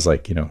golf. I was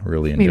like,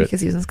 really into Maybe it.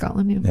 because he was in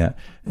Scotland. Yeah.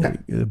 Okay.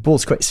 The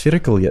ball's quite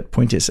spherical yet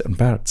pointy at certain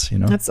parts,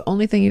 That's the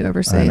only thing you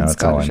ever say in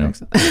Scottish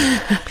accent.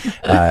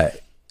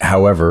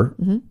 However,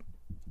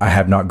 I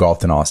have not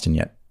golfed in Austin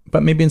yet.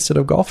 But maybe instead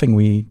of golfing,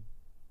 we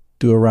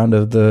do a round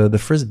of the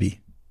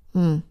frisbee. I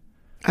don't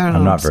know.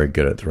 I'm not very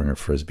good at throwing a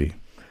frisbee.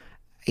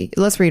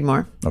 Let's read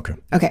more. Okay.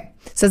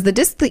 It says the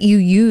disc that you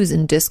use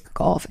in disc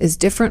golf is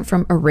different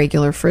from a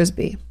regular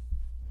frisbee.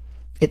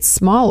 It's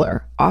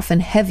smaller, often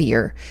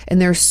heavier,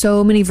 and there are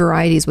so many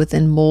varieties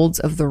within molds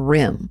of the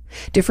rim,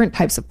 different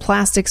types of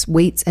plastics,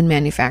 weights, and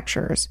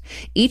manufacturers,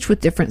 each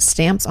with different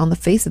stamps on the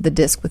face of the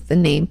disc with the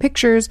name,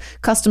 pictures,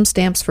 custom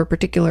stamps for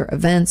particular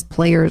events,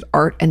 players,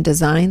 art, and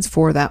designs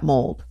for that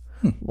mold.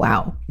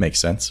 Wow. Makes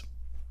sense.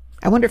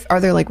 I wonder are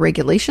there like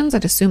regulations?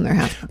 I'd assume there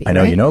have to be. I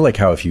know, right? like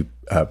how if you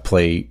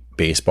play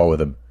baseball with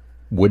a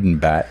wooden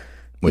bat,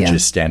 which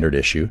is standard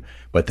issue,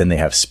 but then they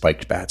have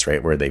spiked bats,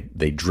 right? Where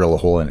they drill a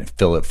hole and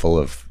fill it full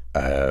of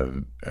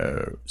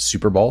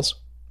super balls.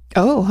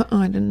 Oh,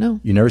 I didn't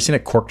know. You never seen a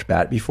corked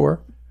bat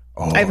before?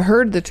 Oh, I've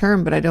heard the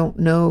term, but I don't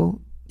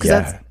know.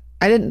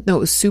 I didn't know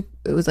it was it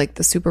was like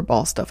the Super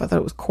Ball stuff. I thought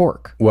it was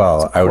cork.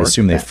 Well, I would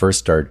assume they first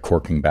started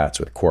corking bats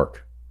with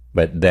cork.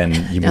 But then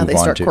you now move they on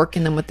start to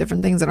corking them with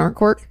different things that aren't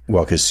cork.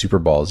 Well, because super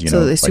balls,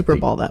 so they super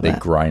ball that they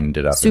bat. grind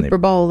it up. Super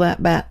ball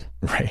that bat.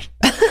 Right.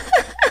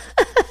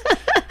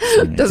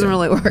 Doesn't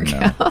really work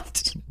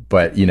out.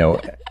 But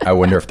I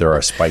wonder if there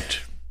are spiked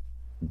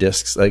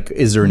discs. Like,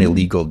 is there an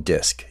illegal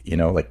disc?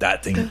 Like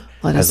that thing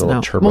has a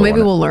little turbo. Well, maybe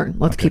on it. we'll learn.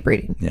 Let's keep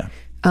reading. Yeah.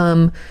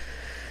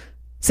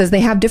 Says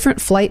they have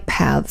different flight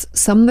paths,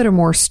 some that are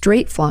more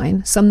straight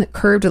flying, some that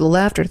curve to the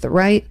left or to the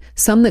right,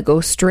 some that go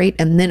straight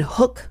and then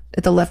hook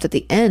at the left at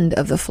the end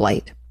of the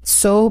flight.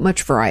 So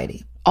much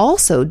variety.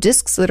 Also,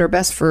 discs that are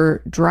best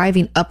for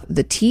driving up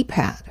the tee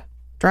pad.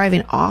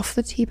 Driving off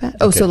the tee pad?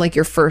 Oh, so like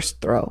your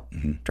first throw,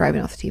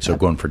 driving off the tee pad. So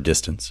going for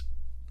distance,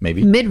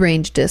 maybe?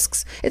 Mid-range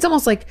discs. It's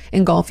almost like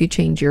in golf you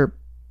change your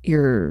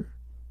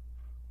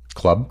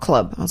club.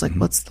 I was like,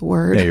 what's the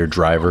word? Yeah, your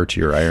driver to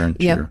your iron.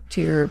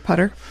 To your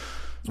putter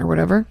or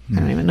whatever. I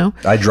don't even know.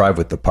 I drive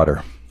with the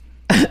putter.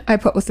 I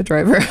put with the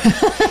driver.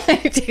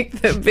 I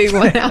take the big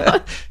one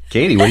out.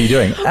 Katie, what are you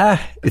doing?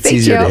 It's Fake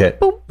easier out. to hit.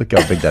 Boom. Look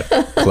how big that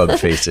club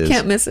face is.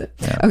 Can't miss it.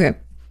 Yeah. Okay.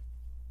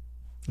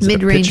 Is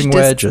it a pitching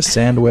wedge, a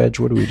sand wedge?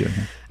 What are we doing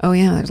here? Oh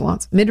yeah, there's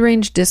lots.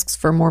 Mid-range discs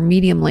for more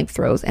medium length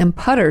throws and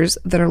putters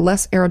that are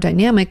less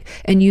aerodynamic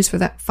and used for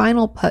that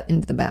final putt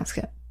into the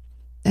basket.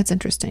 That's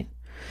interesting.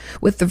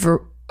 With the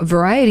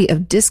variety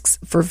of discs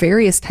for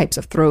various types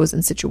of throws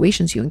and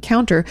situations you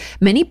encounter,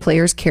 many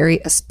players carry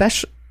a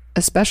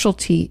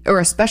specialty or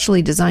a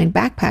specially designed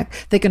backpack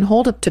that can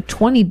hold up to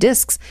 20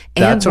 discs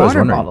and That's what I was water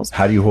wondering. bottles.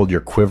 How do you hold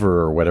your quiver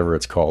or whatever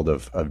it's called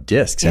of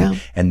discs? Yeah.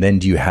 And then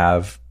do you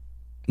have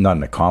not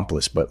an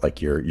accomplice, but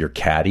like your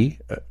caddy,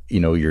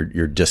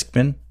 your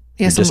discman,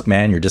 your disc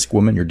man, your disc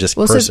woman, your disc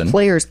person. It says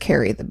players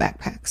carry the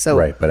backpack. So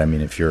right, but I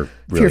mean, if you're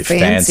really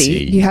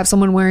fancy, you have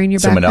someone wearing your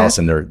someone backpack. else,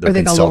 and they're Or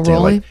they got a little consulting.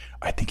 rolly? Like,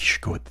 I think you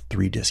should go with the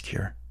 3 disc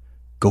here.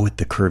 go with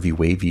the curvy,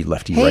 wavy,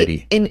 lefty, Hey,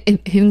 righty.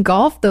 in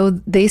golf though,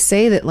 they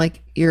say that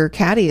like your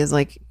caddy is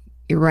like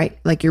your right,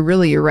 like you're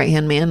really your right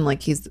hand man.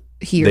 Like he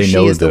or They she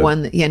know is the the-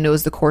 one that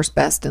knows the course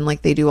best, and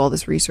like they do all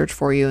this research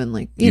for you, and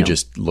like you know,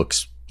 just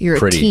looks you're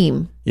pretty. a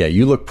team. Yeah,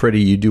 you look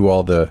pretty. You do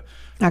all the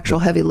Actual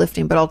heavy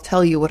lifting, but I'll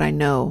tell you what I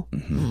know.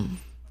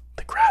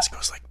 the grass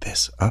goes like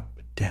this, up,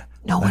 down.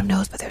 No one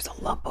knows, but there's a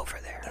lump over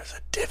there. There's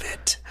a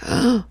divot.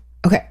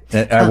 Okay.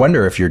 And I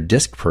wonder if your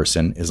disc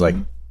person is like,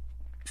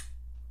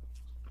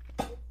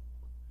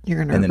 You're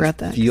going to and then regret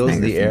that. 'cause feels now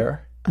the you're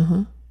air.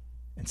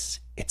 It's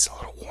a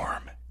little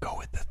warm. Go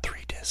with the 3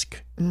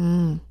 disc.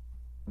 And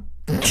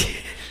then you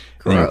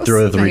gross.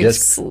 throw the Now 3 you've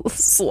disc,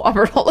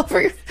 slobbered all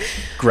over your.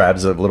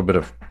 grabs a little bit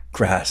of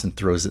grass and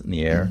throws it in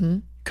the air.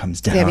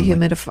 Comes down. They have a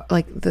like humidifier,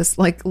 like this,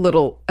 like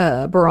little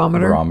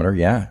barometer. barometer.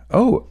 Yeah.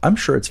 Oh, I'm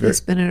sure it's You very.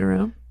 spin it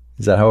around.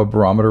 Is that how a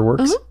barometer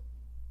works?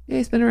 Yeah,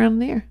 you spin it around in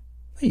the air.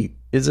 Hey,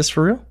 is this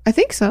for real? I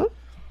think so.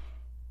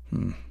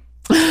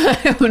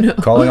 I don't know.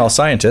 Calling all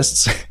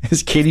scientists.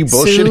 Is Katie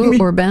bullshitting Sue me?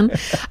 or Ben.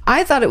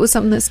 I thought it was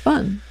something that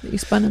spun. That you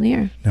spun in the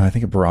air. No, I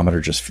think a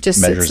barometer just Just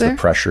sits measures the there?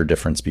 pressure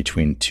difference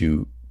between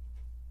 2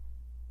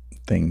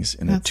 things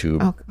in a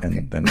tube, okay.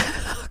 and then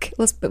Okay,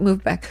 let's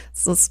move back.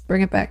 So let's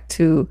bring it back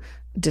to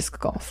disc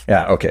golf.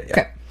 yeah, okay, yeah.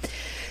 Okay.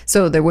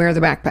 So they wear the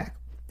backpack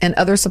and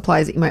other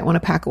supplies that you might want to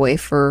pack away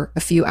for a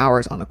few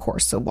hours on a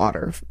course. So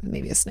water,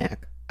 maybe a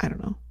snack. I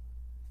don't know.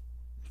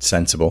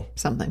 Sensible.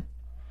 Something.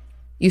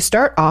 You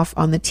start off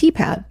on the tee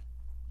pad,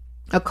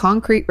 a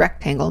concrete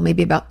rectangle,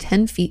 maybe about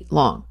 10 feet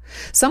long.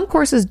 Some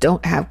courses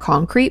don't have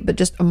concrete, but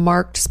just a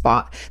marked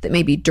spot that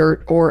may be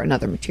dirt or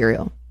another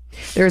material.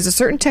 There is a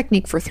certain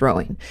technique for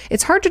throwing.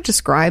 It's hard to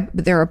describe,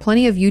 but there are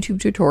plenty of YouTube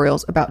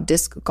tutorials about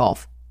disc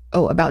golf.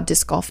 About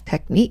disc golf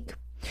technique.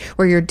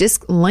 Where your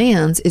disc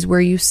lands is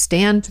where you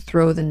stand to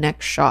throw the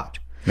next shot.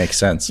 Makes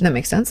sense. That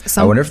makes sense.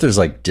 I wonder if there's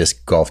like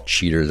disc golf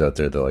cheaters out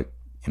there that like,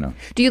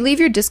 Do you leave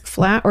your disc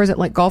flat, or is it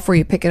like golf where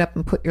you pick it up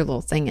and put your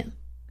little thing in?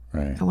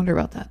 right. I wonder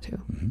about that too.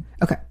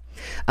 Okay.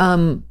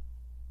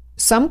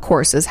 Some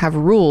courses have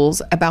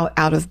rules about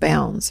out of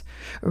bounds,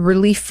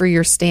 relief for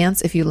your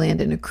stance if you land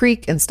in a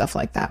creek and stuff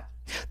like that.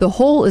 The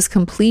hole is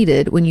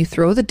completed when you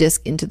throw the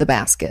disc into the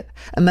basket,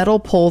 a metal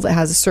pole that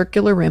has a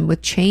circular rim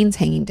with chains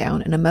hanging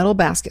down and a metal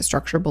basket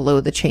structure below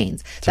the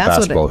chains. It's a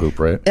basketball hoop,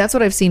 right? That's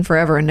what I've seen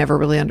forever and never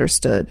really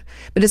understood.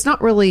 But it's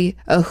not really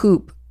a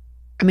hoop.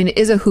 I mean, it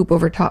is a hoop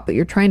over top, but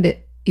you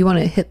want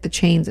to hit the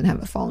chains and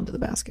have it fall into the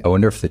basket. I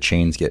wonder if the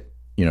chains get,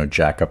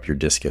 jack up your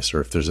discus, or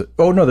if there's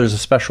there's a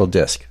special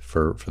disc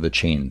for the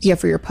chains. Yeah,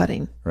 for your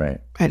putting. Right.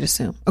 I'd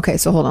assume. Okay,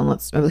 so hold on.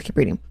 Let's keep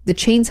reading. The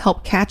chains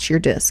help catch your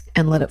disc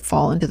and let it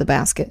fall into the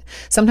basket.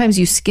 Sometimes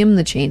you skim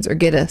the chains or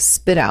get a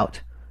spit out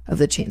of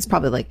the chains.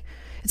 Probably like,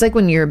 it's like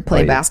when you're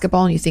playing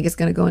basketball and you think it's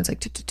going to go and it's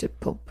like,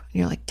 poop. And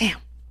you're like, damn.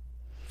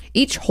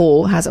 Each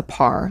hole has a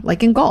par,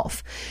 like in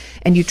golf.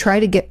 And you try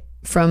to get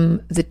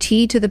from the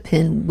tee to the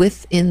pin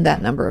within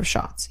that number of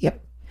shots. Yep.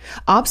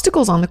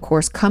 Obstacles on the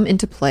course come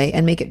into play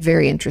and make it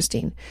very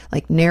interesting,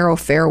 like narrow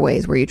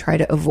fairways where you try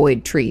to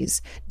avoid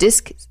trees,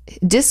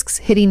 discs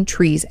hitting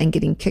trees and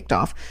getting kicked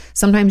off.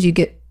 Sometimes you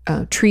get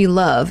tree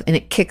love and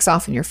it kicks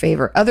off in your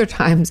favor. Other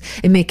times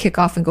it may kick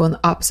off and go in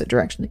the opposite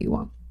direction that you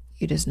want.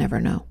 You just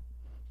never know.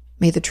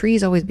 May the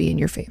trees always be in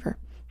your favor.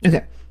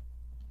 Okay.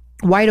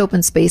 Wide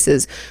open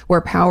spaces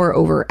where power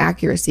over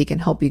accuracy can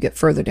help you get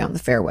further down the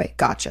fairway.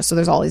 Gotcha. So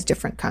there's all these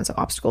different kinds of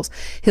obstacles,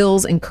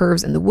 hills and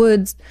curves in the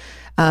woods,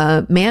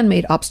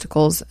 man-made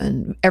obstacles,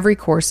 and every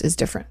course is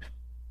different.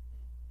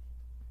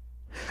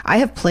 I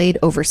have played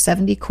over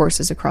 70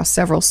 courses across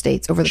several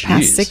states over the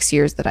past 6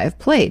 years that I have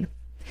played.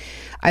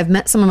 I've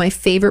met some of my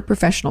favorite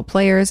professional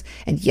players,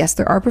 and yes,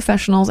 there are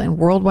professionals and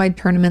worldwide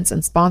tournaments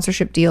and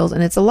sponsorship deals,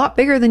 and it's a lot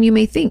bigger than you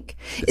may think.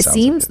 It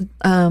seems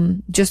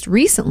just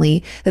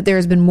recently that there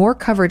has been more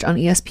coverage on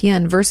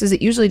ESPN versus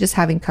it usually just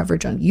having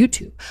coverage on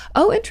YouTube.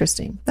 Oh,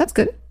 interesting. That's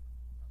good.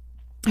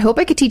 I hope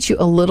I could teach you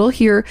a little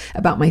here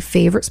about my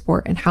favorite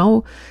sport and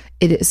how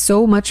it is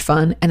so much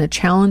fun and a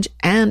challenge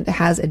and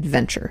has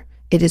adventure.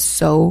 It is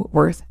so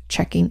worth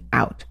checking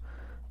out.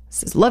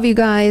 This is love you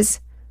guys,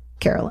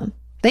 Carolyn.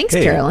 Thanks,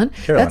 Hey, Carolyn.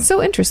 That's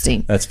so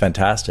interesting. That's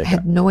fantastic. I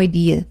had no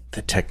idea.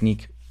 The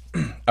technique.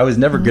 I was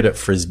never good at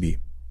Frisbee.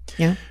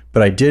 Yeah.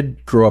 But I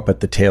did grow up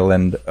at the tail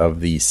end of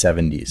the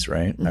 70s,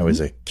 right? I was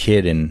a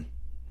kid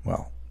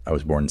I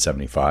was born in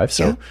 75.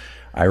 So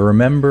I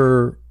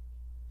remember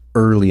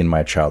early in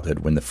my childhood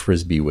when the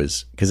Frisbee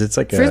was, because it's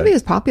like Frisbee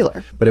is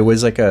popular. but it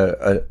was like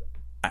and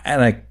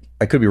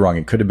I could be wrong.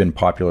 It could have been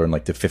popular in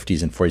like the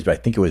 50s and 40s, but I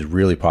think it was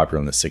really popular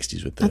in the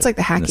 60s with That's like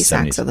the hacky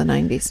sacks 70s. of the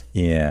 90s.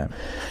 Yeah.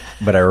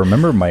 But I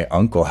remember my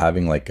uncle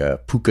having like a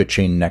puka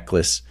chain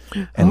necklace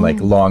and like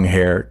long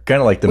hair, kind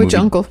of like the Which movie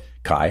uncle?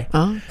 Kai.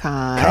 Oh,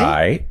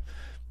 Kai.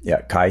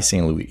 Yeah, Kai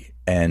St. Louis.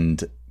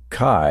 And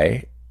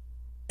Kai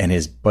and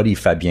his buddy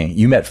Fabien.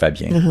 You met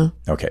Fabien.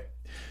 Okay.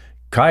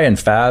 Kai and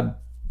Fab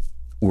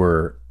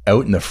were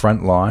out in the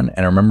front lawn,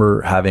 and I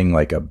remember having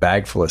like a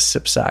bag full of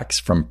sip sacks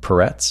from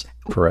Peretz.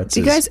 Peretz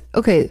You guys,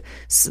 okay,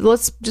 so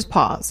let's just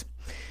pause.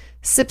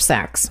 Sip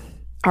sacks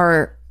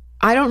are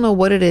I don't know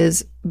what it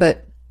is,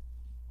 but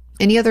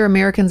any other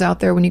Americans out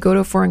there, when you go to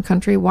a foreign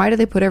country, why do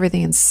they put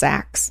everything in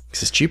sacks?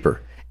 Because it's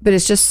cheaper. But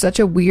it's just such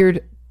a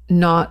weird,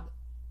 not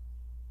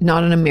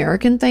an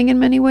American thing in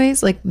many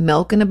ways. Like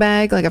milk in a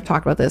bag. Like I've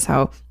talked about this,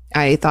 how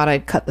I thought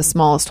I'd cut the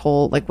smallest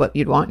hole, like what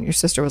you'd want. And your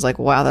sister was like,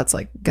 wow, that's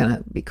like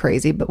gonna be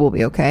crazy, but we'll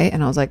be okay.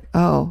 And I was like,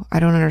 oh, I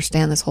don't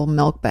understand this whole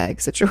milk bag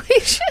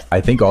situation.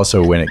 I think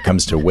also when it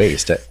comes to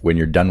waste, when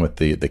you're done with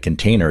the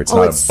container, it's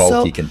not a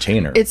bulky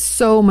container. It's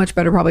so much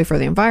better probably for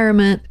the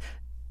environment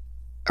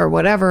or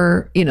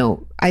whatever, you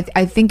know.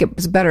 I think it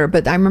was better,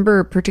 but I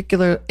remember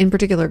in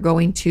particular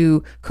going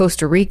to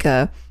Costa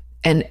Rica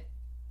and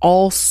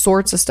all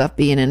sorts of stuff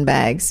being in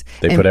bags.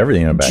 They put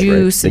everything in a bag,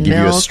 juice, right? They give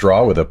milk, you a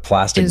straw with a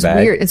plastic it's bag.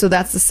 Weird. And so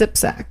that's the sip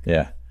sack.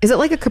 Yeah. Is it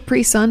like a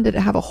Capri Sun? Did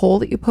it have a hole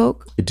that you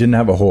poke? It didn't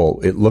have a hole.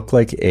 It looked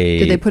like a...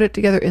 Did they put it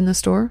together in the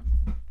store?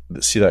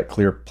 See that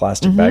clear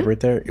plastic bag right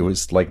there? It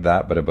was like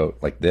that, but about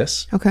like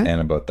this. Okay.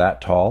 And about that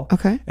tall.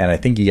 Okay. And I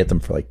think you get them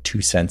for like 2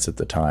 cents at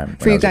the time.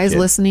 For you guys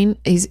listening,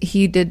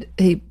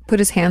 he put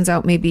his hands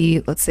out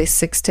maybe, let's say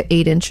 6 to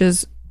 8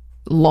 inches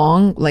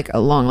long, like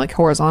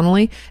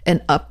horizontally,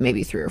 and up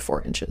maybe 3 or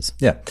 4 inches.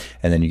 Yeah.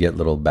 And then you get a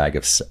little bag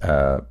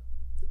of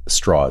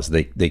straws.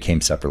 They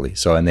came separately.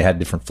 So, and they had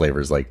different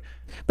flavors, like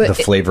the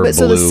flavor blue,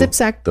 so the sip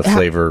sack, the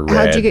flavor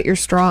red. How'd you get your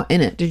straw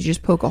in it? Did you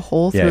just poke a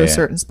hole through a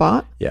certain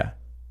spot? Yeah.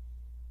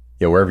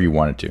 Yeah, wherever you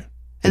wanted to.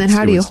 And then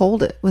how do you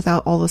hold it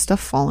without all the stuff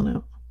falling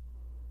out?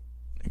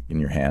 In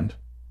your hand.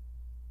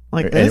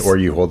 Like this? Or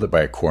you hold it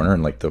by a corner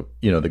and like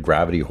the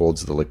gravity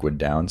holds the liquid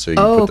down. So you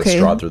put the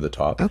straw through the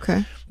top.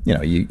 Okay. You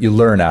know, you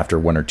learn after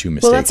 1 or 2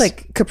 mistakes. Well, that's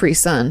like Capri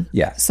Sun.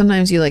 Yeah.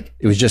 Sometimes you it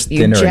was just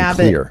thinner and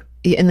clear.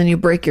 And then you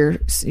break your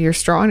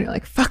straw and you're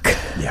like, fuck.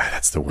 Yeah,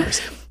 that's the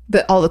worst.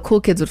 But all the cool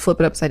kids would flip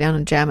it upside down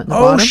and jam it in the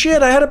bottom. Oh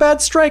shit, I had a bad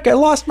strike. I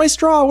lost my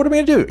straw. What am I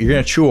going to do? You're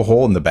going to chew a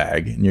hole in the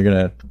bag and you're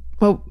going to...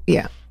 Well,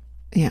 yeah.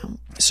 Yeah.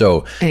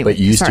 So, anyway, but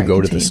you used to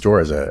go to the store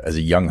as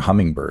a young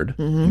hummingbird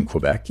in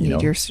Quebec. You know,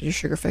 your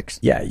sugar fix.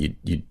 Yeah,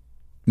 you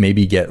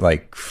maybe get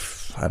like,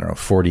 I don't know,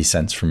 40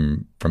 cents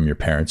from your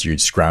parents. You'd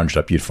scrounge it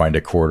up. You'd find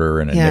a quarter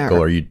and a nickel,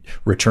 or you'd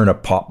return a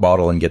pop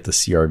bottle and get the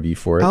CRV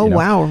for it. Oh,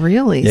 wow,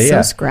 really?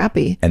 Yeah, so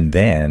scrappy. And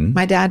then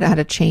my dad had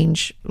to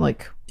change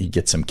you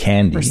get some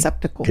candy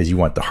receptacle because you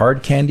want the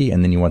hard candy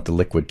and then you want the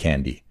liquid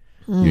candy.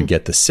 You'd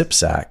get the sip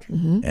sack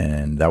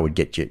and that would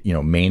get you,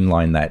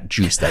 mainline that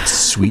juice, that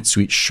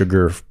sweet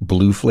sugar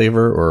blue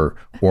flavor or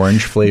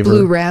orange flavor.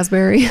 Blue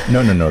raspberry.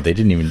 No. They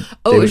didn't even.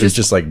 Oh, it was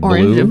just like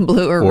orange and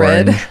blue or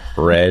orange,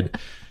 red.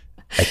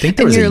 I think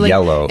there was a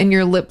yellow. And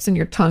your lips and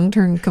your tongue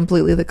turned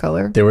completely the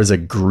color. There was a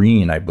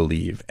green, I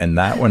believe. And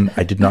that one,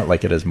 I did not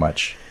like it as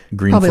much.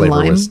 Green Probably flavor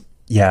lime. was.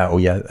 Yeah. Oh,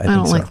 yeah. I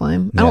don't like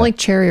lime. Yeah. I don't like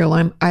cherry or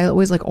lime. I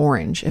always like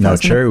orange. No,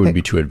 cherry would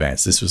be too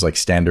advanced. This was like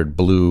standard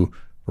blue,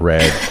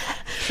 red.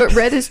 But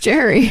red is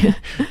cherry.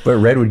 But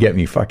red would get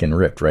me fucking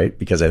ripped, right?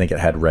 Because I think it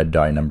had red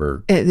dye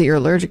number. That you're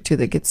allergic to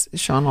that gets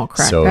Sean all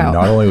cracked out. So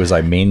not only was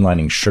I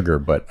mainlining sugar,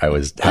 but I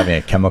was having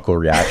a chemical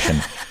reaction.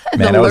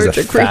 Man, I was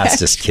the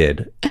fastest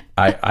kid.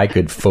 I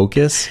could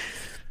focus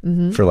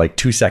for like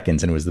 2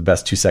 seconds and it was the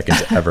best 2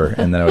 seconds ever.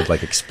 And then I would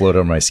like explode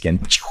on my skin.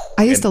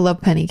 I used to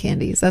love penny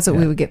candies. That's what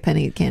we would get,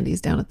 penny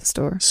candies down at the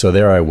store. So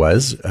there I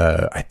was.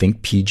 I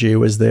think PJ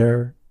was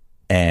there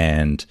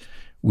and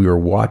we were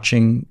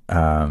watching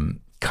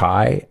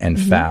Kai and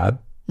Fabien.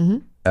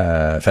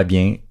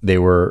 They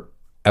were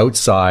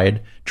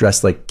outside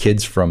dressed like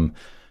kids from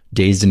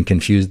Dazed and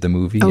Confused, the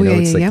movie.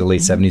 It's like the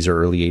late 70s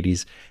or early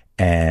 80s.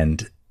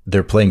 And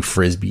they're playing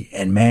Frisbee.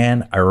 And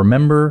man, I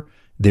remember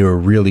they were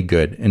really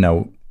good.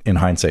 In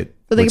hindsight.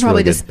 But they could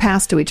probably just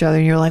pass to each other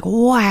and you're like,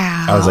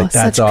 wow. I was like,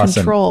 that's such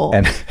awesome. Control.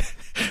 And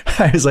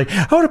I was like,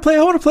 I want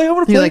to play.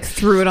 You like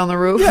threw it on the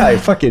roof? Yeah, I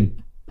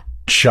fucking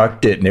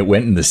chucked it and it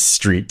went in the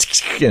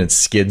street and it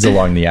skids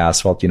along the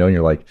asphalt, and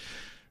you're like,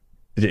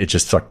 it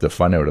just sucked the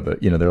fun out of it.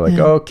 They're like,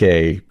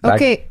 okay.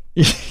 Okay,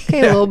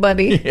 little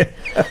buddy.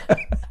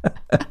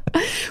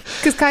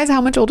 Because Kai's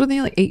how much older than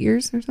you? Like 8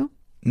 years or so?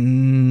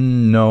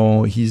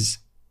 No, he's,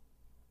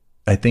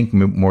 I think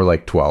more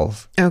like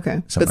 12.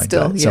 Okay. Something but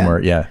still, like that.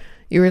 Somewhere, yeah.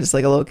 You were just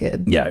like a little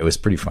kid. Yeah, it was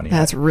pretty funny.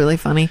 That's really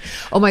funny.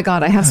 Oh my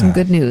God, I have some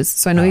good news.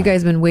 So I know you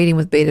guys have been waiting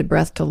with bated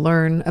breath to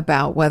learn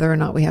about whether or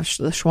not we have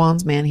the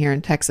Schwann's man here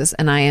in Texas,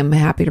 and I am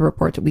happy to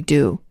report that we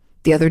do.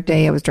 The other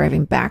day I was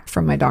driving back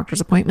from my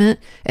doctor's appointment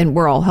and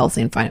we're all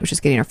healthy and fine. It was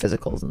just getting our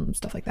physicals and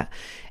stuff like that.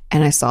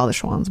 And I saw the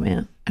Schwann's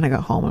man and I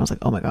got home and I was like,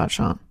 oh my God,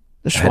 Sean,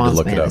 the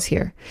Schwann's man is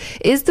here.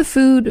 Is the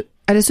food,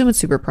 I'd assume it's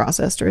super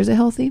processed, or is it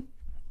healthy?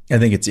 I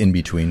think it's in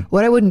between.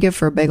 What I wouldn't give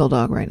for a bagel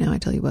dog right now, I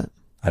tell you what.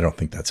 I don't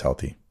think that's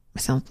healthy. It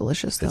sounds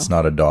delicious though. It's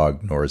not a dog,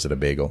 nor is it a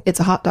bagel. It's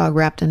a hot dog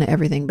wrapped into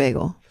everything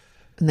bagel.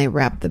 And they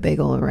wrap the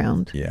bagel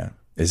around. Yeah.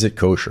 Is it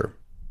kosher?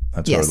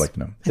 That's what I would like to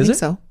know. I think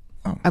so.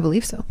 Oh. I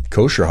believe so.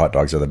 Kosher hot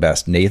dogs are the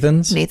best.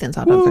 Nathan's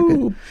hot dogs are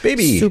good.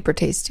 Baby. Super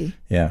tasty.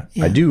 Yeah.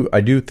 I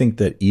do think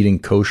that eating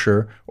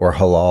kosher or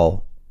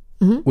halal,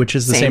 which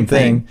is the same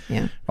thing.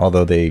 Yeah.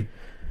 Although they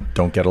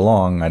don't get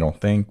along, I don't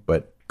think,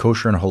 but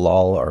kosher and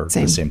halal are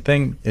Same. the same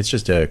thing. It's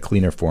just a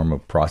cleaner form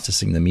of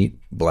processing the meat,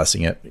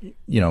 blessing it.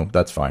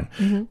 That's fine.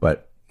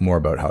 But more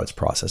about how it's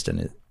processed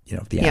and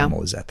if the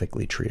animal is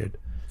ethically treated.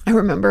 I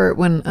remember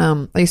when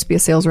I used to be a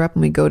sales rep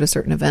and we go to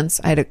certain events.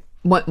 I had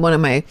one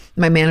of my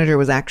manager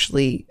was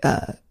actually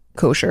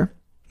kosher.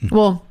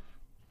 Well,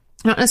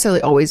 not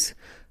necessarily always.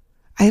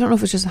 I don't know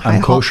if it's just high.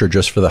 I'm kosher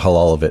just for the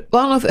halal of it.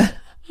 Well,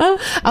 I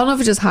don't know if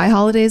it's just high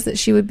holidays that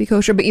she would be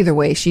kosher, but either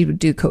way, she would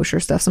do kosher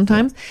stuff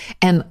sometimes.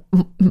 And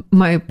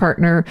my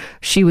partner,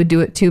 she would do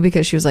it too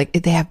because she was like,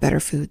 they have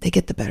better food. They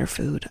get the better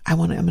food. I'm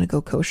going to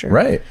go kosher.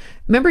 Right.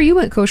 Remember you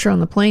went kosher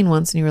on the plane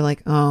once and you were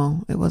like,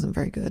 oh, it wasn't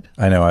very good.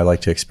 I know. I like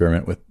to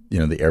experiment with,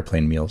 the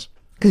airplane meals.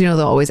 Because,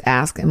 they'll always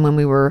ask. And when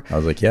we were, I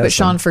was like, yeah. But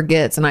Sean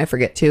forgets and I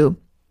forget too.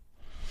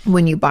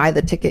 When you buy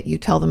the ticket, you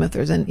tell them if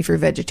you're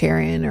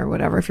vegetarian or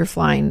whatever, if you're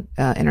flying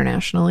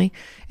internationally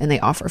and they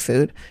offer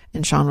food.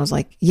 And Sean was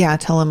like, yeah,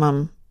 tell them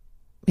I'm,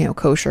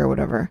 kosher or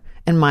whatever.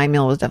 And my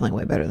meal was definitely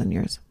way better than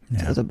yours.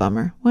 Yeah. So it was a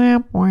bummer.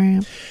 Wham,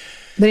 wham.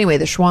 But anyway,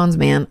 the Schwann's,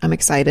 man, I'm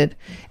excited.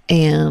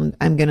 And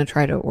I'm going to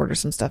try to order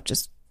some stuff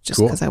just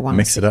because I want to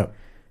mix it up.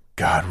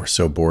 God, we're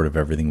so bored of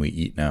everything we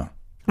eat now.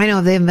 I know.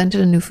 Have they invented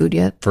a new food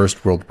yet?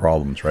 First world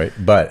problems, right?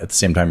 But at the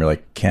same time, you're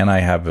like, can I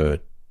have a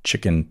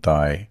chicken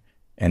thigh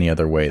any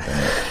other way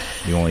than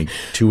the only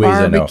two ways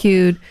I know?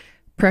 Barbecued,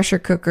 pressure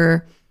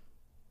cooker,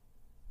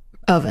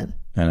 oven.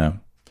 I know.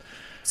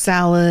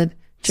 Salad,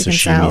 chicken Sashimi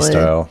salad.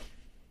 style.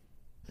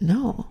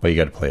 No. But you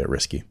got to play it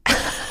risky.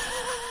 I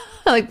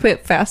like play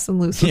it fast and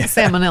loose with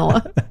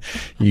salmonella.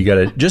 You got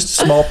to just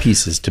small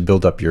pieces to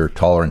build up your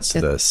tolerance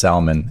to the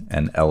salmon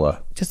and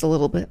Ella. Just a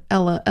little bit.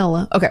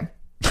 Ella. Okay.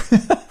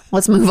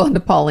 Let's move on to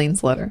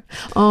Pauline's letter.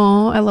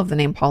 Oh, I love the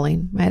name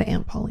Pauline. I had an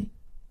Aunt Pauline.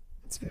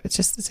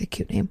 It's a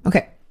cute name.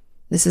 Okay.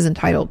 This is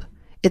entitled,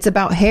 It's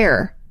About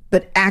Hair,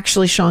 but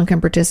actually Sean can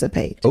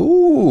participate.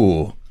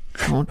 Ooh.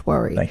 Don't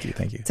worry. Thank you.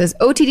 It says,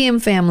 OTDM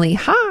family,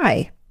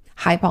 hi.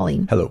 Hi,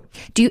 Pauline. Hello.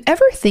 Do you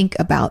ever think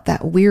about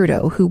that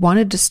weirdo who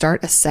wanted to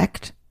start a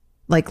sect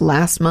like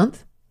last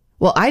month?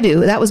 Well, I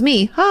do. That was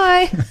me.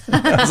 Hi.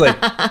 I was like,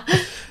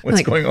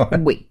 what's going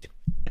on? Wait.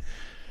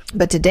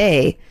 But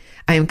today,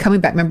 I am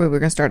coming back. Remember, we were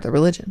going to start the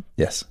religion.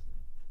 Yes.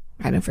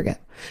 I didn't forget.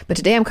 But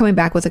today I'm coming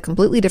back with a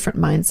completely different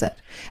mindset.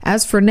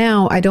 As for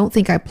now, I don't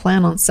think I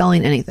plan on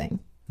selling anything.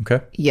 Okay.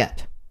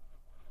 Yet.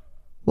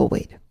 We'll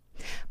wait.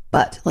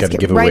 But let's get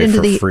get give right away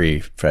into for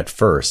free at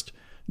first,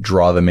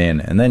 draw them in,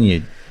 and then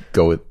you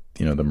go with,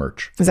 the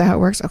merch. Is that how it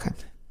works? Okay.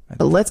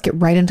 But let's get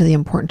right into the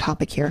important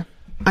topic here.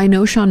 I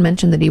know Sean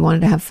mentioned that he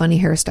wanted to have funny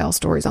hairstyle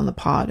stories on the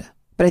pod,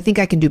 but I think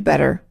I can do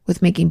better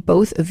with making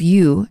both of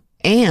you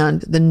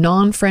and the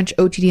non-French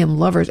OTDM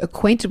lovers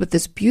acquainted with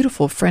this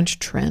beautiful French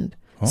trend.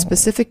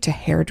 Specific to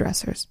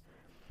hairdressers,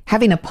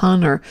 having a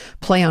pun or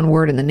play on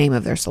word in the name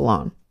of their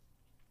salon.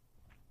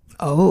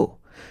 Oh,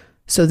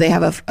 so they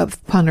have a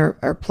pun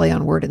or play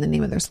on word in the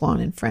name of their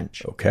salon in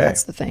French. Okay.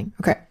 That's the thing.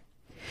 Okay.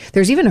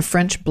 There's even a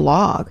French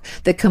blog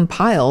that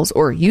compiles,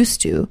 or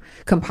used to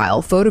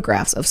compile,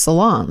 photographs of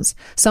salons.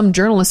 Some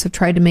journalists have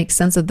tried to make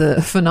sense of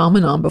the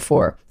phenomenon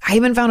before. I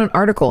even found an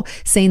article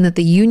saying that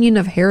the Union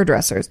of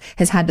Hairdressers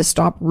has had to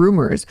stop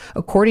rumors,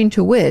 according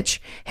to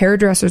which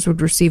hairdressers would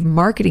receive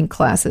marketing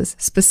classes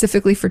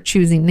specifically for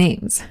choosing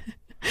names.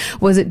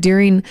 Was it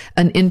during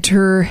an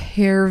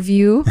inter-hair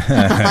view?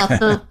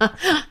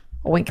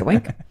 Wink,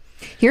 wink.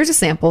 Here's a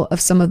sample of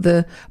some of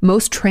the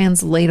most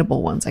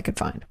translatable ones I could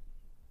find.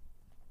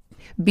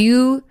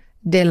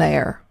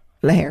 Baudelaire,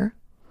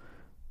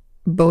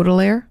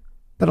 Baudelaire,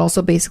 but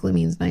also basically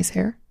means nice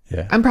hair.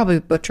 Yeah. I'm probably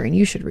butchering.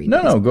 You should read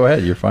these. No, go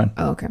ahead. You're fine.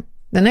 Oh, okay.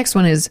 The next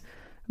one is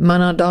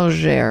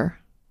managère.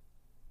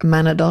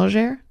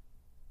 Managère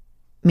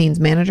means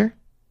manager.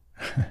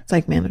 It's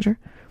like manager.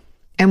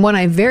 And one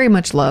I very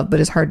much love, but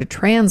is hard to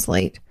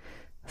translate,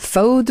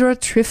 faudra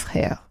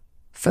triffer.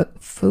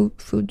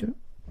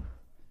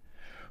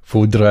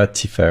 Faudra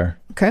faire.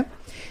 Okay.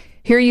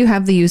 Here you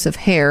have the use of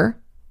hair,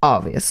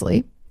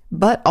 obviously,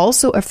 but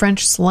also a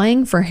French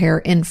slang for hair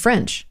in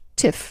French,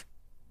 tif.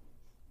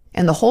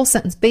 And the whole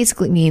sentence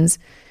basically means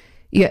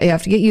you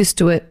have to get used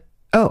to it.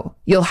 Oh,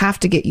 you'll have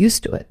to get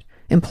used to it.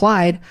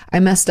 Implied, I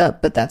messed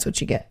up, but that's what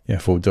you get. Yeah,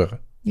 faudra.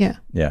 Yeah.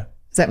 Yeah.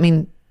 Does that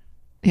mean,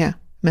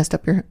 messed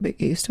up, but get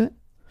used to it?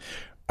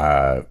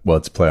 Well,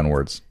 it's a play on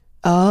words.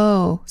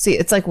 Oh, see,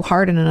 it's like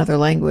hard in another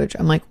language.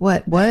 I'm like,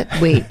 what?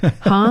 Wait,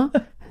 huh?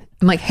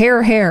 I'm like,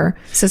 hair.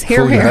 It says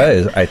hair.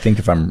 Is, I think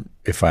if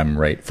I'm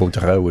right,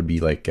 faudra would be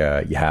like,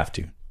 you have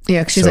to.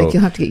 Yeah, because she's like,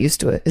 you'll have to get used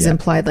to it. Is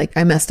implied like,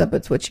 I messed up,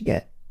 it's what you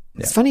get.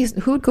 It's funny,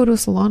 who would go to a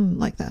salon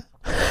like that?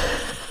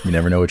 You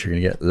never know what you're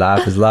going to get.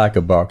 Life is like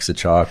a box of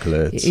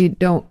chocolates. You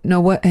don't know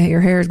what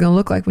your hair is going to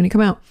look like when you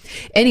come out.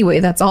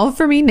 Anyway, that's all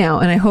for me now,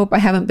 and I hope I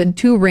haven't been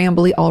too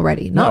rambly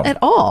already. Not at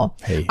all.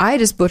 Hey. I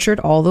just butchered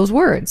all those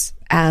words,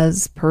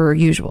 as per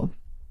usual.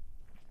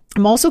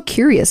 I'm also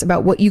curious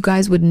about what you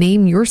guys would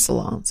name your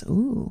salons.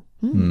 Ooh.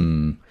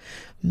 I'll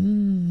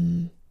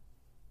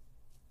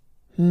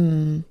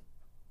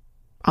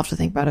have to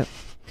think about it.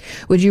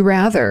 Would you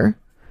rather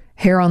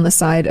hair on the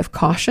side of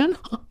caution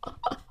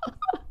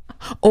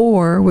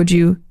Or would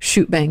you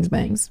shoot bangs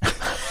bangs?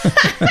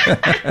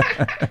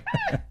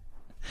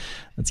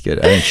 That's good.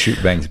 I think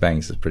shoot bangs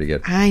bangs is pretty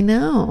good. I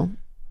know.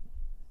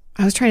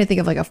 I was trying to think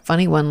of like a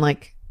funny one,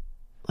 like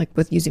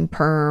with using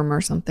perm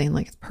or something,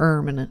 like it's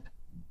permanent.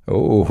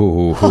 Oh,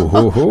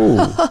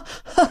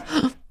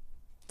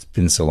 it's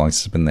been so long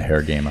since it's been the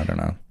hair game. I don't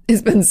know.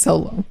 It's been so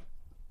long.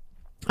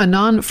 A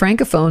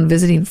non-francophone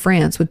visiting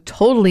France would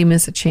totally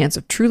miss a chance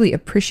of truly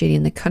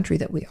appreciating the country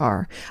that we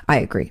are. I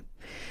agree.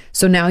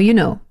 So now you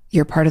know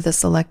you're part of the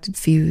selected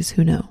few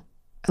who know.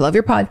 I love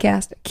your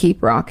podcast.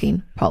 Keep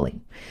rocking,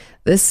 Pauline.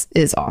 This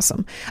is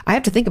awesome. I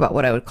have to think about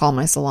what I would call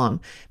my salon.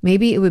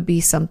 Maybe it would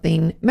be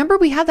something. Remember,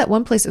 we had that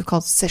one place that was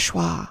called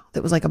Séchoir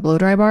that was like a blow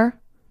dry bar,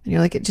 and you're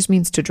like, it just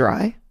means to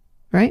dry,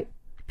 right?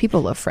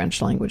 People love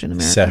French language in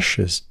America.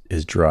 Sèche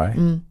is dry,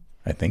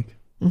 I think.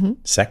 Mm-hmm.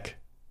 Sec.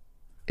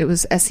 It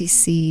was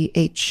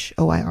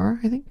Sechoir,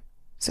 I think.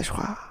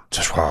 Séchoir.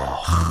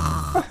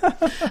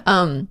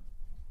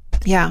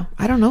 Yeah,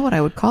 I don't know what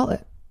I would call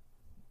it.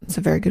 It's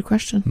a very good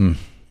question.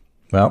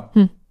 Well,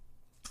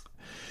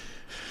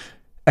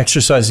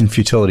 exercise in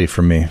futility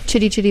for me.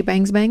 Chitty chitty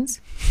bangs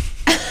bangs.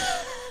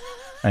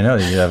 I know,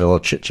 you have a little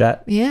chit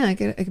chat. Yeah, it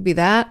could be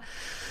that.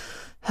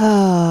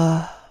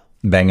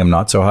 Bang 'em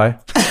not so high.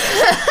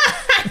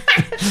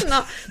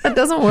 No, that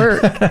doesn't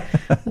work.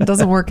 It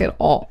doesn't work at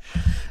all.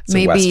 It's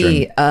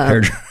Maybe,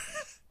 I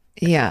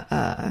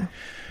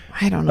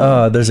don't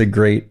know. There's a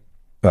great,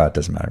 it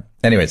doesn't matter.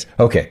 Anyways,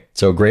 okay.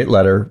 So great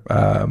letter.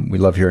 We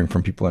love hearing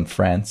from people in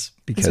France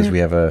because we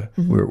have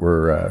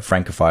we're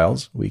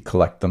Francophiles. We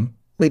collect them.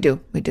 We do.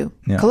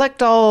 Yeah.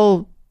 Collect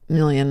all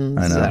millions.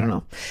 I know. I don't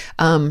know.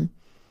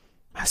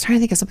 I was trying to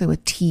think of something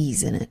with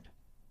T's in it.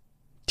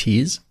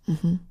 Tease?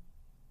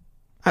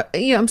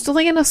 I'm still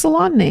thinking of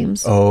salon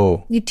names.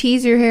 Oh. You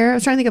tease your hair. I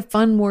was trying to think of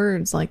fun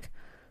words like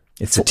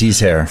It's a tease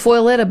hair.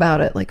 foil it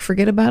about it, like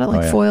forget about it,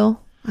 like yeah.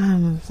 foil.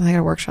 I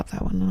gotta workshop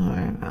that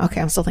one.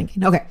 Okay, I'm still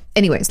thinking. Okay.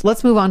 Anyways,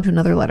 let's move on to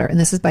another letter, and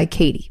this is by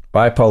Katie.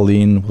 Bye,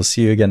 Pauline. We'll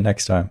see you again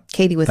next time.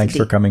 Katie with Thanks a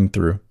D. for coming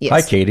through. Yes.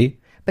 Hi, Katie.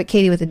 But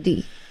Katie with a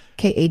D.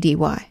 Kady.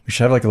 We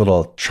should have like a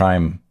little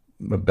chime,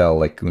 a bell,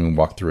 like when we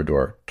walk through a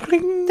door.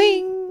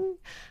 Ding.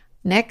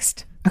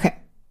 Next. Okay.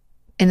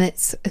 And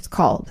it's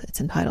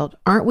entitled,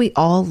 Aren't We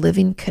All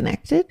Living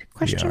Connected?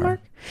 Question mark.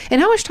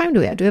 And how much time do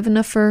we have? Do we have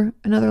enough for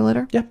another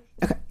letter? Yeah.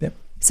 Okay. Yep.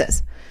 It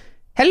says,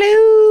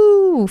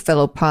 hello,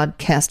 fellow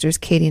podcasters,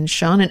 Katie and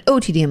Sean, and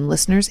OTDM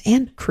listeners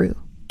and crew.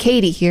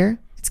 Katie here.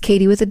 It's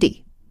Katie with a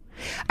D.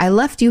 I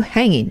left you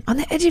hanging on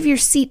the edge of your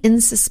seat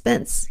in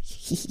suspense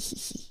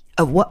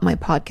of what my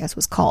podcast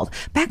was called.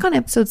 Back on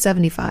episode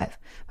 75,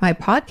 my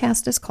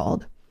podcast is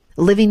called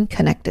Living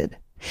Connected,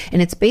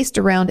 and it's based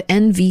around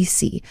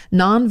NVC,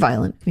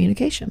 nonviolent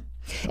communication.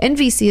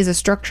 NVC is a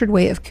structured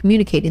way of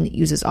communicating that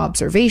uses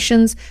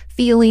observations,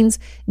 feelings,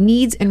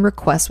 needs, and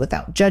requests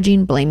without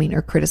judging, blaming,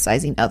 or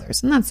criticizing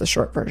others. And that's the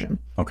short version.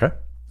 Okay.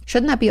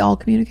 Shouldn't that be all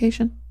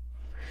communication?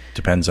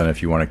 Depends on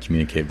if you want to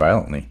communicate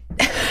violently.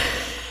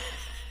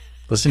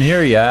 Listen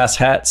here, you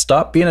asshat.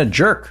 Stop being a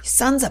jerk.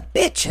 Sons of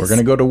bitches. We're going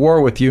to go to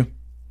war with you.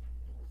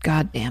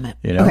 God damn it.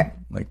 You know, Okay.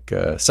 like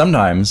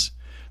sometimes,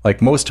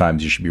 like most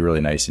times, you should be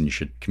really nice and you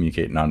should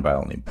communicate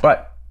nonviolently.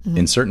 But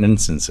in certain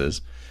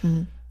instances,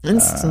 you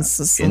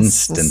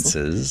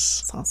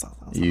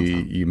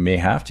may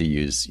have to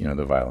use,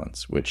 the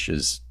violence, which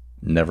is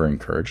never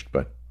encouraged,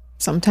 but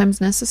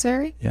sometimes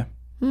necessary. yeah.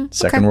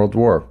 Second World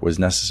War was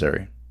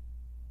necessary.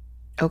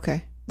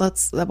 Okay.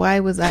 Why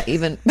was that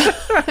even?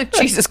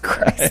 Jesus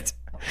Christ.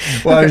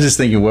 Well, I was just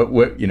thinking what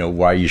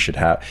why you should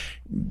have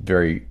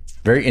very,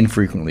 very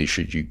infrequently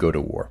should you go to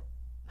war.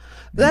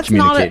 That's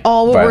not at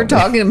all what we're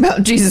talking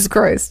about. Jesus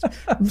Christ.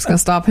 I'm just going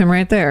to stop him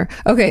right there.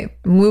 Okay.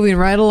 Moving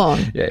right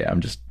along. Yeah.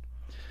 I'm just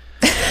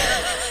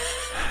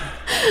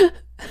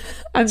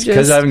because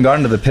because I haven't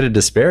gotten to the pit of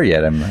despair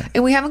yet.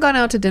 And we haven't gone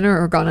out to dinner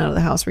or gone out of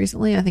the house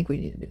recently. I think we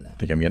need to do that. I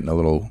think I'm getting a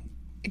little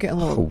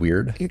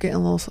weird. You're getting a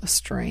little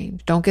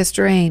strange. Don't get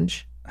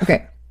strange.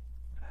 Okay.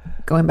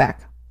 Going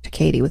back to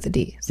Katie with the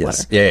D.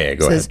 Yes. Letter. Yeah.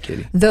 Go ahead,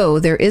 Katie. Though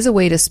there is a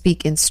way to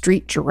speak in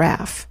street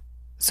giraffe,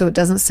 so it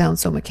doesn't sound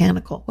so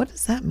mechanical. What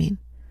does that mean?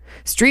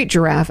 Street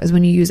giraffe is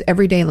when you use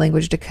everyday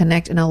language to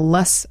connect in a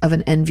less of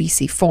an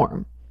NVC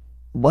form.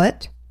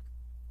 What?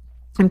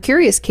 I'm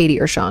curious, Katie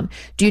or Sean,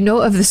 do you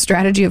know of the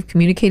strategy of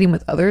communicating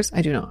with others?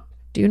 I do not.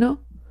 Do you know?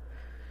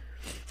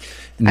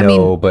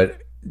 No, but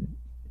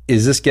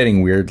is this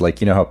getting weird? Like,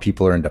 how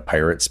people are into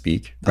pirate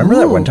speak? Remember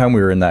that one time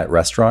we were in that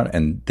restaurant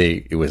and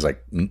it was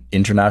like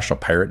International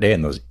Pirate Day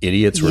and those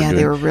idiots were doing,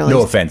 they were really,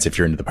 no offense if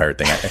you're into the pirate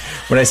thing.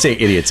 When I say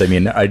idiots, I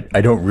mean, I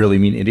don't really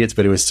mean idiots,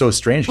 but it was so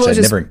strange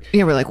because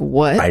we're like,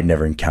 what? I'd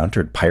never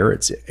encountered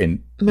pirates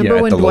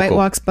Remember when Dwight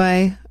walks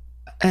by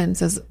and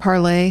says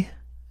parlay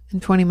in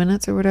 20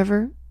 minutes or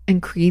whatever?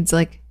 And Creed's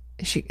like,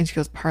 she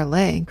goes,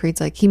 parlay. And Creed's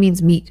like, he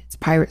means meat. It's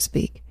pirate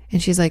speak.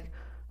 And she's like,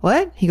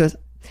 what? He goes,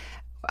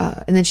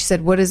 and then she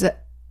said, what is it?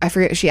 I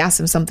forget. She asked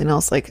him something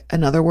else, like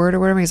another word or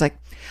whatever. He's like,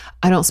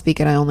 I don't speak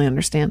it. I only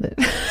understand it.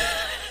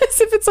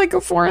 As if it's like a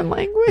foreign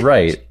language.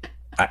 Right.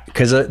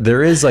 Because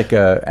there is like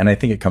and I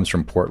think it comes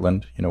from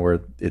Portland,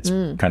 where it's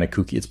kind of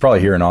kooky. It's probably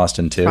here in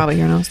Austin too. Probably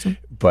here in Austin.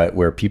 But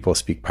where people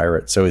speak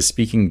pirate. So is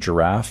speaking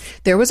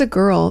giraffe. There was a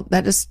girl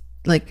that just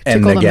like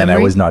and tickled again, a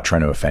memory. I was not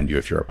trying to offend you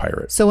if you're a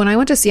pirate. So when I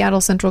went to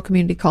Seattle Central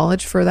Community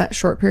College for that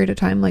short period of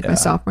time, like my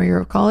sophomore year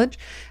of college,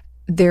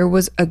 there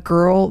was a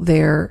girl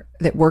there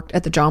that worked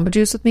at the Jamba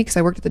Juice with me, because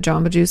I worked at the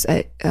Jamba Juice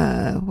at,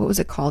 what was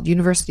it called?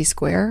 University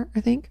Square,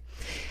 I think.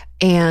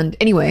 And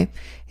anyway,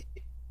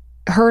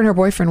 her and her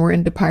boyfriend were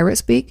into pirate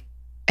speak,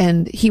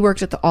 and he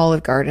worked at the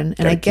Olive Garden.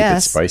 And I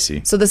guess, keep it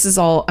spicy. So this is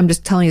all, I'm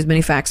just telling you as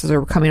many facts as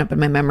are coming up in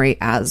my memory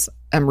as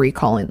I'm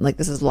recalling, like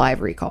this is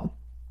live recall.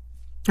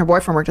 Her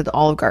boyfriend worked at the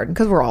Olive Garden,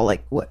 because we're all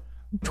like,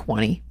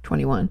 20,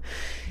 21.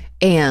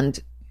 And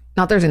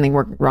not there's anything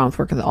wrong with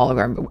working at the Olive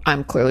Garden, but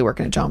I'm clearly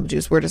working at Jamba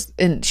Juice.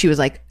 And she was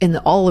like, in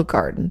the Olive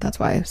Garden, that's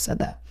why I said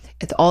that.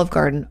 At the Olive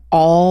Garden,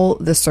 all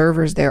the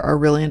servers there are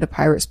really into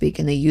pirate speak,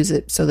 and they use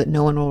it so that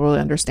no one will really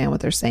understand what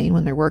they're saying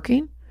when they're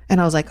working.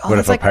 And I was like, oh, what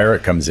if a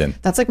pirate comes in?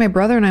 That's like my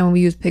brother and I when we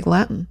used Pig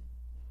Latin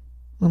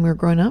when we were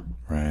growing up.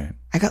 Right.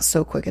 I got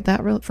so quick at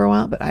that for a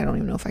while, but I don't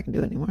even know if I can do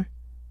it anymore.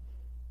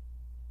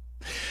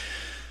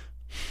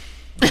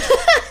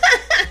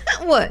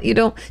 What?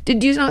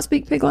 Did you not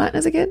speak Pig Latin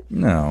as a kid?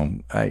 No,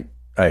 I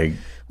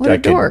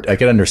dork.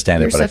 could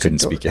understand You're it, but I couldn't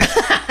speak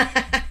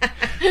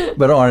it.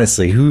 But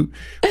honestly,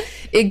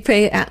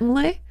 Igpe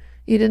Atenle?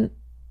 You didn't?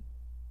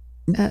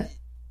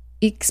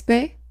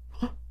 Ixpe?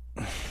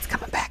 It's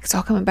coming back. It's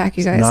all coming back,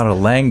 you guys. Not a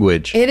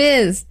language. It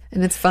is,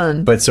 and it's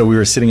fun. But so we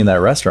were sitting in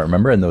that restaurant,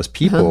 remember? And those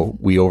people,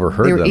 we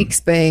overheard they were them.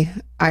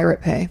 Ixpe,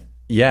 Iratpe.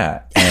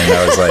 Yeah. And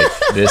I was like,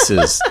 this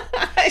is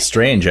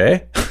strange,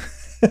 eh?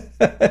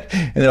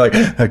 And they're like,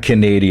 a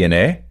Canadian,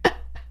 eh?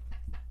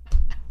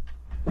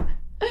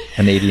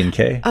 Canadian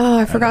K. Oh,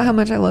 I forgot how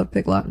much I love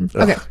Pig Latin.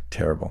 Okay.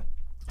 Terrible.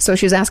 So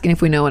she's asking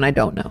if we know, and I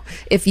don't know.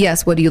 If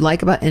yes, what do you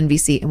like about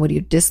NVC and what do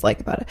you dislike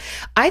about it?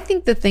 I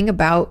think the thing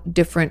about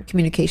different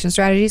communication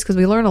strategies, because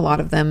we learn a lot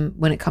of them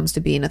when it comes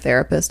to being a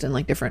therapist and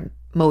like different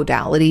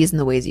modalities and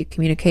the ways you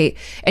communicate,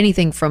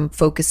 anything from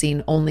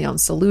focusing only on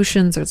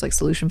solutions. There's like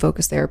solution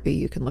focused therapy.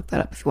 You can look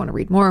that up if you want to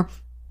read more.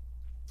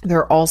 There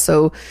are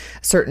also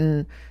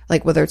certain,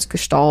 like whether it's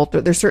Gestalt,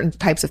 or there's certain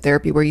types of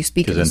therapy where you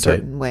speak in a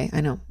certain way.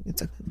 I know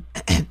it's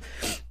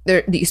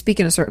you speak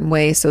in a certain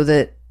way so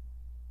that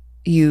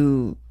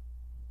you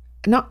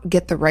not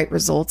get the right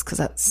results, because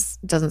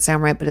that doesn't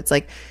sound right, but it's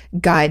like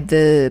guide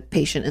the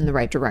patient in the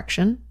right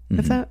direction,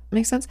 if that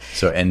makes sense.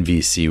 So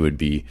NVC would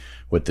be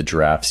what the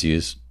giraffes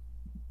use.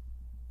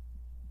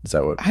 Is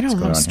that what I don't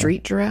know?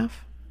 Street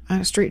giraffe?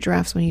 Street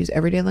giraffes when you use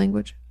everyday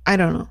language? I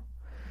don't know.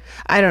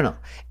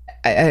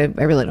 I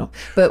really don't.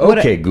 But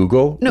okay,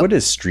 Google. No. What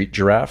is street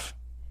giraffe?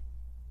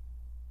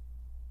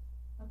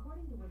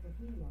 According to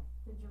Wikipedia,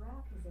 the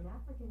giraffe is an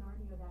African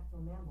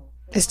artiodactyl mammal.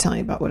 It's telling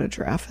you about what a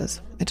giraffe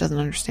is. It doesn't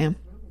understand.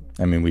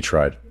 I mean, we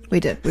tried.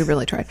 We did. We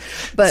really tried.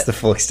 But it's the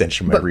full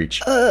extension of my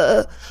reach.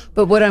 But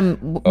what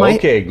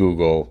okay,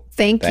 Google.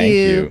 Thank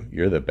you.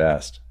 You're the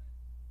best.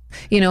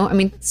 I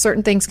mean,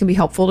 certain things can be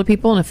helpful to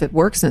people, and if it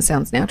works and it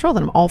sounds natural,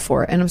 then I'm all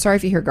for it. And I'm sorry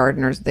if you hear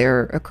gardeners,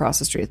 they're across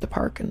the street at the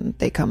park and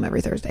they come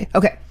every Thursday.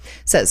 Okay.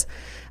 Says,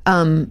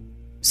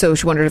 so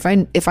she wondered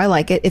if I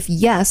like it. If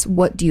yes,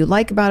 what do you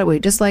like about it? What do you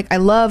dislike? I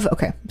love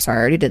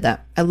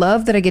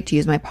that I get to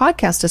use my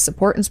podcast to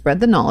support and spread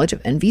the knowledge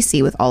of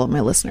NVC with all of my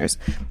listeners.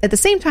 At the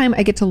same time,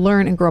 I get to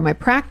learn and grow my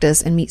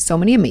practice and meet so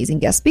many amazing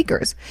guest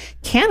speakers.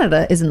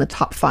 Canada is in the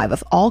top 5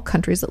 of all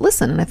countries that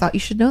listen, and I thought you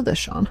should know this,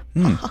 Sean.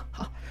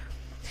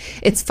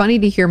 It's funny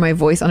to hear my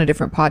voice on a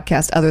different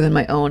podcast other than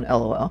my own,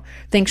 LOL.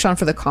 Thanks, Sean,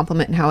 for the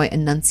compliment and how I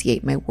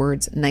enunciate my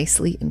words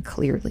nicely and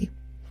clearly.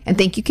 And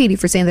thank you, Katie,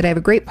 for saying that I have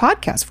a great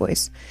podcast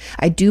voice.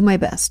 I do my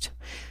best.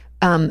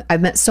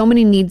 I've met so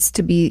many needs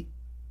to be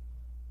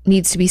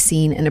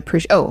seen and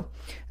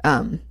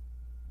appreciated.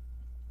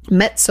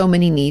 Met so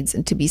many needs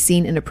and to be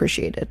seen and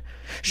appreciated.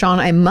 Sean,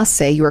 I must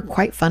say you are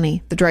quite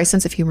funny. The dry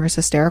sense of humor is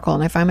hysterical,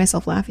 and I find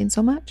myself laughing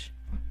so much.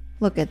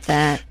 Look at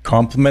that.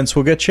 Compliments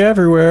will get you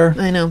everywhere.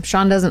 I know.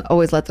 Sean doesn't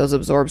always let those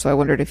absorb, so I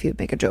wondered if he would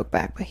make a joke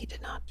back, but he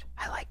did not.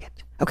 I like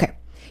it. Okay.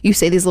 You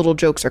say these little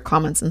jokes or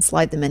comments and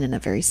slide them in a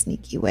very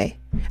sneaky way.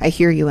 I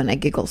hear you and I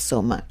giggle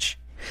so much.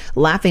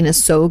 Laughing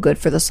is so good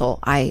for the soul.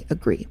 I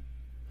agree.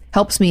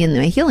 Helps me in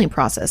my healing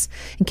process.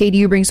 And Katie,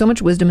 you bring so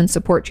much wisdom and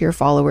support to your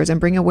followers and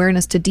bring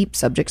awareness to deep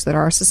subjects that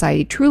our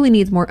society truly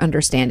needs more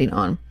understanding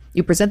on.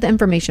 You present the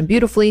information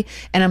beautifully,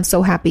 and I'm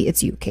so happy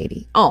it's you,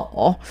 Katie.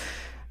 Oh,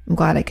 I'm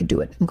glad I could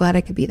do it. I'm glad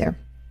I could be there.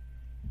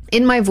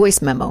 In my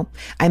voice memo,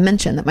 I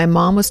mentioned that my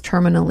mom was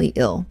terminally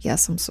ill.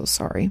 Yes, I'm so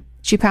sorry.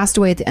 She passed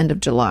away at the end of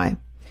July.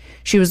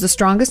 She was the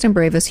strongest and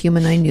bravest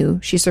human I knew.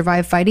 She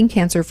survived fighting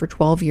cancer for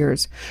 12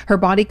 years. Her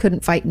body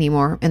couldn't fight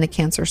anymore, and the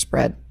cancer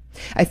spread.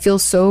 I feel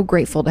so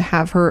grateful to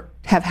have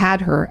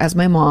had her as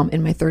my mom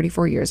in my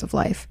 34 years of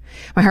life.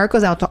 My heart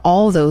goes out to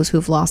all those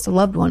who've lost a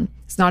loved one.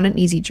 It's not an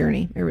easy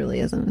journey. It really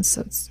isn't.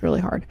 It's really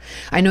hard.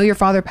 I know your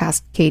father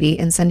passed, Katie,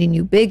 and sending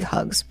you big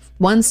hugs,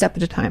 one step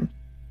at a time.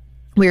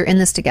 We are in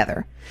this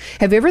together.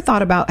 Have you ever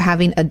thought about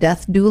having a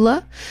death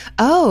doula?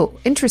 Oh,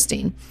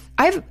 interesting.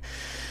 I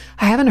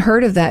haven't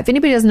heard of that. If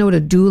anybody doesn't know what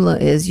a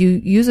doula is, you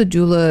use a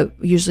doula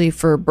usually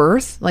for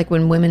birth. Like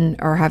when women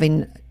are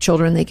having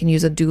children, they can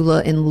use a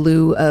doula in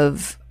lieu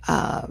of,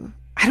 I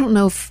don't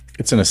know if...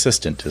 It's an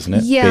assistant, isn't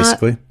it? Yeah.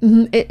 Basically.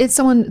 It's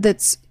someone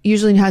that's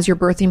usually has your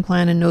birthing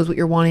plan and knows what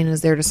you're wanting and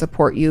is there to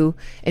support you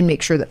and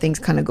make sure that things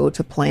kind of go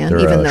to plan.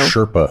 They're even a though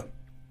Sherpa.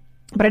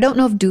 But I don't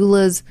know if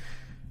doulas,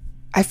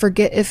 I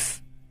forget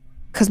if,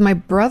 because my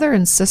brother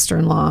and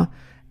sister-in-law,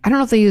 I don't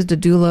know if they used a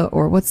doula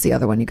or what's the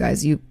other one, you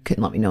guys? You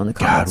can let me know in the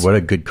comments. God, what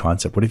a good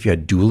concept. What if you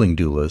had dueling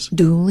doulas?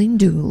 Dueling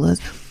doulas.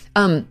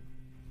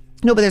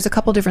 No, but there's a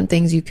couple different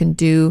things you can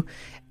do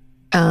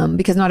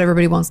because not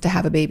everybody wants to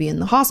have a baby in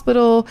the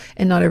hospital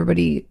and not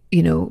everybody,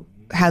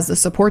 has the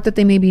support that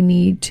they maybe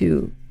need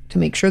to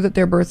make sure that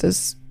their birth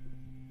is,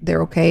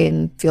 they're okay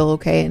and feel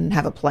okay and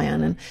have a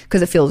plan. And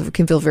because it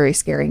can feel very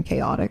scary and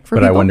chaotic for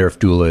people. But I wonder if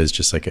doula is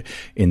just like,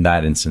 in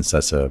that instance,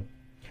 that's a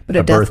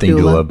death birthing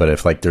doula. But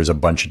if like there's a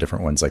bunch of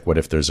different ones, like what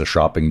if there's a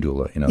shopping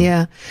doula,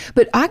 Yeah.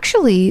 But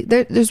actually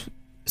there's,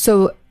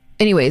 so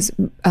anyways,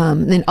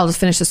 then I'll just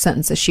finish the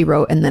sentence that she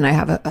wrote and then I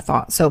have a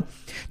thought. So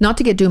not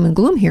to get doom and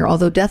gloom here,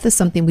 although death is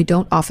something we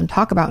don't often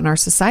talk about in our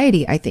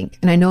society, I think.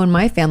 And I know in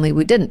my family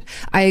we didn't.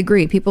 I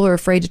agree. People are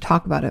afraid to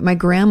talk about it. My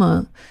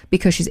grandma,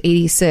 because she's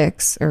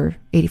 86 or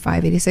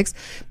 85, 86,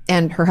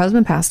 and her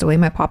husband passed away.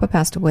 My papa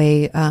passed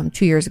away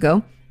 2 years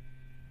ago.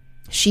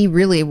 She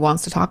really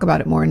wants to talk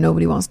about it more and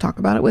nobody wants to talk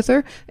about it with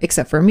her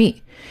except for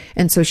me.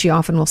 And so she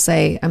often will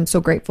say, I'm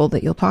so grateful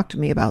that you'll talk to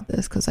me about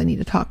this because I need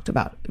to talk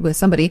about it with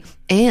somebody.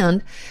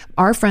 And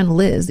our friend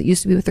Liz that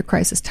used to be with the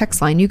Crisis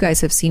Text Line, you guys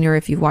have seen her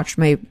if you've watched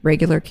my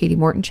regular Katie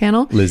Morton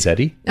channel. Liz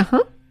Eddy?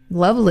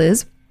 Love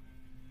Liz.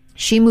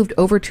 She moved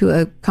over to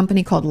a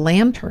company called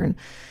Lantern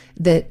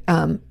that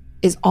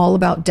is all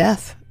about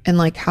death. And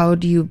like, how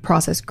do you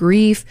process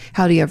grief?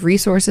 How do you have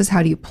resources?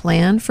 How do you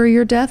plan for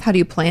your death? How do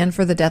you plan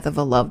for the death of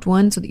a loved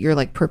one so that you're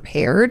like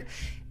prepared?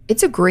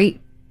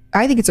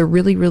 I think it's a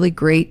really, really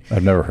great.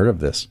 I've never heard of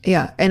this.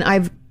 Yeah. And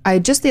I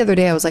just the other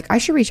day, I was like, I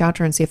should reach out to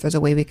her and see if there's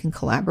a way we can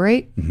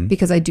collaborate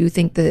because I do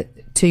think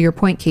that, to your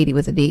point, Katie,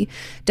 with a D,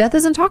 death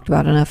isn't talked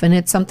about enough. And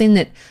it's something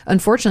that,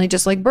 unfortunately,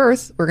 just like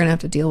birth, we're going to have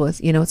to deal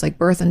with. It's like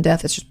birth and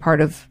death. It's just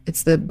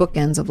it's the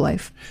bookends of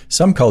life.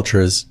 Some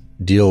cultures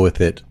deal with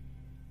it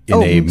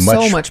in a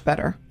much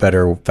better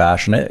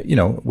fashion,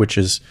 which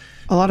is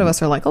a lot of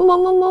us are like, oh, la,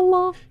 la, la,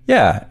 la.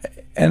 Yeah.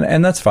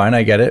 And that's fine.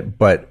 I get it.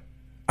 But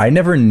I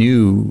never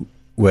knew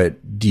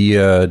what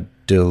Dia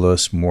de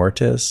los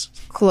Muertos.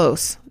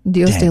 Close.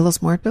 Dios de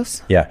los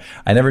Muertos. Yeah.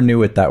 I never knew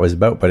what that was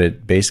about, but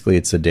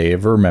it's a day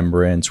of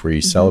remembrance where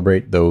you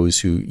celebrate those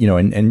who,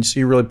 and so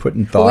you really put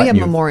in thought. Well, we have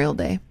Memorial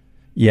Day.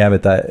 Yeah,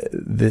 but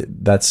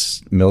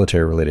that's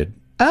military related.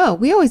 Oh,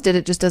 we always did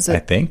it just as I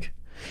think.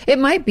 It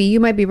might be. You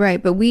might be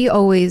right. But we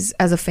always,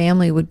 as a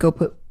family, would go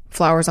put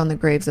flowers on the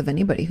graves of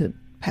anybody who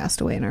passed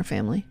away in our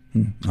family.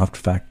 I'll have to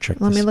fact check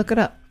Let me look it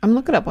up. I'm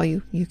looking it up while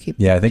you keep.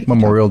 Yeah, I think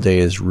Memorial Day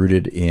is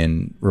rooted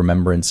in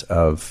remembrance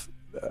of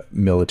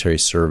military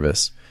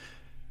service.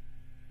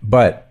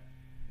 But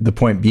the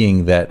point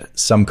being that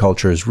some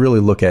cultures really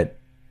look at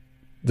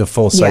the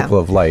full cycle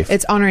of life.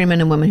 It's honoring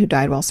men and women who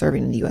died while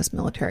serving in the U.S.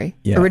 military.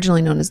 Yeah.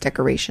 Originally known as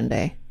Decoration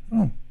Day.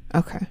 Oh.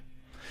 Okay.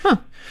 Huh.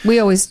 We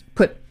always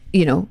put,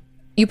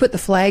 you put the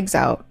flags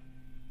out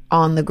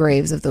on the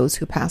graves of those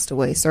who passed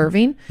away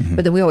serving,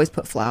 but then we always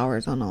put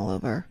flowers on all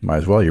of our. Might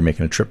as well. You're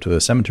making a trip to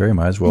the cemetery.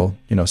 Might as well,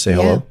 say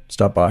hello,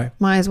 stop by.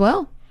 Might as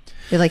well.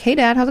 Be like, hey,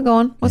 Dad, how's it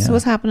going?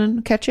 What's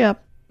happening? Catch you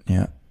up.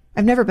 Yeah.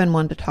 I've never been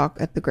one to talk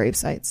at the grave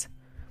sites.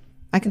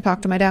 I can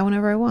talk to my dad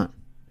whenever I want.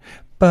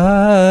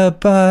 Bye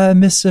bye,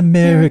 Miss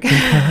America.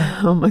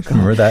 Oh my God.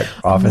 Remember that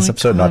Office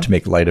episode? Not to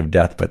make light of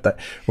death, but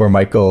where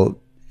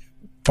Michael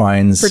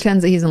pretends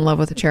that he's in love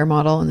with a chair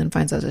model and then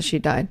finds out that she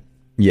died.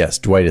 Yes,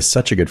 Dwight is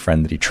such a good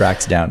friend that he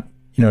tracks down.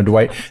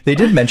 Dwight. They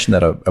did mention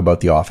that about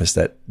The Office,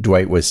 that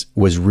Dwight was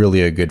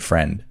really a good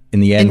friend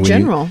in the end.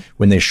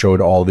 When they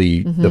showed all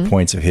the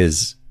points of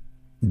his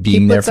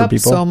being there for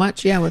people, so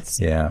much.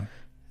 Yeah,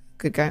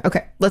 good guy.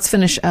 Okay, let's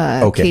finish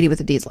Katie with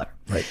the D's letter.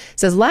 Right. It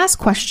says, last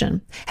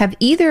question. Have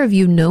either of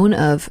you known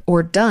of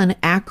or done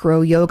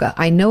acro yoga?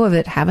 I know of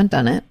it, haven't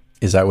done it.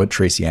 Is that what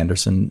Tracy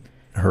Anderson,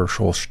 her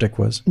whole shtick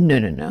was?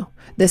 No.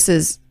 This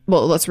is,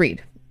 let's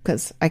read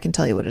because I can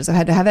tell you what it is.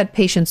 I've had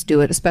patients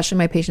do it, especially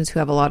my patients who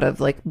have a lot of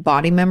like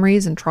body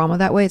memories and trauma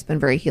that way. It's been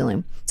very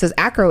healing. It says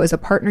acro is a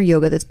partner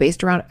yoga that's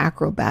based around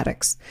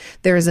acrobatics.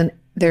 There is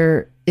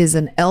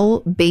an L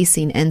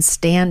basing and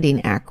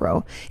standing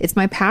acro. It's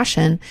my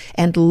passion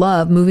and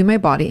love moving my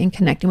body and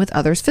connecting with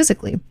others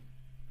physically.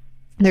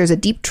 There's a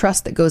deep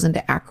trust that goes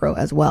into acro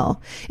as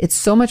well. It's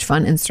so much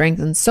fun and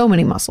strengthens so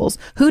many muscles.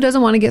 Who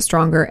doesn't want to get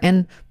stronger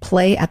and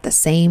play at the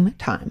same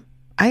time?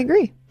 I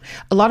agree.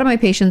 A lot of my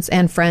patients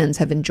and friends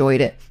have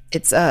enjoyed it.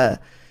 It's it's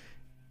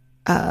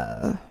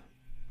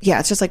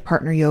just like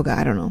partner yoga.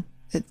 I don't know.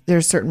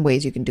 There's certain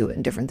ways you can do it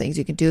and different things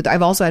you can do.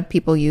 I've also had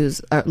people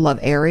love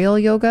aerial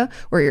yoga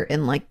where you're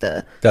in like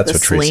That's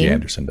what Tracy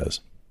Anderson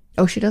does.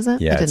 Oh, she does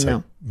that? Yeah, I didn't it's know.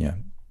 like, yeah,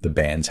 the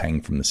bands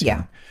hang from the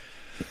ceiling.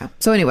 Yeah.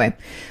 So anyway,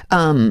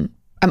 I'm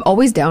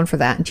always down for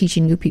that and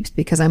teaching new peeps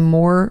because the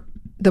more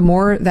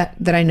that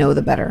I know,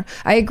 the better.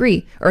 I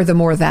agree. Or the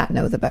more that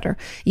know, the better.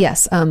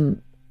 Yes.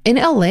 In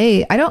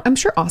LA, I'm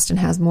sure Austin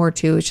has more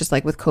too. It's just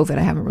like with COVID,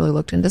 I haven't really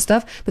looked into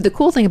stuff. But the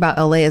cool thing about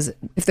LA is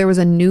if there was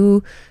a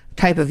new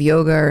type of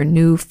yoga or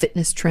new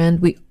fitness trend,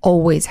 we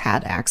always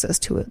had access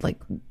to it, like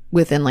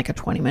within like a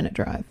 20-minute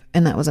drive.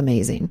 And that was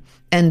amazing.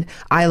 And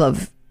I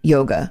love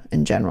yoga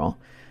in general,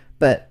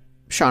 but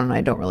Sean and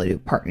I don't really do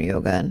partner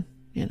yoga.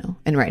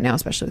 And right now,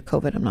 especially with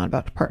COVID, I'm not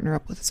about to partner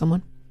up with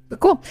someone. But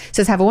cool. It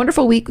says, have a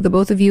wonderful week, the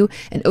both of you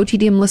and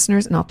OTDM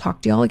listeners. And I'll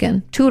talk to y'all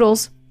again.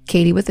 Toodles.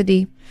 Katie with a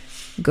D.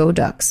 Go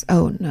Ducks.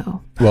 Oh,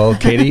 no. Well,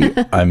 Katie,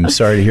 I'm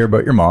sorry to hear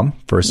about your mom,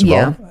 first of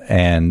all.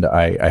 And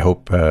I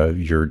hope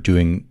you're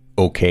doing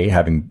okay,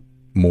 having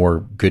more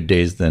good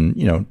days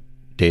than,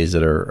 days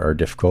that are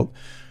difficult.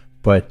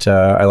 But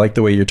I like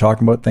the way you're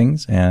talking about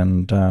things.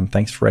 And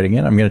thanks for writing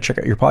in. I'm going to check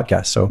out your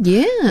podcast. So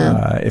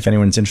if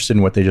anyone's interested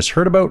in what they just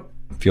heard about,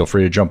 feel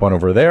free to jump on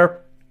over there.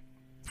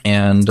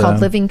 And it's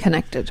called Living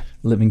Connected.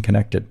 Living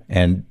Connected.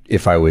 And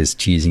if I was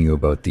teasing you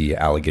about the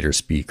alligator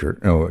speak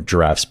or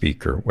giraffe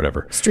speak or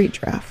whatever. Street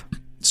giraffe.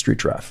 The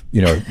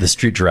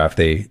street giraffe,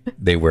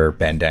 they wear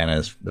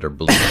bandanas that are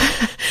blue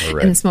or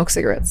red. And smoke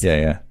cigarettes.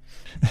 Yeah.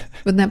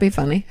 Wouldn't that be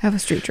funny? Have a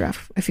street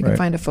giraffe. If you can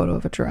find a photo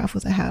of a giraffe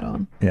with a hat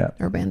on. Yeah.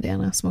 Or a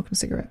bandana, smoking a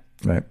cigarette.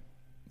 Right.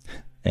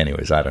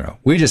 Anyways, I don't know.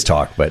 We just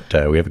talk, but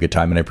we have a good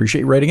time and I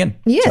appreciate you writing in.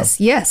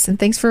 Yes. And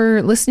thanks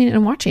for listening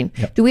and watching.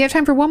 Yep. Do we have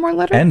time for one more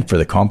letter? And for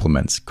the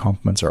compliments.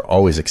 Compliments are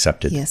always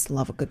accepted. Yes,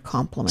 love a good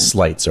compliment.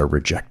 Slights are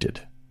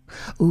rejected.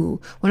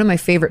 Ooh, one of my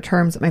favorite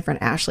terms that my friend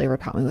Ashley ever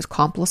taught me was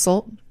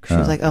complisalt. She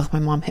was like, oh, my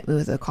mom hit me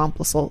with a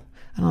complisalt.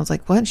 And I was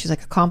like, what? And she's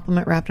like, a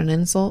compliment wrapped in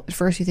insult. At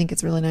first you think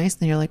it's really nice.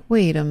 Then you're like,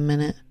 wait a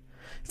minute.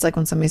 It's like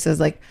when somebody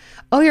says like,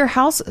 oh, your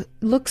house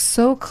looks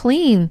so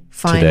clean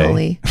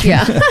finally. Today.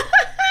 Yeah.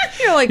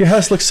 You're like, your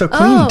house looks so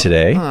clean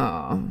today.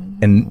 Oh.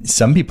 And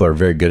some people are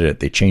very good at it.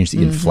 They change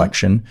the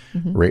inflection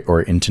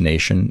or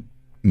intonation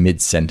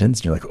mid-sentence.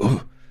 And you're like,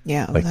 oh.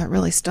 Yeah, like, that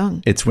really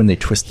stung. It's when they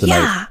twist the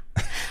knife.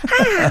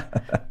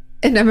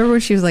 And I remember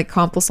when she was like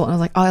complisalt, and I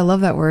was like, oh, I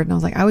love that word. And I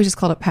was like, I always just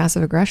called it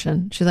passive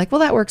aggression. She's like, well,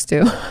 that works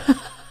too.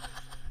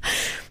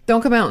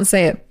 Don't come out and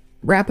say it.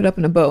 Wrap it up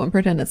in a bow and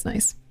pretend it's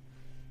nice.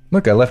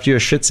 Look, I left you a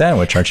shit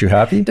sandwich. Aren't you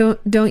happy?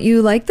 Don't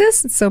you like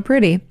this? It's so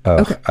pretty. Oh,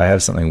 okay. I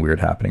have something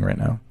weird happening right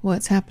now.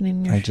 What's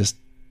happening?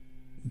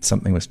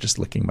 Something was just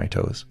licking my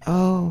toes.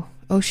 Oh,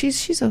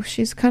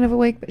 she's kind of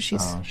awake, but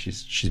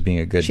she's being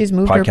a good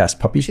moved podcast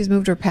puppy. She's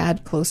moved her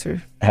pad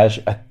closer. Has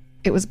she?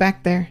 It was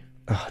back there.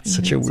 Oh, it's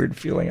such a weird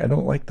feeling. I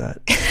don't like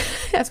that.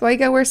 That's why you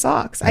gotta wear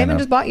socks. I even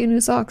just bought you new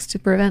socks to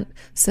prevent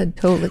said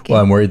toe licking.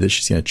 Well, I'm worried that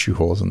she's gonna chew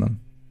holes in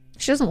them.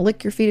 She doesn't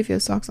lick your feet if you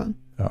have socks on.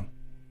 Oh.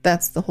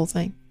 That's the whole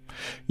thing.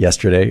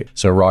 Yesterday,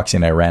 so Roxy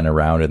and I ran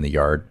around in the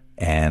yard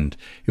and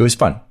it was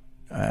fun.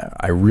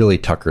 I really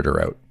tuckered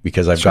her out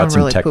because I've got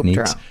some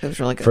techniques. It was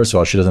really good. First of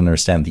all, she doesn't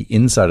understand the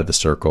inside of the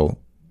circle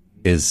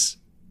is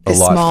a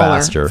lot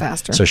faster.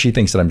 So she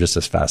thinks that I'm just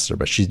as faster,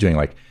 but she's doing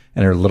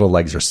and her little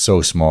legs are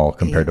so small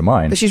compared to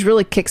mine. But she's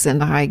really kicks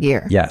into high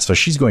gear. Yeah. So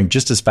she's going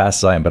just as fast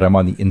as I am, but I'm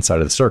on the inside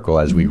of the circle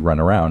as we run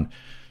around.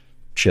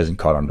 She hasn't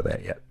caught on to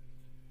that yet.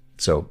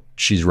 So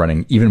she's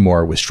running even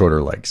more with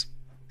shorter legs.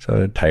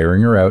 So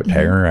tiring her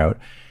out.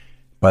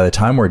 By the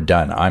time we're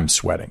done, I'm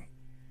sweating.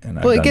 And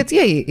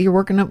you're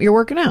working out.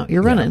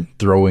 You're running.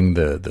 Throwing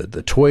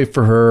the toy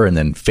for her and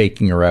then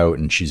faking her out.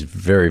 And she's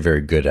very,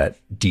 very good at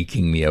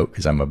deking me out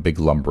because I'm a big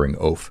lumbering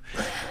oaf.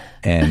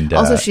 And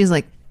also she's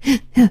like,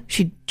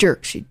 she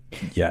jerks.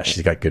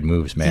 She's got good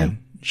moves, man.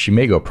 Yeah. She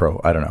may go pro.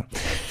 I don't know.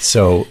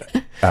 So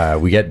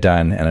we get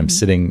done and I'm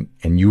sitting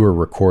and you were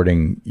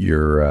recording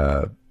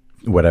your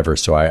whatever.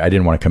 So I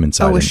didn't want to come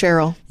inside. Oh, with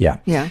Cheryl. Yeah.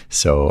 Yeah.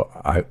 So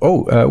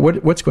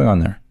what's going on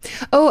there?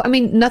 Oh, I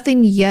mean,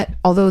 nothing yet.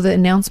 Although the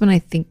announcement, I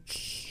think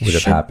would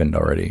have happened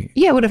already.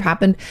 Yeah, it would have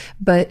happened.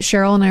 But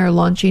Cheryl and I are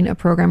launching a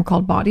program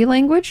called Body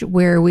Language,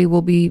 where we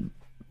will be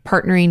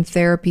partnering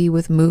therapy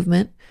with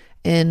movement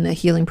in a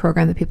healing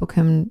program that people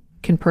can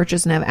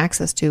purchase and have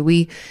access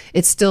to.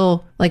 It's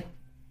still like.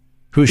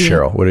 Who's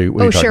Cheryl? What are you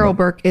talking Cheryl about?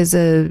 Burke is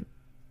a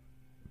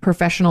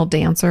professional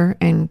dancer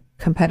and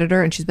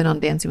competitor, and she's been on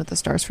Dancing with the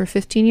Stars for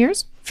 15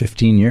 years.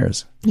 15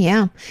 years.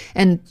 Yeah.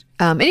 And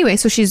anyway,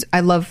 so I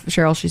love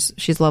Cheryl.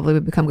 She's lovely.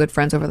 We've become good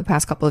friends over the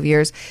past couple of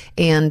years.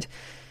 And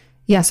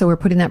yeah, so we're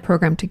putting that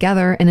program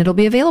together and it'll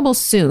be available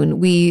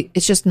soon.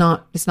 It's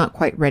not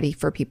quite ready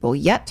for people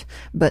yet,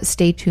 but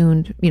stay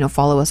tuned.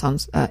 Follow us on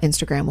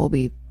Instagram. We'll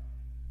be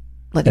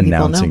letting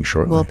people know.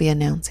 Shortly. We'll be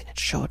announcing it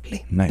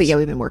shortly. Nice. But yeah,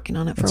 we've been working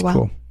on it for a while.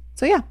 Cool.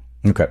 So yeah.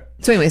 Okay.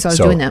 So anyway, I was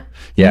doing that.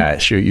 Yeah,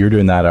 sure. You're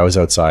doing that. I was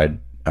outside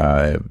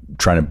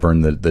trying to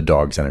burn the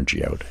dog's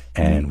energy out.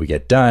 And we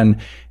get done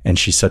and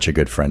she's such a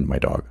good friend, my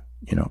dog,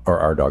 or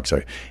our dog,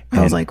 sorry. And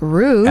I was like,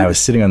 rude. I was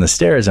sitting on the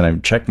stairs and I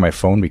checked my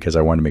phone because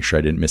I wanted to make sure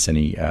I didn't miss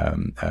any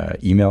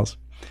emails.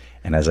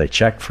 And as I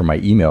checked for my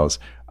emails,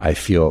 I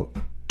feel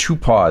two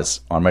paws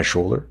on my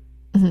shoulder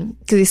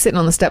Because he's sitting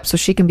on the step, so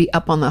she can be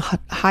up on the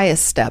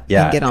highest step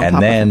and get on top and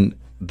of him. then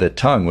the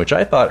tongue, which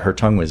I thought her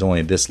tongue was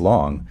only this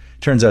long,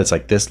 turns out it's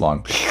like this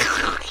long.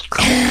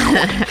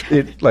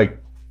 It like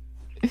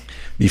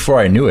before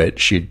I knew it,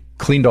 she'd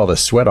cleaned all the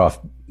sweat off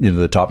into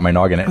the top of my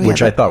noggin,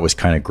 which I thought was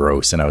kind of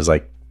gross. And I was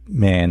like,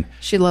 man,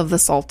 She loved the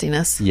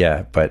saltiness.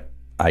 yeah, but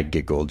I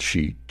giggled.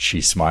 She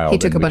smiled. He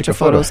took and a we bunch took of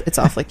photos. It's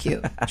awfully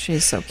cute.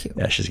 She's so cute.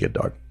 Yeah, she's a good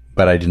dog,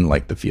 but I didn't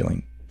like the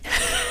feeling.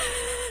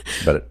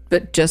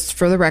 But just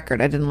for the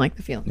record, I didn't like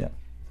the feeling. Yeah.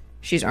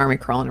 She's army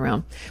crawling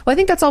around. Well, I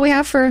think that's all we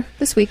have for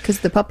this week because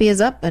the puppy is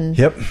up and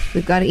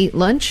we've got to eat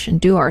lunch and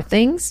do our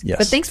things. Yes.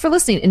 But thanks for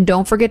listening. And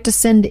don't forget to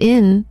send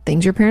in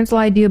things your parents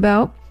lied to you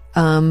about.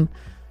 There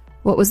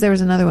was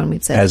another one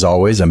we'd said. As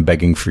always, I'm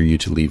begging for you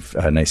to leave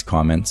nice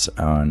comments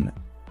on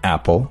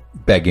Apple,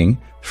 begging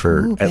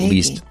for at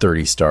least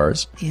 30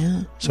 stars.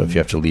 Yeah. So if you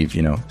have to leave,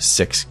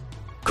 6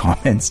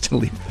 comments to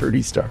leave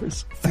 30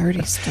 stars.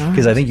 30 stars.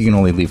 Because I think you can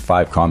only leave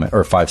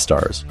 5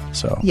 stars.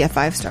 So Yeah,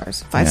 5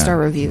 stars. 5-star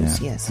reviews,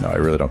 yes. No, I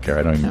really don't care.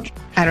 I don't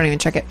even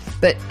check it.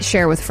 But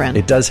share with friends.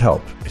 It does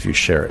help if you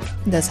share it.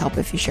 It does help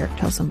if you share it.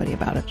 Tell somebody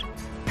about it.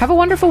 Have a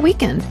wonderful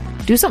weekend.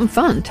 Do something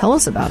fun. Tell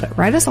us about it.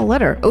 Write us a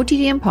letter.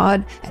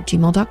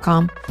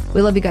 otdmpod@gmail.com.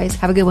 We love you guys.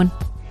 Have a good one.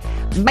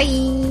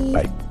 Bye.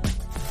 Bye.